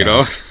 $1, you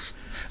know?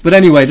 But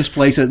anyway, this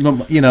place,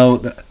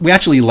 we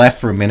actually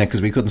left for a minute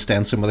because we couldn't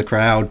stand some of the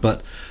crowd.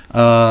 But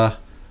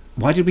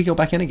why did we go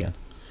back in again?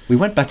 We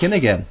went back in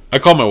again. I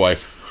called my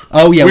wife.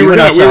 Oh, yeah, we were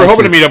outside. We were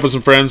hoping to meet up with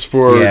some friends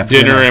for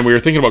dinner, and we were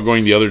thinking about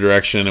going the other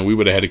direction, and we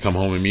would have had to come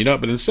home and meet up.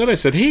 But instead, I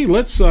said, hey,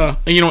 let's... and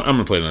you know what? I'm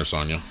going to play another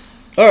song, yeah.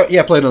 All right,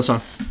 yeah, play another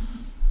song.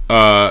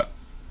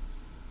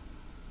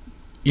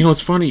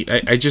 It's funny.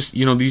 I just,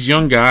 these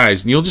young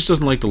guys. Neil just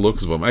doesn't like the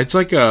looks of them. It's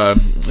like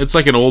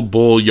an old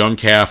bull, young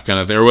calf kind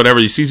of thing, or whatever.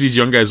 He sees these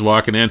young guys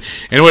walking in,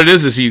 and what it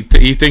is he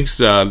thinks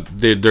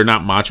they're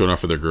not macho enough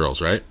for their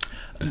girls, right?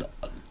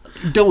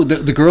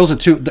 The girls are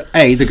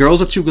the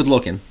girls are too good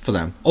looking for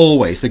them.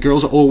 Always, the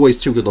girls are always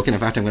too good looking. In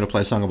fact, I'm going to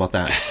play a song about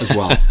that as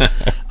well.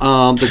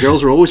 The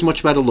girls are always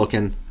much better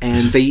looking,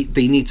 and they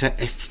need to.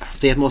 If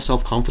they had more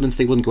self confidence,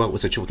 they wouldn't go out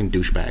with such fucking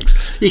douchebags.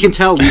 You can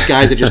tell these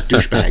guys are just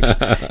douchebags,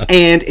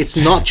 and it's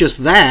not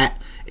just that.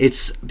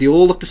 It's they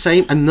all look the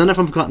same, and none of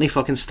them have got any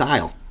fucking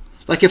style.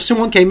 Like, if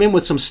someone came in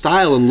with some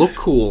style and looked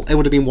cool, it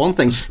would have been one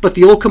thing. But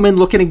they all come in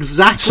looking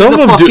exactly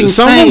the fucking same.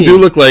 Some of them do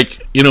look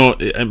like, you know,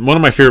 one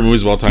of my favorite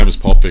movies of all time is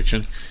Pulp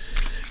Fiction.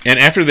 And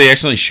after they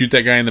accidentally shoot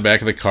that guy in the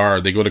back of the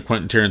car, they go to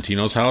Quentin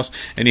Tarantino's house,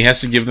 and he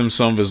has to give them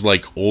some of his,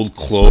 like, old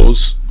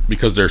clothes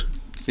because their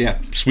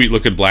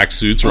sweet-looking black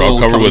suits are all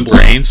covered with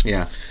brains.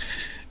 Yeah.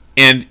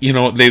 And, you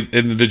know,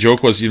 and the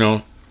joke was, you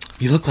know,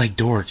 you look like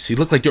dorks. You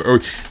look like dorks.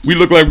 Or we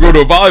look like we go to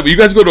a volleyball. You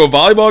guys go to a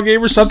volleyball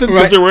game or something?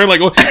 Because they're wearing like...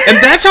 And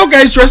that's how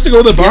guys dress to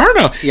go to the bar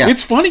now. Yeah.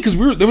 It's funny because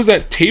there was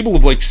that table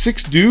of like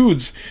 6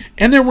 dudes,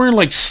 and they're wearing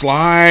like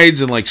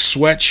slides and like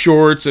sweat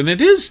shorts, and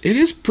it is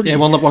pretty... Yeah,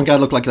 one guy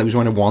looked like he was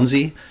wearing a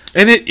onesie.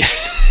 And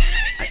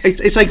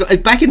it's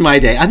like back in my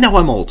day, I know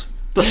I'm old,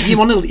 but you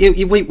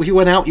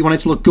went out, you wanted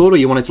to look good or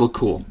you wanted to look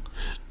cool.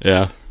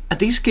 Yeah. And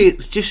these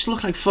kids just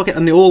look like fucking...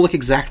 And they all look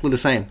exactly the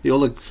same. They all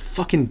look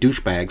fucking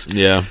douchebags.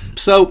 Yeah.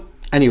 So...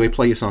 Anyway,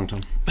 play your song, Tom.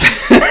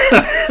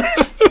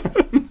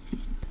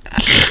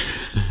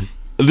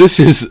 This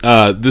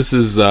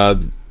is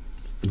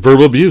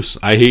Verbal Abuse.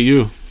 I Hate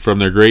You from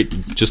their great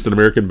Just an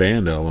American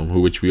Band album,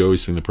 which we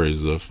always sing the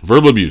praises of.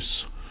 Verbal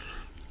Abuse.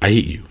 I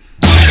Hate You.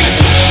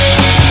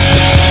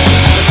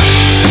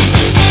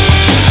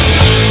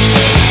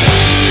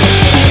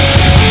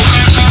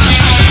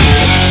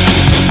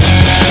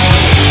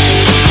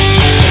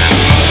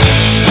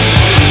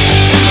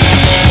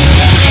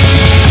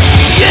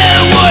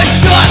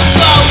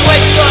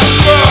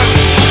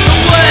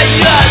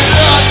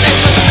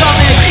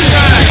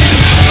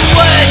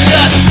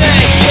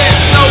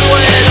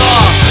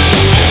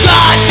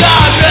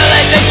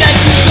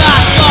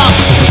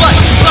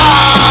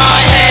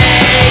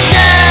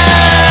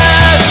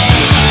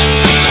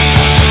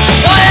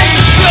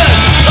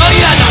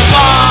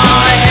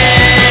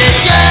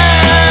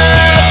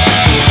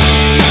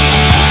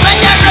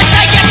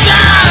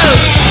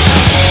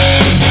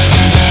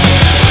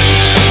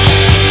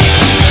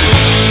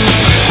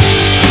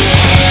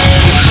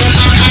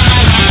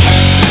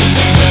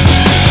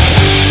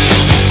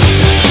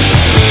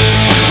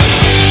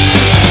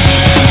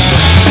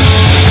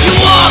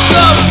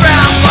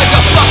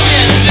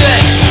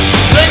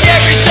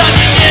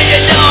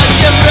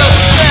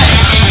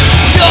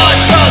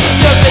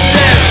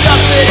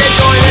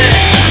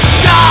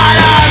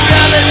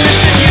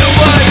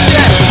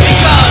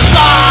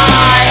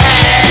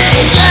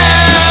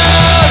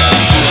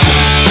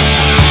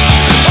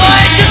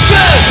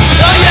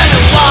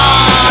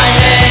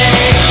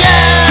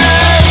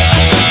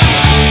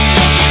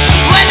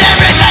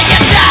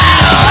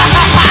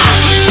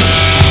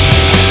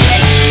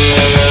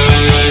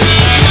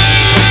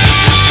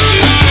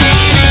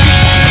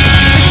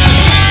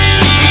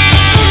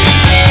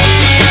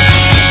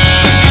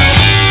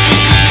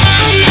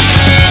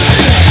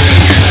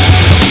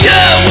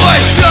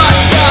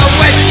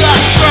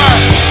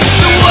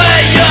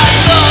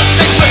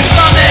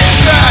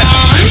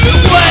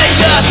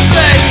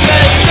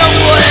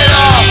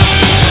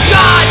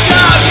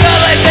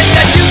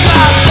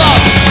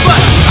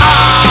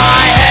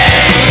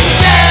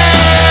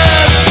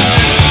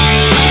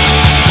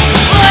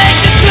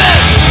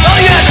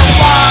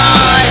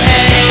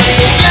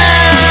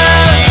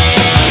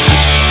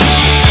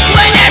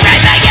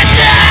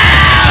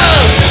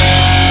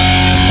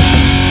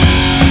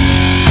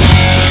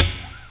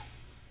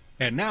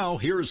 And now,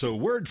 here's a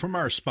word from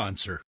our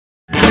sponsor.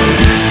 Well,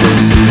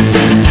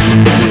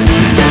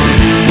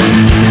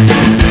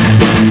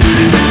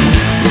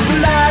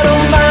 I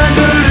don't mind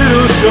a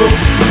little show.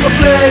 I'll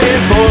play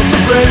it for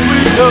some friends we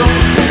know.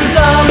 'Cause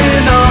all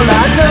in all,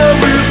 I know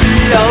we'll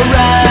be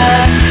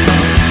alright.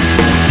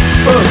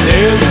 But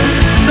there's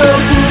no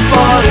pool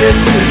party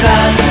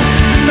tonight.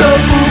 No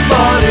pool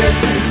party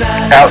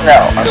tonight. Out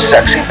now on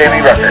Sexy Baby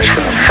Records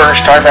for the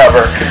first time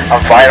ever on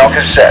vinyl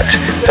cassette,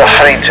 the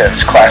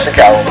Huntington's classic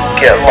album,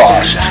 Get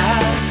Lost.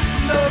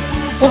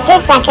 Get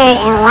this record and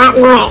a lot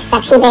more at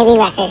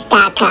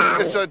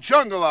sexybabyrecords.com. It's a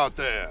jungle out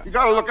there. You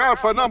gotta look out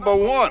for number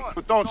 1,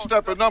 but don't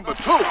step at number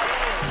 2.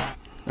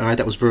 Alright,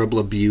 that was Verbal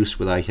Abuse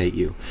with I Hate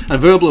You. And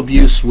Verbal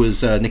Abuse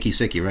was Nikki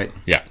Sickie, right?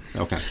 Yeah.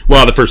 Okay.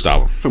 Well, the first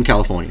album. From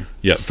California.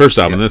 Yeah, first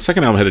album. Yeah. The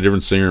second album had a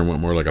different singer and went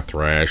more like a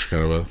thrash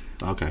kind of a...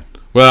 Okay.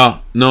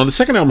 Well, no, the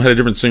second album had a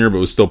different singer, but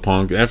was still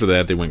punk. After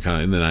that, they went kind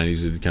of in the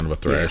 90s, they did kind of a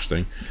thrash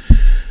thing.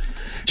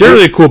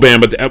 Generally a cool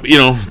band, but you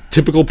know,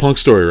 typical punk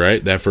story,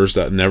 right? That first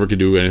album never could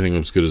do anything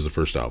as good as the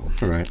first album.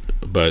 All right.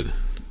 But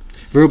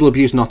Verbal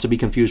Abuse, not to be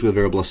confused with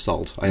Verbal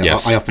Assault. I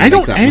often I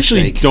make that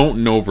mistake.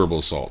 don't know Verbal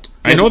Assault.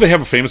 I know they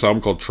have a famous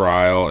album called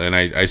Trial, and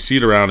I see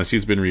it around. I see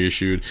it's been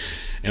reissued,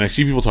 and I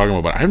see people talking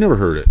about it. I've never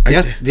heard it.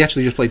 They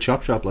actually just played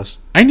Chop Shop last.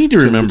 I need to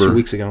remember 2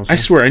 weeks ago. I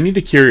swear, I need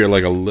to carry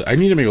I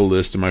need to make a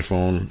list in my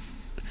phone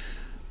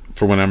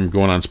for when I'm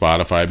going on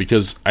Spotify,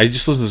 because I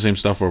just listen to the same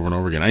stuff over and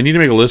over again. I need to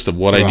make a list of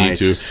what I need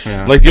to.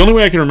 Yeah. Like, the only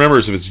way I can remember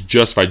is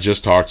if I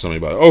just talk to somebody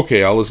about it.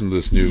 Okay, I'll listen to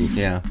this new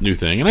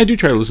thing. And I do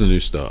try to listen to new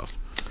stuff.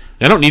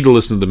 I don't need to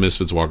listen to the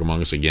Misfits Walk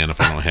Among Us again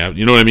if I don't have,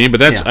 you know what I mean? But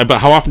but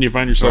how often do you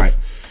find yourself? Right.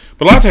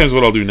 But a lot of times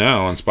what I'll do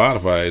now on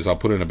Spotify is I'll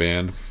put in a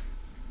band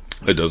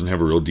that doesn't have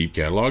a real deep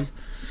catalog,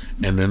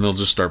 and then they'll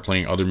just start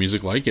playing other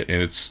music like it,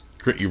 and it's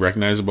you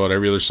recognize about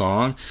every other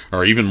song,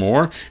 or even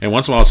more. And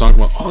once in a while, a song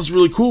comes out, it's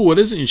really cool. What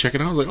is it? And you check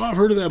it out. I was like, I've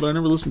heard of that, but I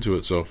never listened to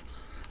it. So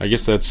I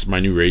guess that's my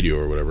new radio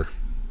or whatever.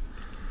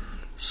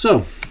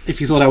 So,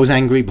 if you thought I was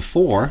angry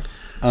before,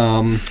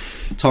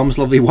 Tom's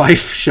lovely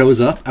wife shows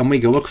up, and we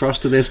go across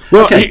to this.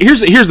 Well, okay.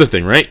 here's the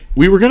thing, right?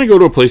 We were going to go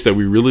to a place that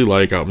we really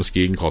like out in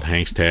Muskegon called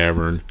Hank's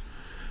Tavern.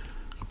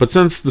 But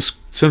since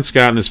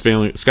Scott and his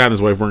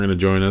wife weren't going to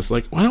join us,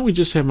 like, why don't we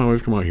just have my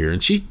wife come out here?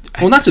 And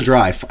well, that's a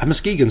drive.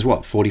 Muskegon's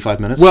what, 45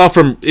 minutes? Well,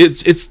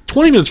 it's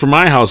 20 minutes from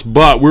my house,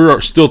 but we're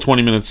still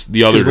 20 minutes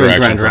the other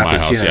direction from my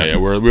house. Yeah,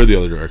 we're the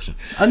other direction.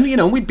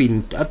 And we'd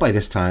been by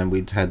this time we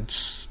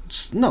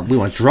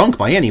weren't drunk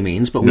by any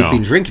means, but we'd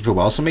been drinking for a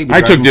while. So maybe I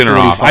took dinner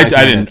off. I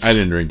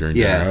didn't drink during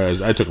dinner.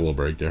 I took a little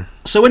break there.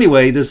 So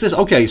anyway, there's this.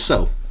 Okay,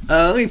 so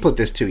let me put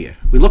this to you.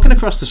 We're looking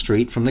across the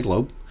street from the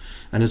Globe,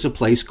 and there's a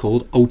place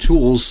called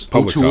O'Toole's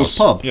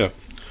Pub. Yeah.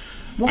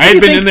 I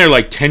had been in there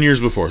like 10 years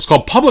before. It's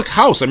called Public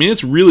House. I mean,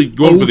 it's really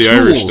going for the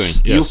Irish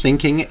thing. Yes. You're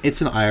thinking it's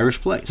an Irish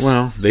place.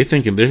 Well, they're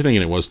thinking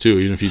it was too,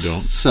 even if you don't.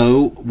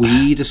 So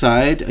we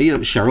decide,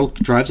 Cheryl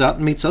drives out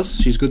and meets us.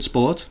 She's a good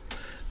sport.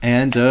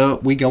 And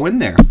we go in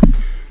there.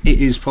 It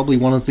is probably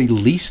one of the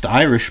least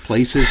Irish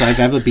places I've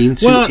ever been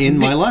to in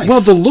my life. Well,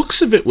 the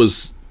looks of it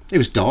was... It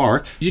was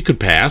dark. You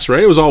could pass,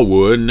 right? It was all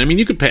wood, and I mean,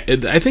 you could.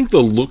 I think the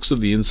looks of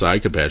the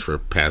inside could pass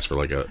for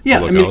like a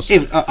public house.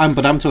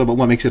 But I'm talking about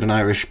what makes it an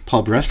Irish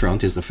pub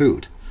restaurant is the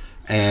food,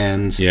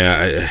 and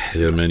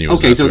the menu. Was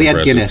okay, so they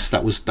had Guinness.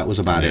 That was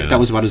about it. That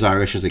was about as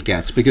Irish as it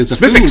gets because the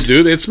Smithwick's, food,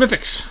 dude. They had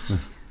Smithwick's.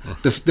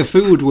 The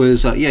food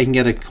was you can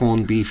get a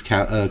corned beef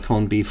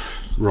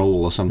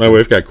roll or something. My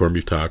wife got corned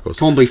beef tacos.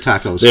 Corned beef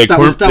tacos.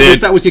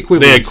 That was the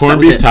equivalent. They had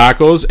corned beef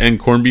tacos and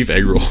corned beef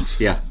egg rolls.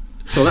 Yeah.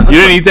 So you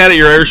didn't eat that at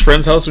your Irish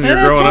friend's house when you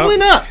were growing up?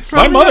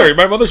 Probably not.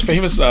 My mother's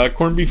famous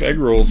corned beef egg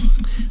rolls.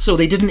 So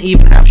they didn't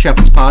even have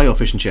shepherd's pie or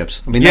fish and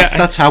chips. I mean,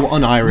 that's how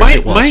un-Irish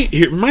it was.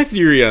 My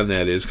theory on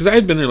that is because I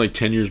had been there like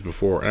 10 years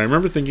before, and I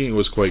remember thinking it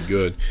was quite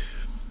good.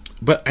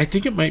 But I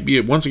think it might be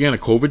once again a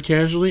COVID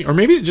casualty, or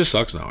maybe it just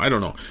sucks now. I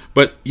don't know.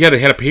 But yeah, they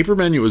had a paper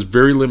menu. It was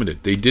very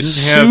limited. They didn't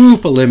have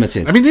super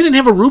limited. I mean, they didn't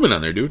have a Reuben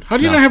on there, dude. How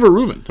do you not have a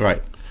Reuben?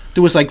 Right.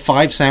 There was like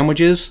 5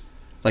 sandwiches.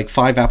 Like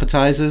 5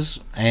 appetizers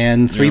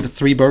and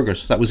three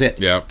burgers. That was it.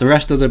 Yeah. The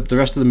rest of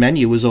the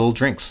menu was all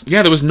drinks.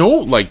 Yeah, there was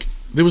no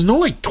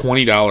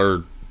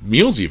 $20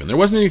 meals even. There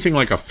wasn't anything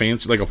like a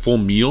fancy like a full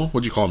meal.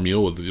 What'd you call a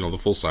meal with the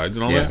full sides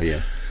and all that?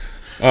 Yeah.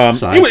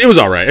 It was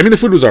all right. I mean, the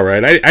food was all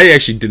right. I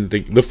actually didn't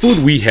think the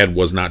food we had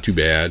was not too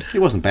bad. It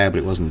wasn't bad, but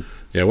it wasn't.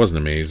 Yeah, it wasn't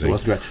amazing. It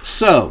wasn't great.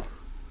 So,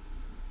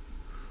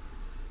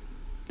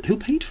 who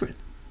paid for it?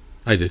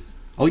 I did.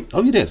 Oh,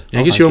 you did? Yeah,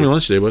 I guess you owe me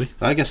lunch today, buddy.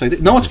 I guess I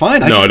did. No, it's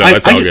fine. I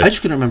that's all good. I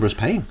just couldn't remember us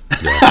paying.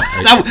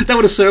 Yeah, that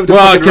would have served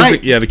well,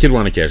 right. The kid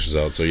wanted to cash us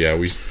out, so yeah,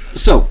 we...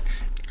 So,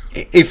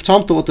 if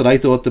Tom thought that I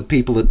thought the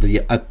people at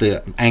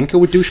the Anchor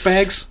were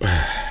douchebags,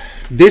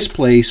 this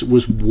place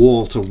was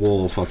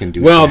wall-to-wall fucking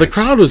douchebags. Well, the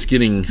crowd was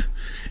getting...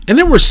 And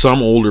there were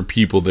some older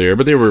people there,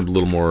 but they were a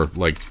little more,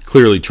 like,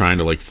 clearly trying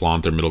to, like,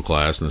 flaunt their middle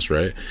classness,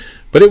 right?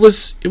 But it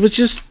was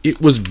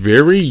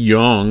very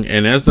young,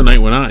 and as the night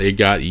went on, it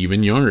got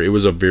even younger. It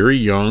was a very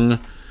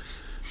young,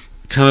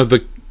 kind of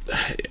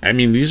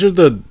these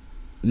are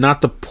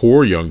not the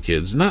poor young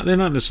kids. They're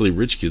not necessarily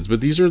rich kids,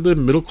 but these are the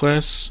middle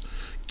class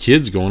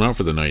kids going out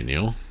for the night,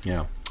 Neil.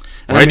 Yeah.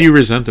 Why do you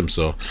resent them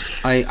so?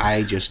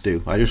 I just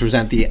do. I just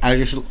resent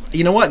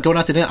you know what? Going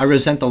out to dinner, I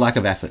resent the lack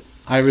of effort.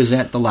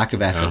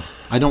 Yeah.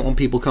 I don't want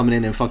people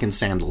coming in fucking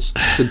sandals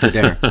to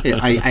dinner.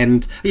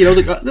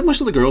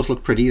 Most of the girls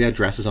look pretty, they had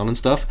dresses on and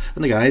stuff,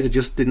 and the guys are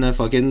just in their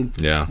fucking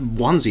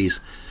onesies.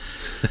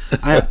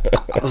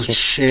 Oh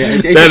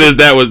shit!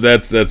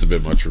 That's a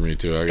bit much for me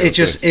too.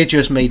 It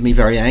just made me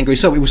very angry.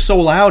 So it was so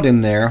loud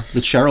in there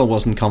that Cheryl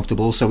wasn't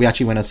comfortable. So we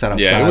actually went and sat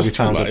outside. Yeah,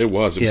 it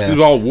was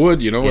all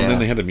wood, and then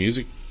they had the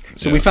music.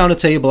 So we found a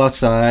table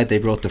outside. They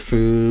brought the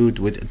food.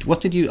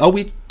 What did you?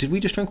 Did we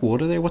just drink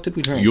water there? What did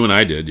we drink? You and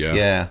I did, yeah.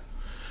 Yeah.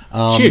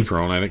 She had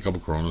Corona. I think a couple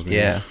Coronas. Maybe.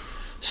 Yeah.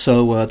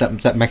 So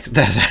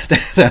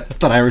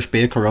that Irish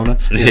beer Corona.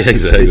 Yeah,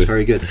 exactly. It's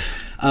very good.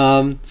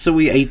 So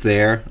we ate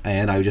there,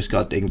 and I just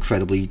got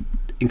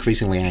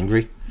increasingly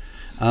angry.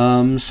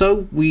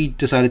 So we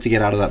decided to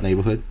get out of that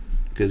neighborhood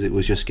because it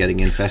was just getting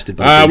infested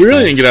by we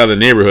really didn't get out of the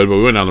neighborhood, but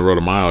we went down the road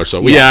a mile or so.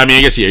 I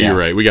guess you're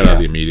right. We got out of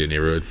the immediate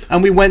neighborhood.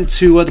 And we went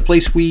to the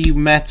place we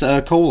met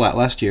Cole at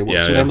last year.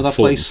 What's the name of that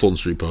place? Fulton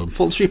Street Pub.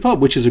 Fulton Street Pub,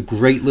 which is a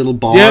great little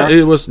bar. Yeah,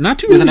 it was not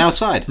too busy. With an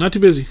outside. Not too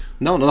busy.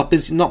 No, not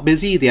busy. Not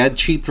busy. They had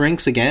cheap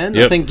drinks again.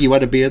 Yep. I think you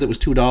had a beer that was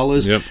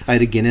 $2. Yep. I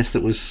had a Guinness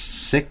that was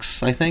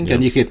 $6, I think, Yep.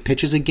 and you could get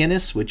pitchers of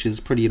Guinness, which is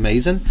pretty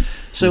amazing.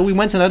 So we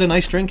went and had a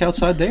nice drink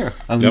outside there.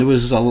 Yep. There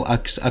was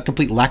a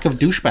complete lack of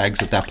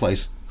douchebags at that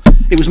place.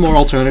 It was more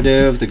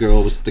alternative. The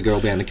girl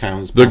behind the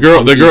counter. The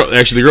girl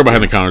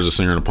behind the counter is a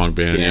singer in a punk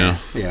band.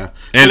 Yeah.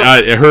 And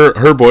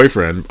her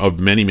boyfriend of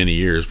many, many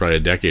years, probably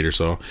a decade or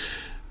so.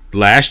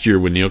 Last year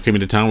when Neil came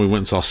into town, we went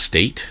and saw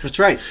State. That's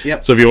right.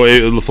 Yep. So if you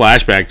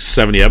flashback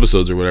 70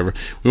 episodes or whatever,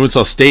 we went and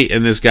saw State,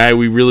 and this guy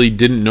we really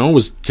didn't know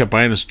kept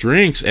buying us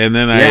drinks, and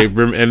then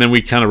and then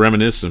we kind of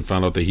reminisced and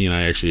found out that he and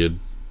I actually had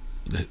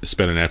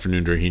spent an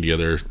afternoon drinking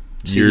together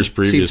years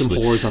previously. Seen some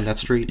whores on that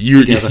street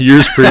together.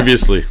 Years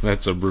previously.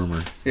 That's a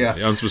rumor. Yeah.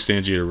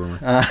 Unsubstantiated rumor.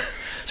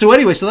 So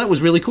anyway, that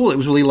was really cool. It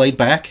was really laid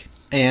back,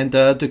 and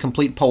the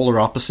complete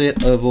polar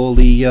opposite of all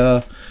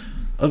the.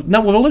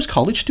 Now, were all those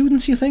college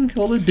students, you think?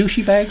 All the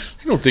douchey bags?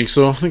 I don't think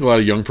so. I think a lot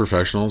of young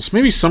professionals.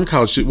 Maybe some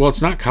college students. Well,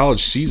 it's not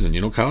college season.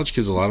 College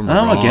kids, a lot of them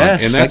are gone. I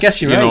guess. And I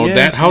guess you're right. Yeah,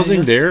 that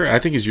housing there, I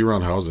think is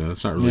year-round housing.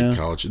 That's not really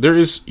college. There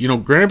is,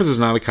 Grand Rapids is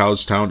not a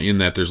college town in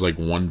that there's like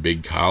one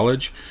big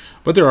college,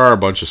 but there are a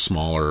bunch of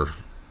smaller.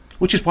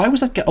 Which is why was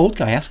that old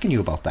guy asking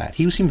you about that?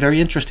 He seemed very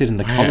interested in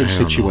the college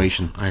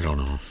situation. I don't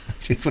know.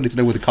 He wanted to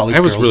know where the college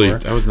girls were.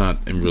 I was not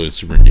really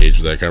super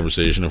engaged with that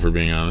conversation, if we're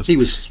being honest.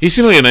 He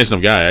seemed like a nice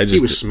enough guy. He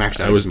was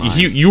smashed out of his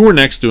mind. You were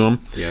next to him.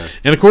 Yeah.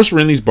 And of course, we're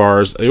in these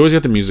bars. They always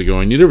got the music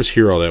going. Neither of us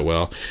hear all that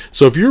well.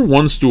 So if you're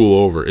one stool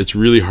over, it's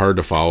really hard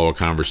to follow a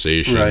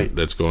conversation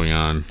that's going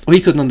on. Well,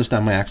 he couldn't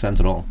understand my accent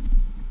at all.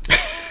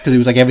 Because he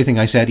was like, everything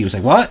I said, he was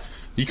like, what?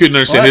 You couldn't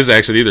understand his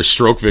accent either.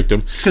 Stroke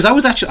victim. Because I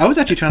was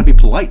actually trying to be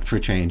polite for a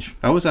change.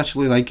 I was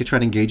actually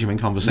trying to engage him in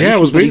conversation. Yeah, I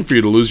was waiting for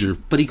you to lose your.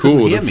 But he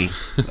couldn't hear me.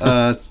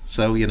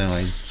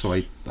 So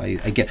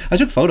I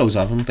took photos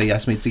of him. They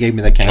gave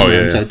me their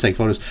camera and said take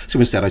photos. So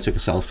instead, I took a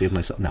selfie of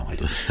myself. No, I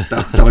didn't.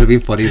 That would have been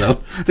funny though.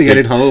 To get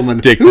it home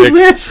and who's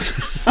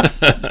this?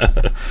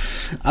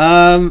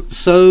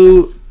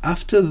 So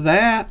after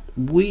that,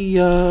 we.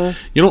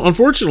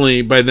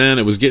 Unfortunately, by then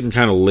it was getting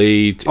kind of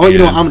late. Oh, I'm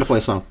going to play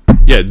a song.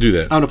 Yeah, do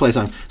that. I'm going to play a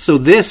song. So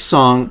this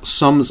song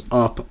sums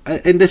up,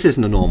 and this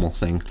isn't a normal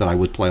thing that I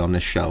would play on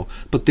this show,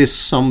 but this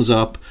sums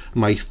up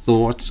my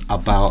thoughts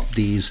about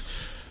these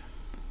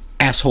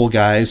asshole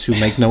guys who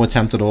make no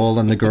attempt at all,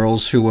 and the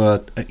girls who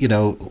are,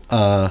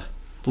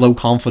 low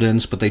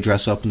confidence, but they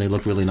dress up and they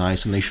look really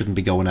nice, and they shouldn't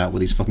be going out with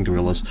these fucking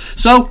gorillas.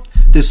 So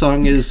this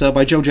song is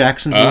by Joe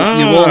Jackson. You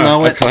all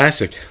know it. A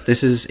classic.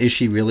 This is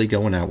She Really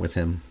Going Out With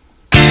Him?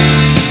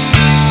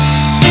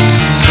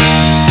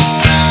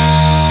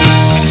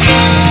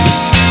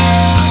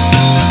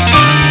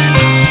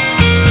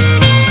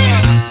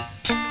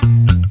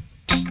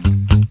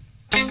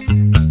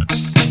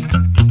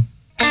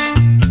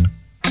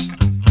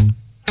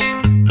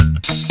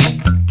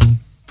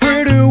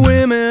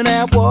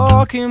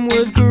 Walking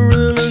with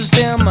gorillas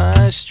down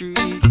my street.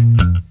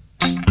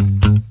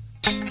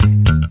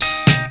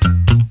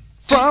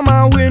 From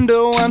my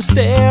window I'm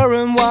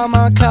staring while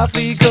my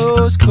coffee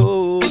goes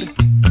cold.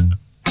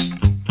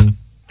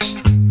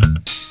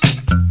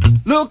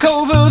 Look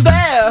over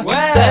there,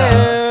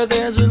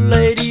 there's a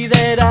lady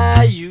that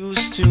I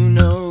used to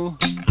know.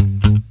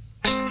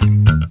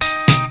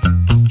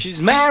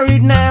 She's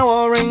married now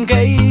or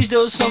engaged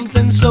or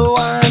something, so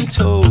I'm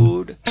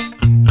told.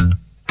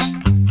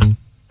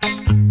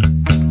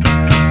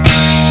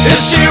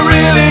 Is she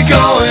really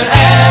going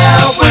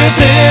out with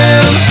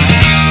him?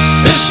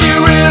 Is she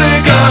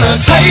really gonna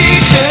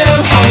take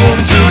him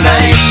home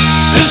tonight?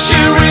 Is she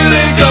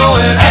really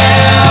going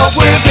out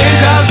with him?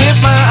 'Cause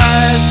if my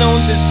eyes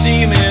don't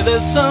deceive me,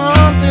 there's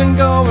something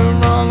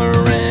going wrong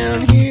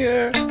around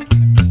here.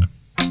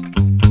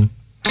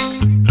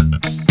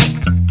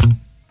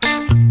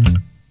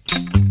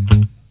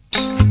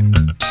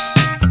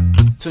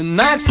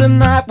 Tonight's the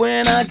night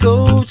when I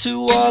go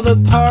to all the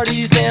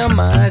parties down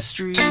my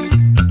street.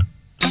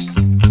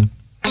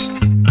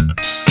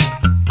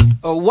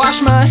 I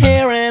wash my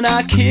hair and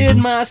I kid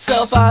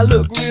myself, I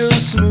look real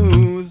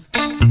smooth.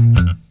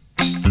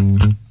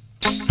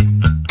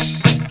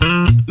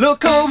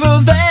 Look over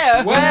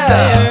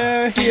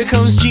there, here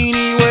comes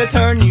Jeannie with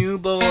her new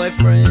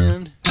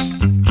boyfriend.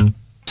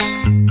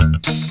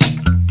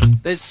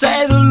 They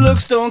say the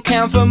looks don't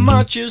count for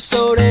much,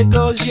 so there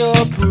goes your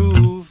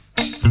proof.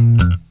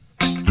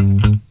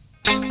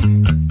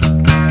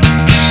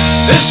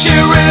 Is she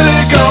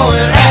really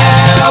going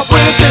out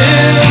with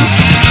him?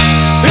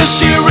 Is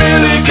she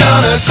really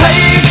gonna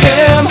take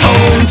him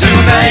home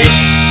tonight?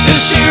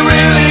 Is she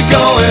really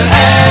going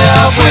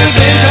out with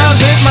him?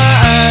 'Cause if my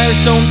eyes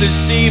don't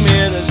deceive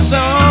me, there's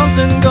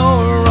something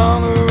going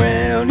wrong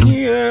around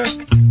here.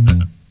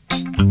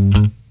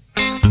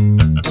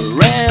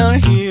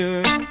 Around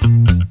here.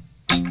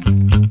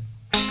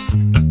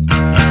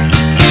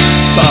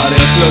 But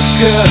if looks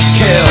could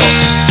kill,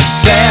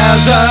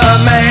 there's a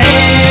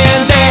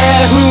man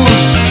there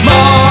who's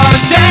more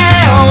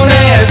down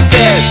as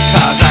dead.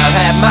 'Cause I've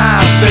had my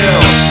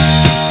fill.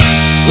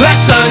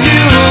 Less than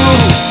you.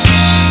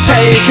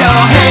 Take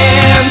your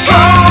hands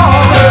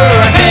from her.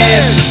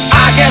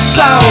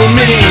 so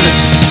mean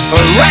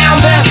around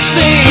the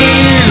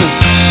scene.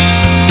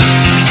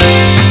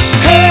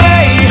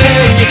 Hey,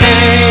 hey,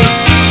 hey.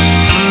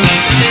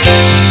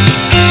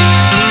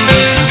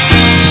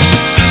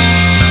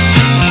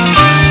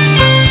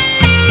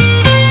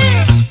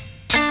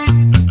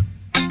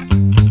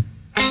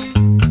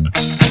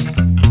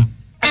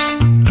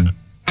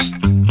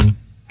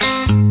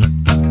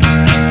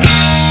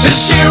 Is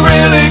she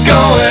really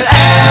going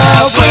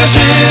out with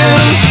him?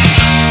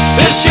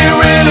 Is she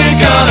really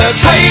gonna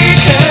take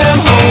him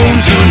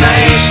home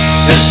tonight?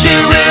 Is she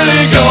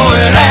really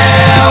going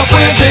out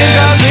with him?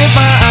 'Cause if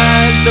my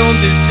eyes don't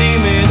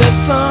deceive me, there's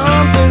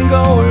something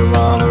going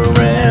wrong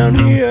around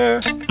here.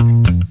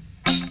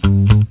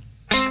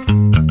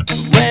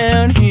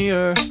 Around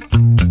here.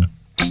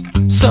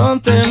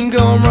 Something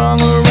going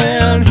wrong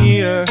around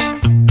here.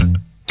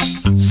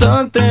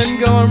 Something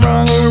going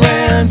wrong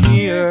around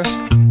here.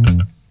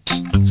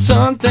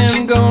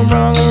 Something going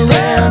wrong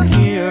around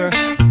here.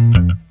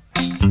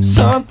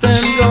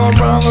 Something going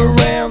wrong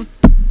around.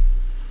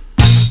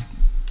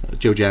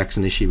 Joe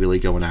Jackson, Is She Really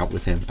Going Out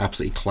With Him?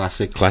 Absolutely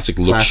classic. Classic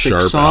Look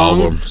Sharp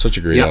song. album. Such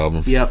a great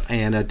album. Yep,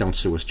 and Don't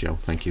Sue Us, Joe.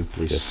 Thank you,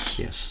 please.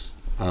 Yes.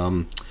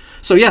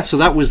 So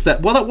that was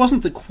that. Well, that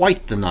wasn't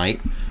quite the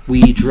night.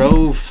 We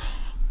drove.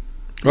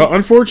 Well,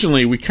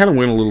 unfortunately, we kind of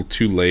went a little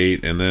too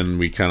late, and then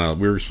we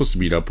were supposed to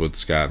meet up with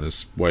Scott and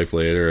his wife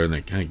later, and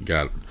it kind of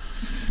got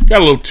a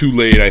little too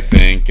late, I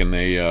think, and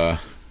they...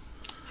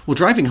 Well,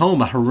 driving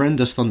home, a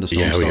horrendous thunderstorm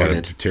started. Yeah, we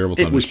had a terrible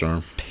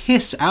thunderstorm. It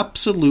was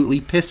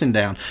absolutely pissing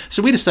down.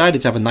 So we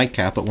decided to have a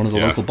nightcap at one of the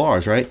local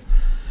bars, right?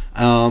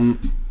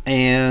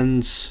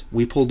 And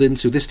we pulled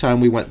into, this time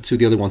we went to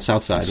the other one,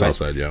 Southside, right?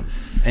 Southside, yeah.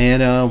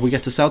 And we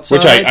get to Southside.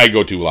 Which I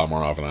go to a lot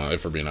more often,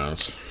 if we're being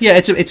honest. Yeah,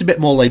 it's a bit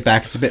more laid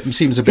back.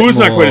 Seems a bit Food's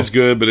more... not quite as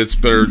good, but it's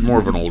better, more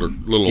of an older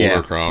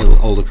crowd. A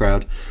little older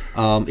crowd.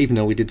 Even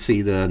though we did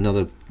see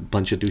another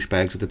bunch of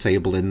douchebags at the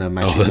table in the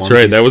matching onesies. That's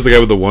right. That was the guy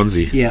with the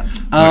onesie. Yeah.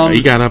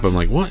 He got up. I'm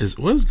like, what is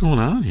going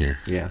on here?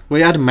 Yeah.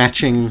 We had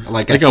matching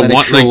athletic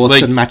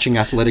shorts and matching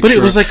athletic shorts.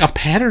 But it was like a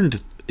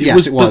patterned... It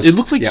was. It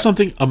looked like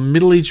something a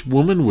middle-aged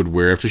woman would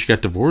wear after she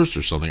got divorced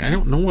or something. I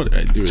don't know what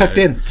I do. Tucked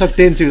in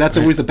too. That's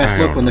always the best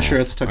look when the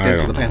shirt's tucked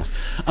into the pants.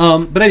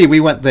 But anyway, we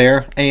went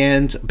there,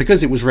 and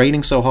because it was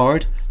raining so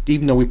hard,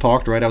 even though we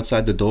parked right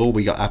outside the door,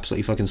 we got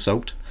absolutely fucking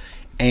soaked.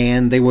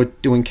 And they were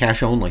doing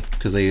cash only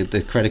because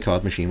the credit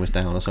card machine was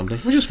down or something,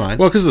 which is fine.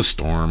 Well, because of the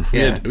storm.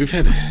 Yeah, we've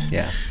had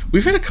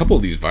a couple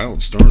of these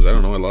violent storms. I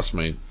don't know. I lost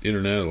my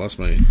internet. I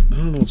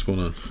don't know what's going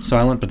on.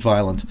 Silent but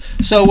violent.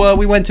 So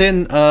we went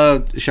in.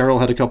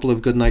 Cheryl had a couple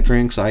of good night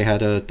drinks. I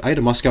had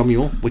a Moscow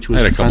Mule, which was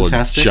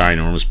fantastic. I had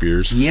a couple of ginormous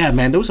beers. Yeah,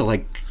 man, those are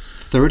like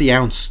 30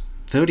 ounce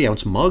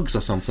mugs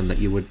or something that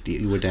you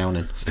were down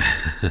in,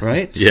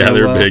 right? Yeah, so,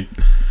 they're big.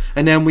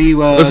 And then we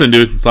listen,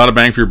 dude. It's a lot of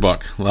bang for your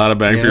buck. A lot of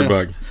bang for your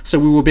buck. So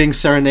we were being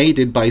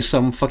serenaded by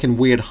some fucking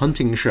weird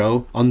hunting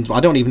show on, I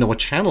don't even know what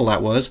channel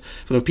that was,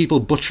 but of people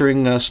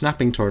butchering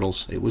snapping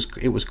turtles. It was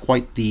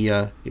quite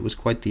the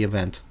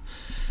event.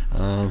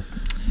 But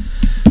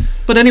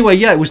anyway,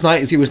 yeah, it was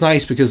nice. It was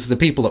nice because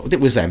it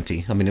was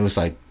empty. I mean, it was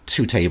like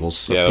 2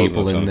 tables of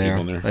people in there.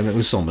 I mean, it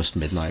was almost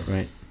midnight,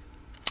 right?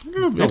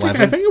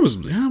 I think it was.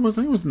 Yeah, I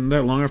think it wasn't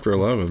that long after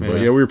 11.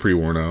 But yeah, we were pretty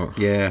worn out.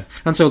 Yeah,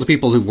 and so the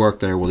people who worked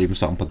there will even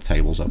start and put the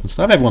tables up and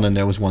stuff. Everyone in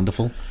there was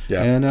wonderful.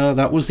 Yeah, and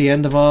that was the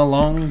end of our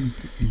long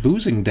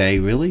boozing day.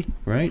 Really,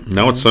 right?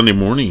 Now it's Sunday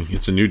morning.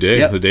 It's a new day.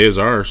 Yep. The day is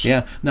ours.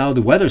 Yeah. Now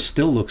the weather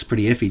still looks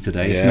pretty iffy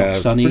today. It's not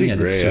sunny and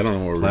it's just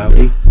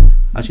cloudy.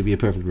 That should be a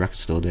perfect record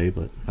store day,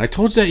 but I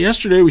told you that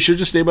yesterday. We should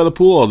just stay by the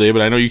pool all day,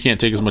 but I know you can't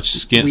take as much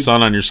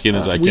sun on your skin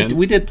as I can.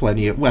 We did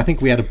plenty. I think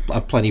we had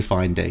a plenty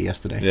fine day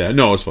yesterday. Yeah,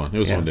 no, it was fun. It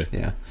was a fun day.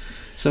 Yeah.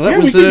 So that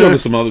was. We could go to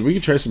some other. We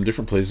could try some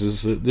different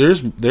places.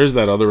 There's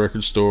that other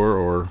record store,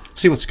 or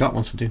see what Scott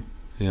wants to do.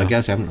 Yeah. I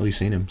guess I haven't really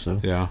seen him,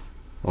 so yeah.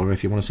 Or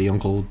if you want to see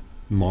Uncle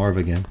Marv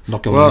again,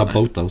 not going on a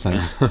boat though.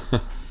 Thanks.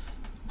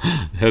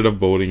 Headed up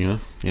boating, huh?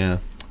 Yeah.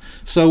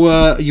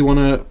 So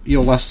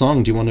your last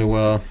song? Do you want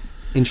to?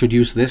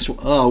 Introduce this.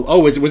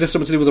 Was this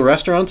something to do with the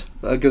restaurant?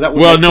 Because that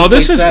would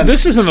this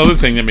is another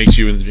thing that makes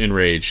you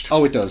enraged.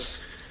 Oh, it does.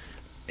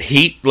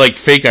 Hate like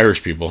fake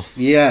Irish people.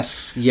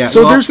 Yes, yeah.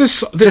 So there's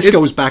this. This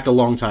goes back a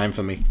long time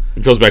for me.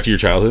 It goes back to your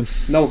childhood.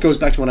 No, it goes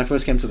back to when I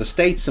first came to the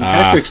States. St.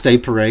 Patrick's Day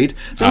parade.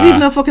 They don't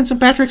even have fucking St.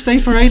 Patrick's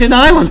Day parade in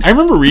Ireland. I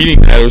remember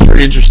reading that. It was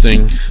very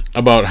interesting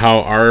about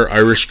how our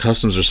Irish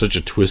customs are such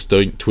a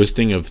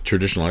twisting of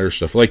traditional Irish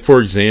stuff. Like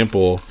for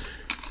example,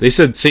 they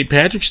said St.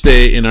 Patrick's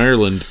Day in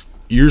Ireland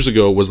years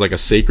ago was like a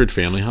sacred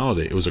family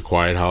holiday. It was a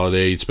quiet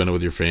holiday. You'd spend it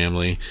with your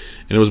family,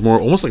 and it was more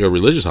almost like a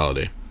religious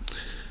holiday.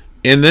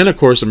 And then, of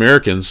course,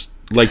 Americans,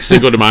 like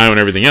Cinco de Mayo and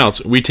everything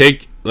else, we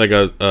take like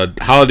a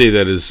holiday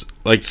that is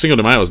like Cinco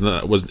de Mayo is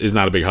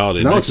not a big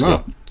holiday. No, it's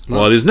not. No.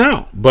 Well, it is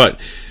now, but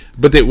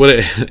they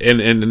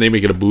and they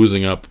make it a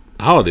boozing up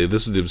holiday.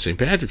 This was St.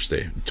 Patrick's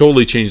Day.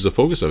 Totally changed the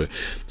focus of it.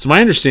 So my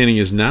understanding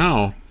is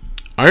now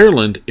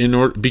Ireland,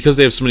 because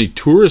they have so many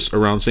tourists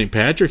around St.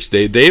 Patrick's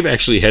Day, they've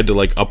actually had to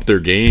like up their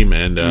game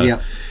and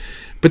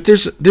But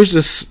there's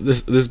this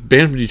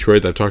band from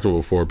Detroit that I've talked about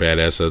before, Bad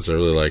Assets. I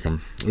really like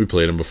them. We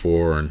played them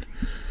before, and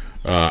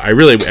I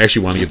really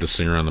actually want to get the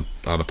singer on the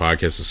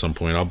podcast at some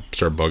point. I'll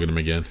start bugging him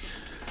again.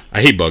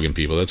 I hate bugging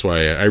people. That's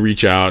why I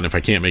reach out, and if I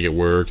can't make it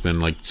work,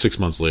 then like 6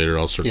 months later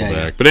I'll circle back.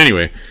 Yeah. But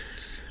anyway,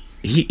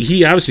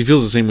 he obviously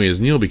feels the same way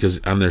as Neil, because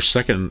on their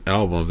second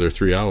album of their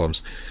 3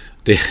 albums,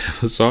 they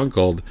have a song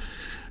called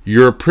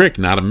 "You're a Prick,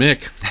 Not a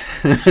Mick."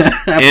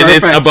 And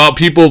it's about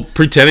people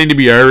pretending to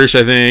be Irish,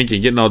 I think,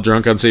 and getting all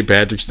drunk on St.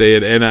 Patrick's Day.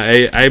 And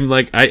I'm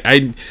like,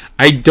 I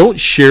don't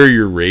share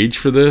your rage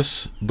for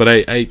this, but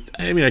I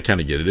mean, I kind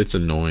of get it. It's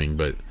annoying,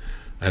 but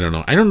I don't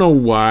know. I don't know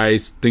why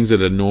things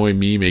that annoy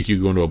me make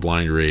you go into a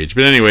blind rage.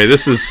 But anyway,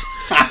 this is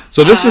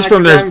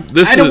from their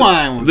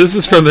this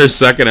is from their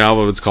second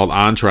album. It's called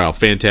On Trial.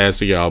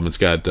 Fantastic album. It's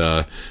got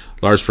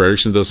Lars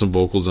Frederiksen does some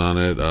vocals on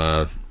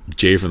it.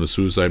 Jay from the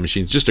Suicide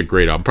Machines. Just a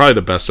great album. Probably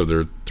the best of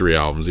their 3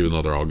 albums, even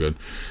though they're all good.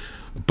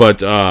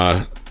 But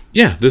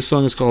yeah, this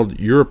song is called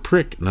 "You're a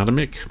Prick, Not a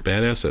Mick."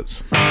 Bad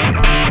Assets.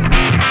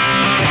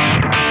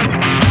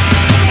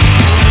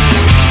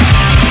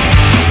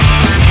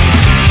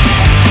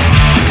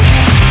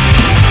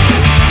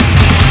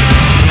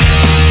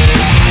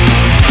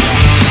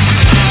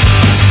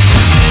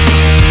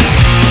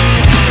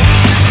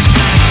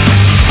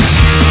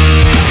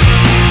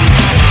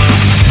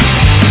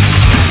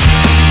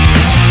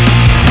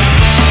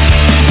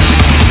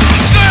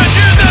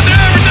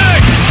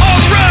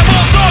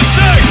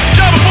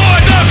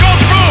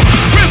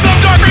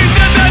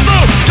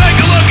 Take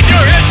a look at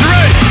your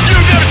history.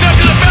 You've never stepped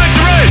to the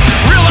factory.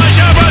 Realize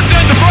you have a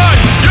sense of pride.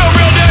 Your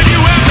real name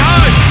you have to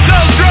hide.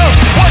 Tell the truth.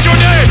 What's your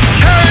name?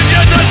 Heritage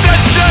is a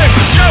sense of shame.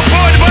 Jump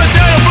forward to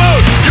potato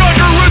food. Your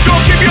true roots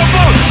will keep you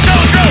afloat. Tell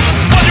the truth.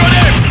 What's your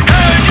name?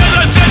 Heritage is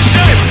a sense of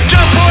shame.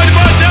 Jump forward to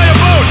potato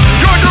food.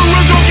 Your true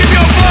roots will keep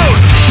you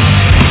afloat.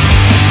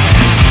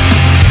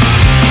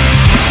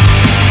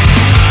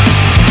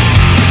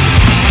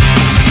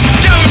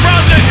 Tell the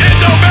process, it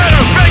don't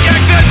matter. Fake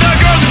accent, the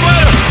girls are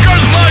flatter.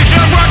 Girls like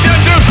shit, rock that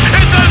deuce.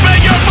 It's time to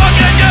make your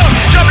fucking deals.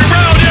 Jumping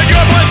around in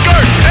your blood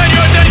skirt, and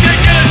you're thinking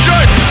get it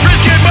straight.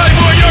 Risking money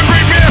for your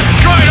green beer.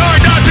 Trying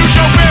hard not to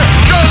show fear.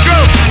 Tell the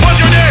truth,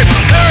 what's your name?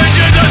 Heritage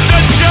is a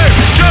sense of shame.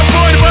 Jump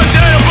forward to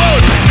potato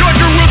food. Your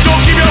true roots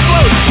will keep you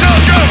afloat. Tell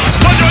the truth,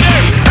 what's your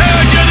name?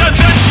 Heritage is a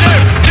sense of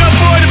shame. Jump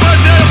forward to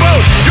potato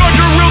food. Your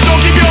true roots will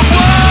keep you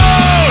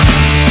afloat.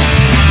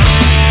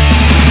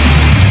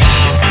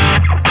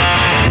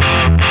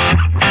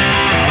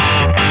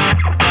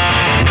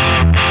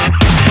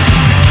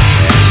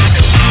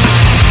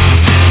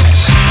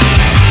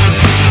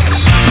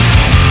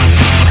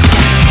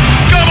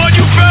 Come on,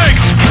 you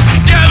fakes!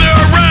 Gather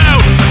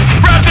around!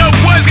 Grab some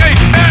whiskey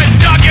and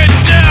knock it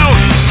down!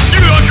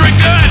 You don't drink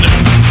then!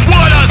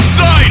 What a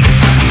sight!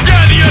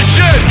 Gather your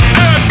shit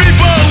and be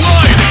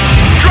polite!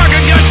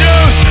 Drunken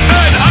tattoos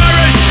and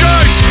Irish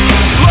shirts!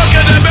 Look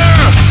in the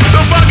mirror!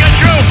 The fucking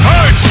truth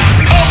hurts!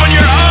 Open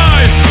your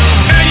eyes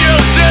and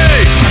you'll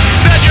see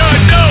that you're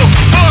no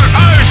more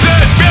Irish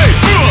than me!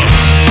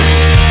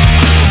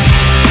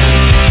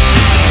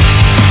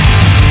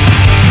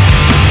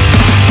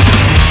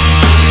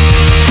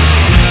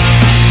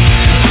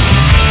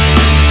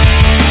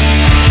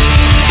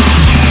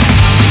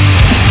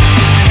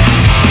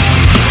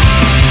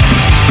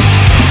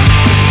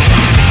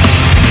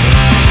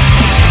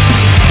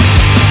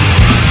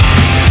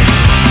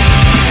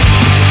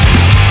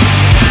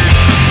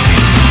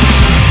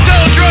 Tell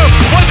the truth,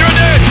 what's your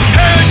name?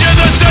 Heritage is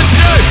a sense of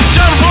shame.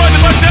 Jump forward to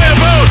potato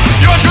food.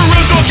 Your true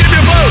roots will keep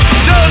you afloat.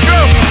 Tell the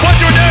truth,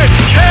 what's your name?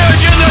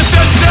 Heritage is a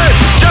sense of shame.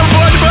 Jump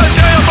forward to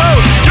potato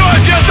food.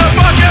 You're just a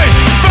fucking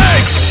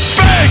fake,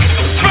 fake,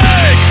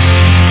 fake.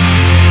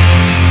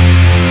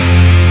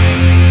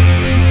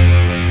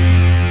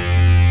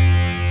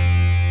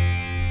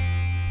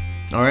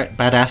 All right,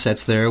 Bad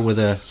Assets there with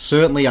a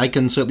I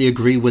can certainly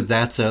agree with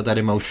that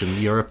emotion.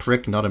 You're a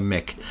prick, not a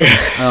Mick.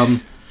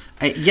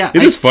 It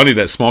is funny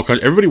that small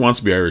country. Everybody wants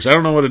to be Irish. I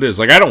don't know what it is.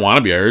 Like, I don't want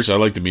to be Irish. I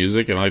like the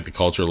music and I like the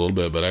culture a little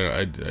bit, but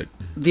I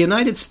the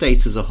United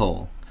States as a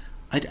whole,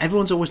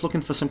 everyone's always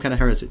looking for some kind of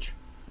heritage.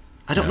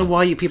 I don't know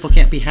why you people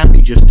can't be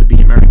happy just to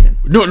be American.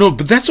 No,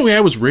 but that's the way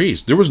I was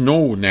raised. There was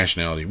no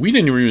nationality. We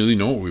didn't really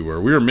know what we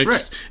were. We were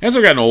mixed. Right. As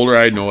I've gotten older,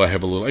 I know I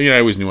have a little. I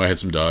always knew I had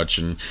some Dutch,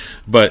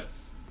 but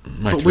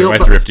my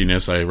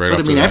thriftiness, I right. But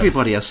I mean,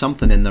 everybody has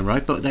something in them,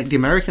 right? But the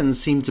Americans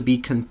seem to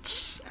be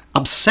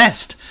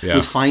obsessed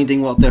with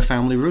finding what their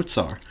family roots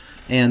are.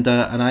 And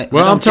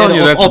I'm telling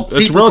you,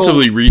 it's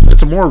relatively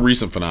it's a more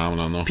recent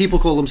phenomenon, though. People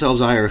call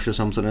themselves Irish or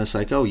something, and it's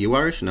like, oh, you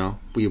Irish? No.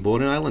 Were you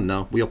born in Ireland?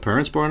 No. Were your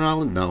parents born in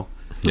Ireland? No.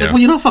 It's like, well,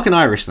 you're not fucking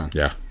Irish then.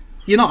 Yeah.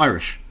 You're not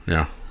Irish.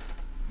 Yeah.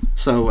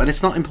 So, and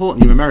it's not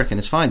important. You're American.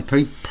 It's fine.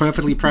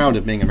 Perfectly proud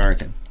of being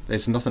American.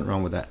 There's nothing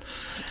wrong with that.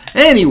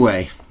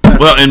 Anyway.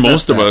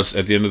 Most of us,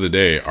 at the end of the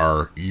day,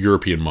 are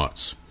European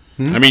mutts.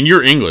 I mean,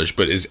 you're English,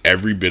 but is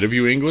every bit of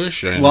you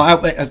English? Well,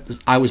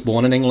 I was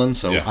born in England,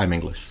 so I'm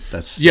English.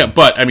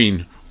 But I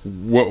mean,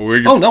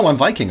 oh no, I'm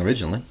Viking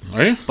originally.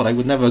 Are you? But I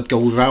would never go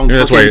around. Yeah,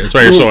 that's why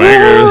you're so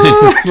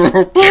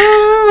angry.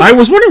 I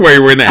was wondering why you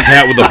were wearing that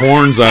hat with the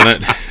horns on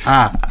it.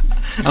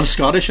 I'm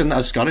Scottish and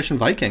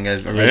Viking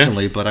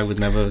originally, but I would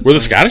never. Were the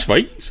Scottish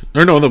Vikings?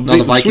 Or no, the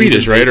Vikings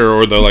Swedish, right? invaded.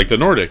 Or the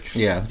Nordic.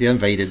 Yeah, they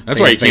invaded. That's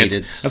why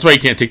you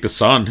can't take the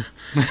sun.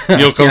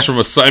 Neil comes from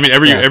a sun. I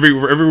mean,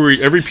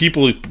 every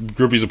people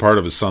group he's a part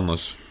of is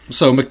sunless.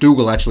 So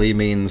McDougal actually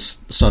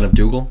means son of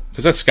Dougal.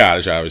 Because that's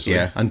Scottish, obviously.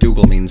 Yeah, and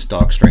Dougal means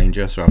dark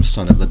stranger, so I'm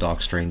son of the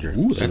dark stranger.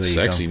 Ooh, So that's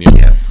there you sexy, go.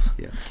 Neil.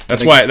 Yeah.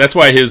 That's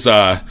why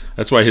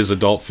his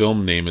adult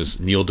film name is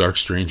Neil Dark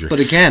Stranger. But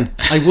again,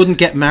 I wouldn't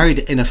get married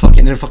in a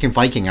fucking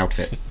Viking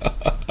outfit.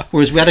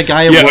 Whereas we had a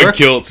guy at work.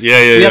 Kilts. Yeah.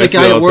 We had a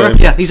guy at work.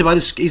 Yeah, he's about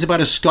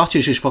as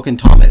Scottish as fucking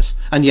Tom is,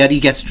 and yet he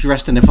gets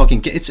dressed in a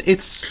fucking.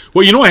 It's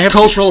well, you know I have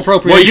cultural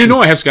appropriation. Well, you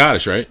know I have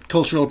Scottish, right?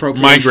 Cultural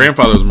appropriation. My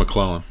grandfather was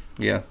McClellan.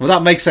 Yeah, well,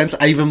 that makes sense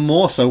even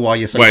more so why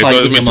you're so Why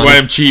tight with your money.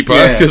 I'm cheap,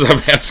 huh? Because I'm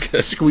half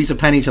Scottish. Squeeze a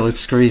penny till it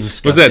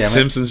screams. What's that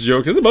Simpsons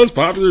joke? It's about as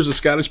popular as a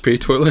Scottish pay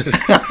toilet.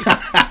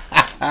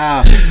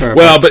 Perfect.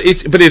 Well, but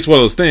it's one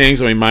of those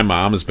things. I mean, my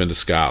mom has been to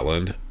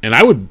Scotland, and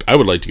I would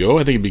like to go.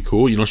 I think it'd be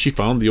cool. You know, she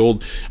found the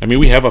old. I mean,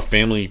 we have a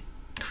family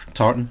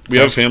tartan. We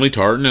have a family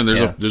tartan, and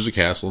Yeah. there's a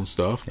castle and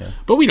stuff. Yeah.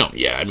 But we don't.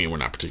 Yeah, I mean, we're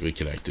not particularly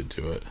connected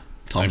to it.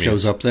 Tom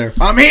shows up there.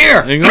 I'm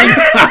here.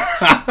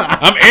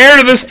 I'm heir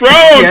to this throne.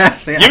 Yeah.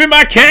 Give me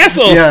my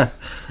castle. Yeah,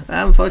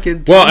 I'm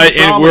fucking. Well,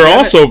 and we're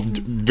also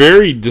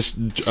very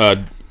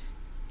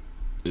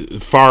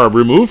far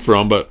removed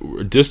from,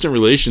 but distant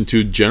relation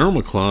to General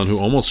McClellan, who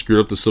almost screwed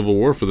up the Civil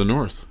War for the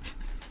North.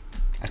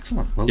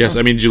 Excellent. Well Yes, done.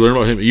 I mean, did you learn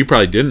about him? You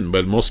probably didn't,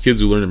 but most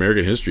kids who learn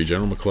American history,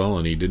 General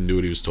McClellan, he didn't do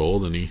what he was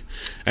told, and I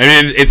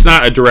mean, it's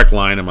not a direct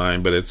line of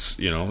mine, but it's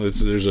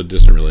there's a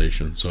distant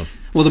relation. So.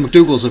 Well, the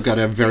McDougals have got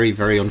a very,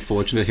 very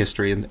unfortunate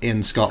history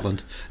in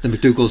Scotland. The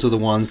McDougals are the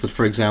ones that,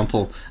 for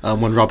example,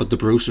 when Robert the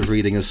Bruce was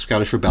reading his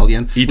Scottish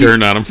Rebellion, He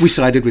turned on him. We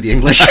sided with the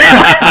English.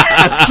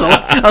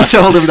 I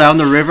sold him down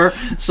the river.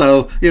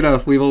 So, we've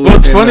always Well,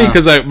 it's been, funny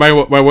because my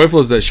wife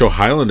loves that show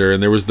Highlander,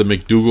 and there was the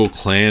McDougal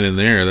clan in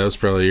there. That was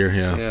probably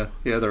Yeah,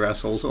 they're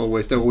assholes.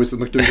 Always, the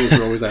McDougals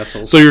are always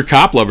assholes. So you're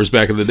cop lovers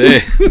back in the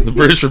day. The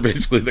British were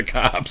basically the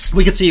cops.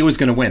 We could see who was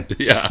going to win.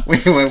 Yeah. We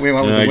went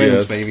with the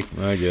winners, baby.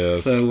 I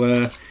guess.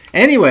 So,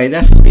 anyway,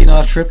 this has been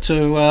our trip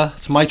to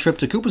my trip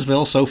to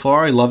Coopersville so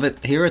far. I love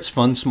it here. It's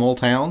fun, small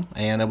town,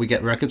 and we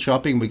get record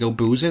shopping. We go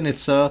boozing.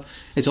 It's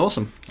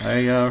awesome.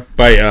 We're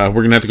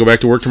gonna have to go back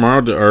to work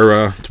tomorrow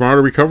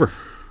to recover.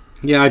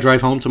 Yeah, I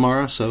drive home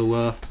tomorrow,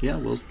 so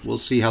we'll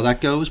see how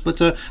that goes.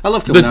 But I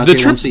love coming out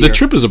here once a year. The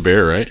trip is a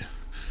bear, right?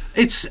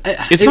 It's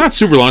not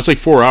super long. It's like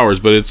 4 hours,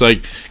 but it's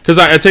like because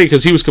I tell you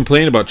because he was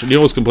complaining about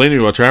Neil was complaining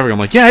about traffic. I'm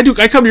like, yeah, I do.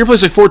 I come to your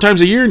place like 4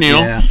 times a year, Neil.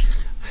 Yeah,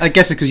 I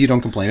guess it's because you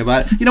don't complain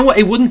about it. You know what?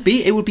 It would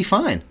be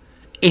fine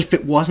if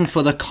it wasn't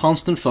for the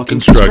constant fucking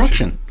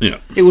construction. Yeah,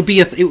 it would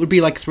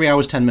be like 3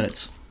 hours 10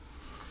 minutes.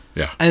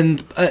 Yeah, and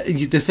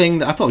the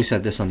thing I probably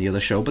said this on the other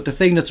show, but the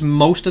thing that's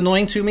most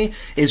annoying to me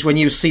is when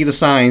you see the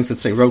signs that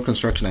say road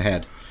construction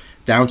ahead,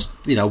 down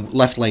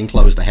left lane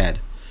closed ahead.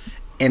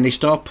 And they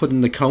start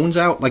putting the cones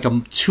out like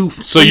two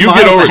so you miles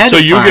get over ahead so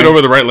of you time. get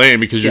over the right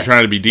lane because you're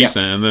trying to be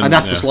decent, and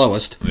that's the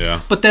slowest.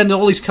 Yeah, but then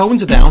all these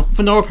cones are down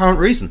for no apparent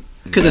reason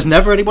because there's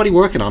never anybody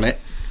working on it.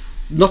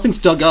 Nothing's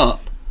dug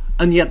up,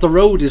 and yet the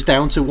road is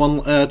down to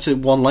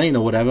one lane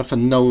or whatever for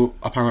no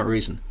apparent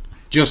reason,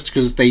 just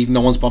because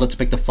no one's bothered to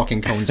pick the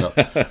fucking cones up.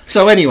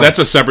 So anyway, that's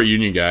a separate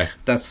union guy.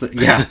 That's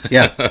yeah.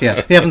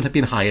 They haven't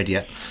been hired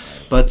yet,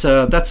 but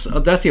that's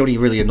the only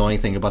really annoying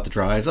thing about the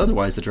drives.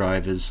 Otherwise, the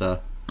drive is.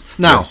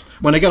 Now,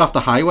 when I get off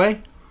the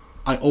highway,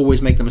 I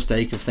always make the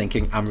mistake of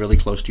thinking I'm really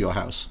close to your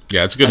house.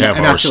 Yeah, it's a good half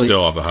hour actually,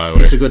 still off the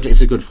highway.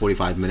 It's a good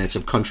 45 minutes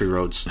of country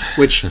roads,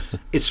 which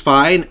it's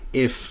fine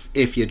if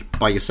you're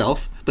by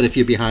yourself, but if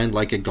you're behind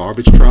like a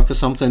garbage truck or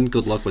something,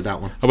 good luck with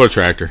that one. How about a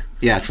tractor?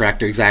 Yeah,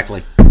 tractor,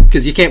 exactly.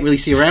 Because you can't really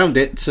see around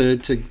it to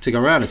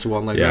go around. It's a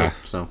one-lane road.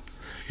 So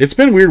it's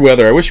been weird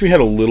weather. I wish we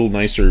had a little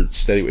nicer,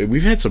 steady.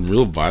 We've had some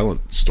real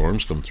violent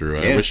storms come through.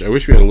 Yeah. I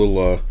wish we had a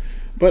little.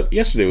 But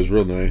yesterday was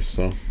real nice.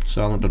 So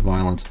silent but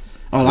violent.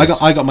 Oh,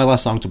 yes. I got my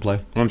last song to play.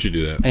 Why don't you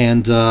do that?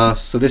 And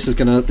so this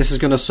is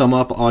gonna sum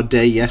up our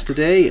day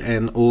yesterday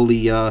and all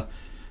the. So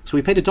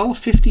we paid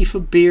 $1.50 for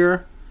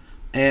beer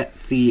at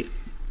the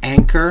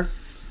Anchor.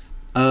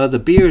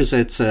 The beers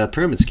at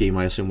Pyramid Scheme,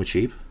 I assume, were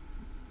cheap.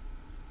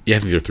 Yeah, I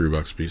think they're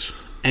 $3 a piece.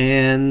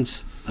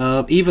 And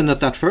even at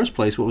that first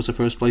place, what was the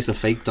first place? The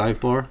fake dive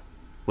bar.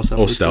 What's that?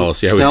 Oh,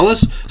 Stella's. Yeah,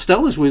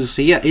 Stella's was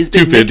his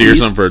big $2.50 Mickey's, or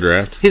something for a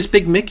draft. His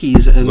big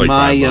Mickey's and like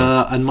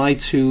my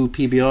two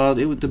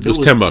PBR. The bill was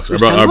 $10.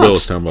 Our bill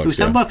was $10. It was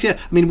 $10. Yeah,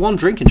 I mean one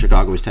drink in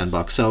Chicago was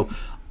 $10. So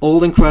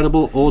all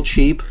incredible, all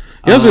cheap.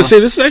 Yeah, I was gonna say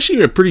this is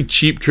actually a pretty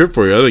cheap trip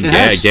for you. Other than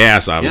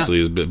gas,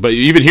 obviously, is. But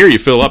even here, you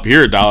fill up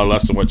here $1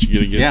 less than what you're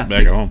gonna get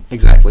back at home.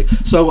 Exactly.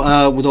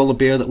 So with all the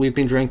beer that we've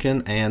been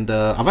drinking, and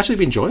I've actually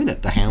been enjoying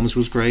it. The Hams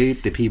was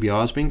great. The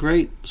PBR's been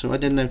great. So I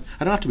don't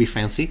have to be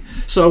fancy.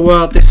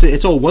 So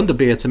it's all Wonder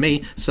Beer to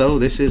me. So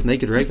this is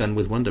Naked Raygun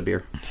with Wonder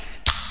Beer.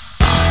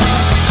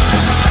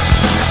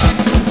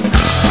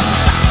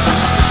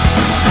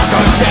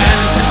 Again,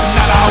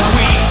 not a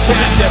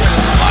weekend,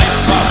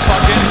 life a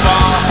fucking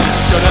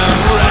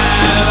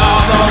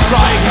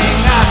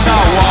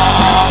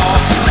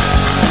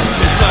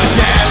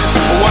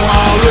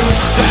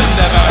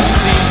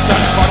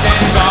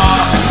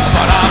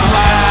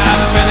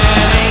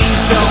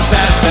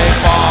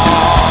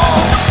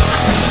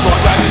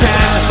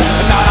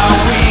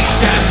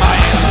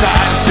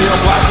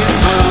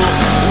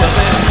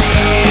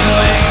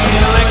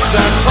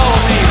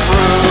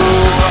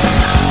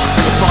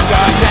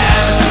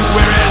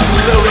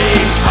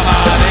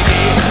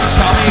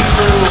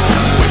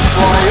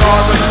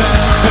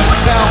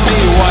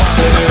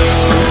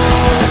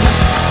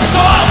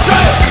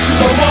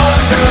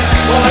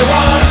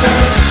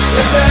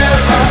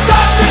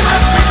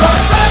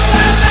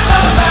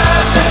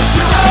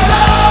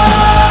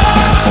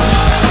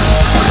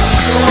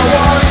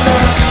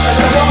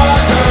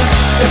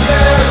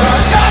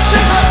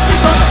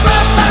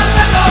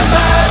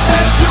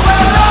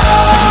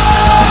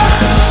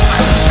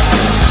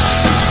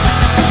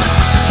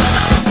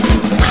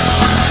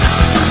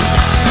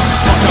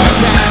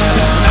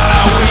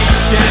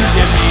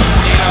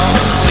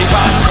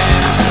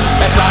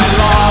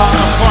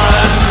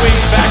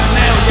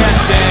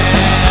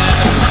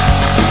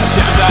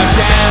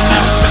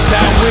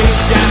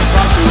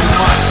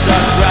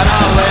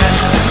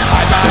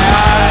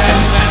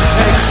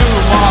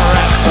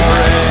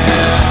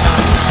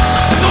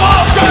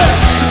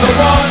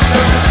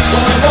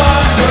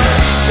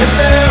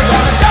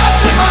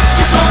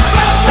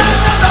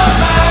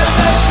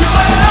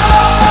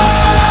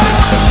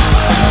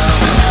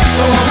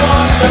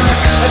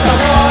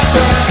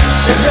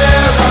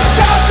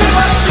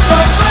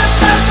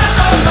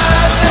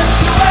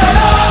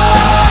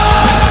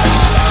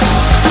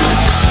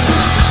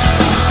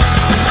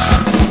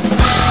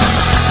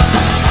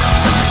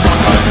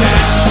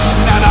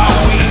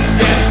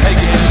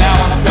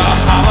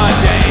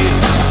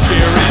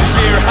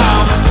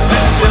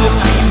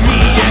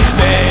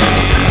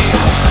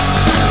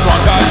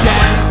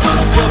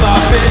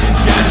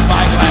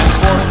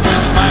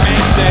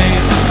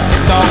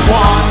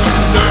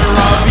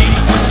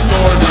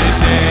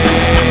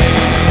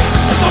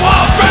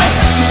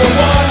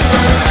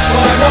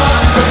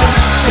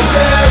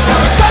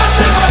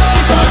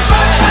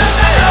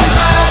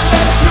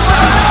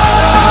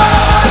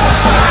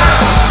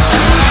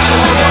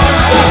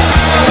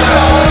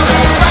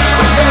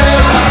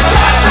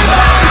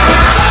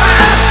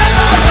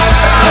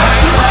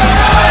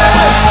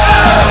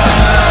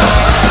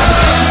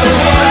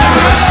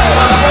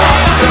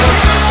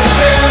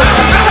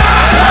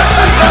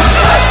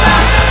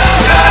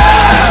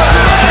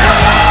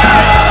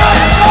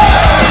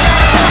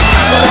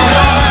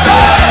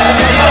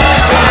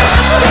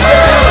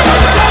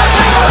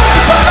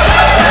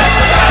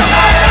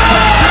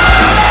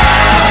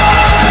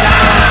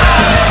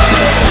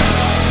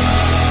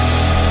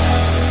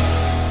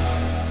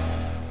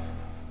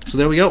So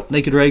there we go.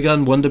 Naked Ray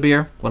Gun, Wonder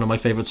Beer, one of my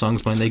favorite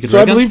songs by Naked So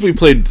Ray I Gun. believe we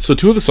played. So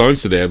 2 of the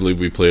songs today, I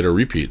believe we played are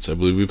repeats. I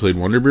believe we played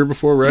Wonder Beer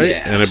before, right?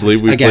 Yeah, and I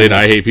believe we again, played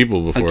I Hate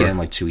People before. Again,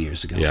 like 2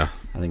 years ago. Yeah.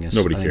 I think it's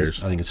Nobody I think cares.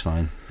 It's, I think it's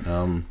fine.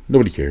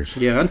 Nobody cares.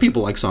 Yeah, and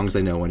people like songs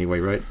they know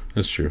anyway, right?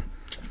 That's true.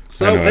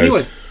 So I know,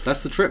 anyway,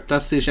 that's the trip.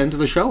 That's the end of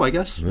the show, I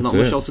guess. That's Not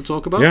much it. else to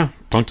talk about. Yeah.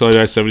 Punk Till I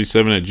Die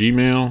 77 at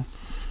Gmail.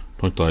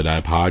 Punk Till I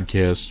Die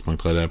podcast.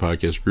 Punk Till I Die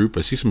podcast group.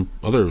 I see some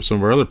of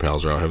our other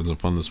pals are out having some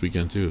fun this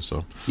weekend too.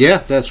 So Yeah,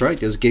 that's right.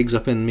 There's gigs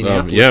up in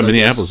Minneapolis. yeah, I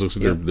Minneapolis guess.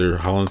 looks like they're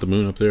howling at the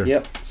moon up there.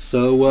 Yep.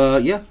 So,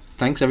 yeah.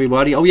 Thanks,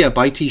 everybody. Oh, yeah.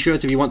 Buy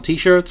T-shirts if you want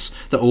T-shirts.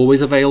 They're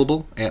always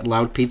available at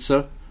Loud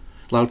Pizza.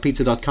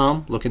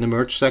 Loudpizza.com. Look in the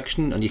merch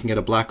section, and you can get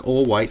a black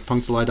or white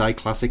Punk Till I Die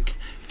classic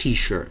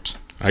T-shirt.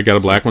 I got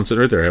a black one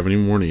sitting right there. I haven't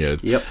even worn it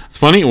yet. Yep. It's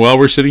funny. While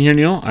we're sitting here,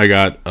 Neil, I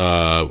got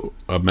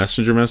a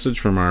messenger message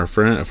from a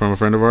friend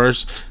of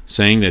ours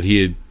saying that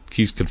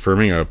he's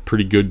confirming a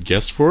pretty good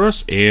guest for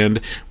us, and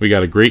we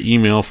got a great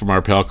email from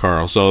our pal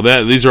Carl. So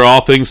these are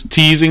all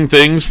teasing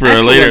things for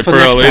Excellent, a next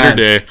later time.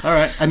 day. All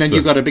right. And then So-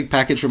 you got a big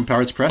package from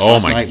Pirates Press Oh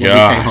last my night when we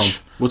came gosh.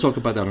 home. We'll talk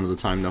about that another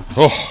time, though.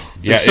 Oh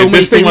yeah, so many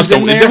this thing things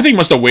in there. Everything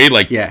must have weighed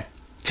like Yeah.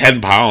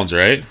 10 pounds,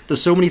 right?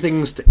 There's so many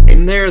things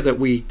in there that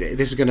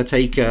this is going to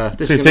take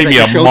It's gonna take me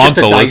a month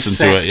to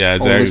listen to it. Yeah,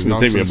 exactly. It's It's gonna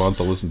take me a month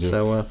to listen to it.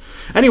 So,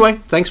 anyway,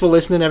 thanks for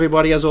listening,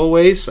 everybody, as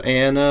always.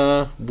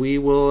 And we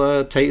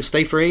will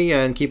stay free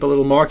and keep a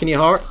little mark in your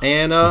heart.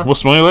 And We'll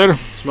smell you later.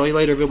 smell you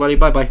later, everybody.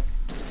 Bye-bye.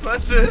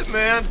 That's it,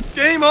 man.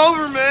 Game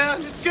over,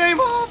 man. It's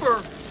game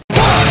over.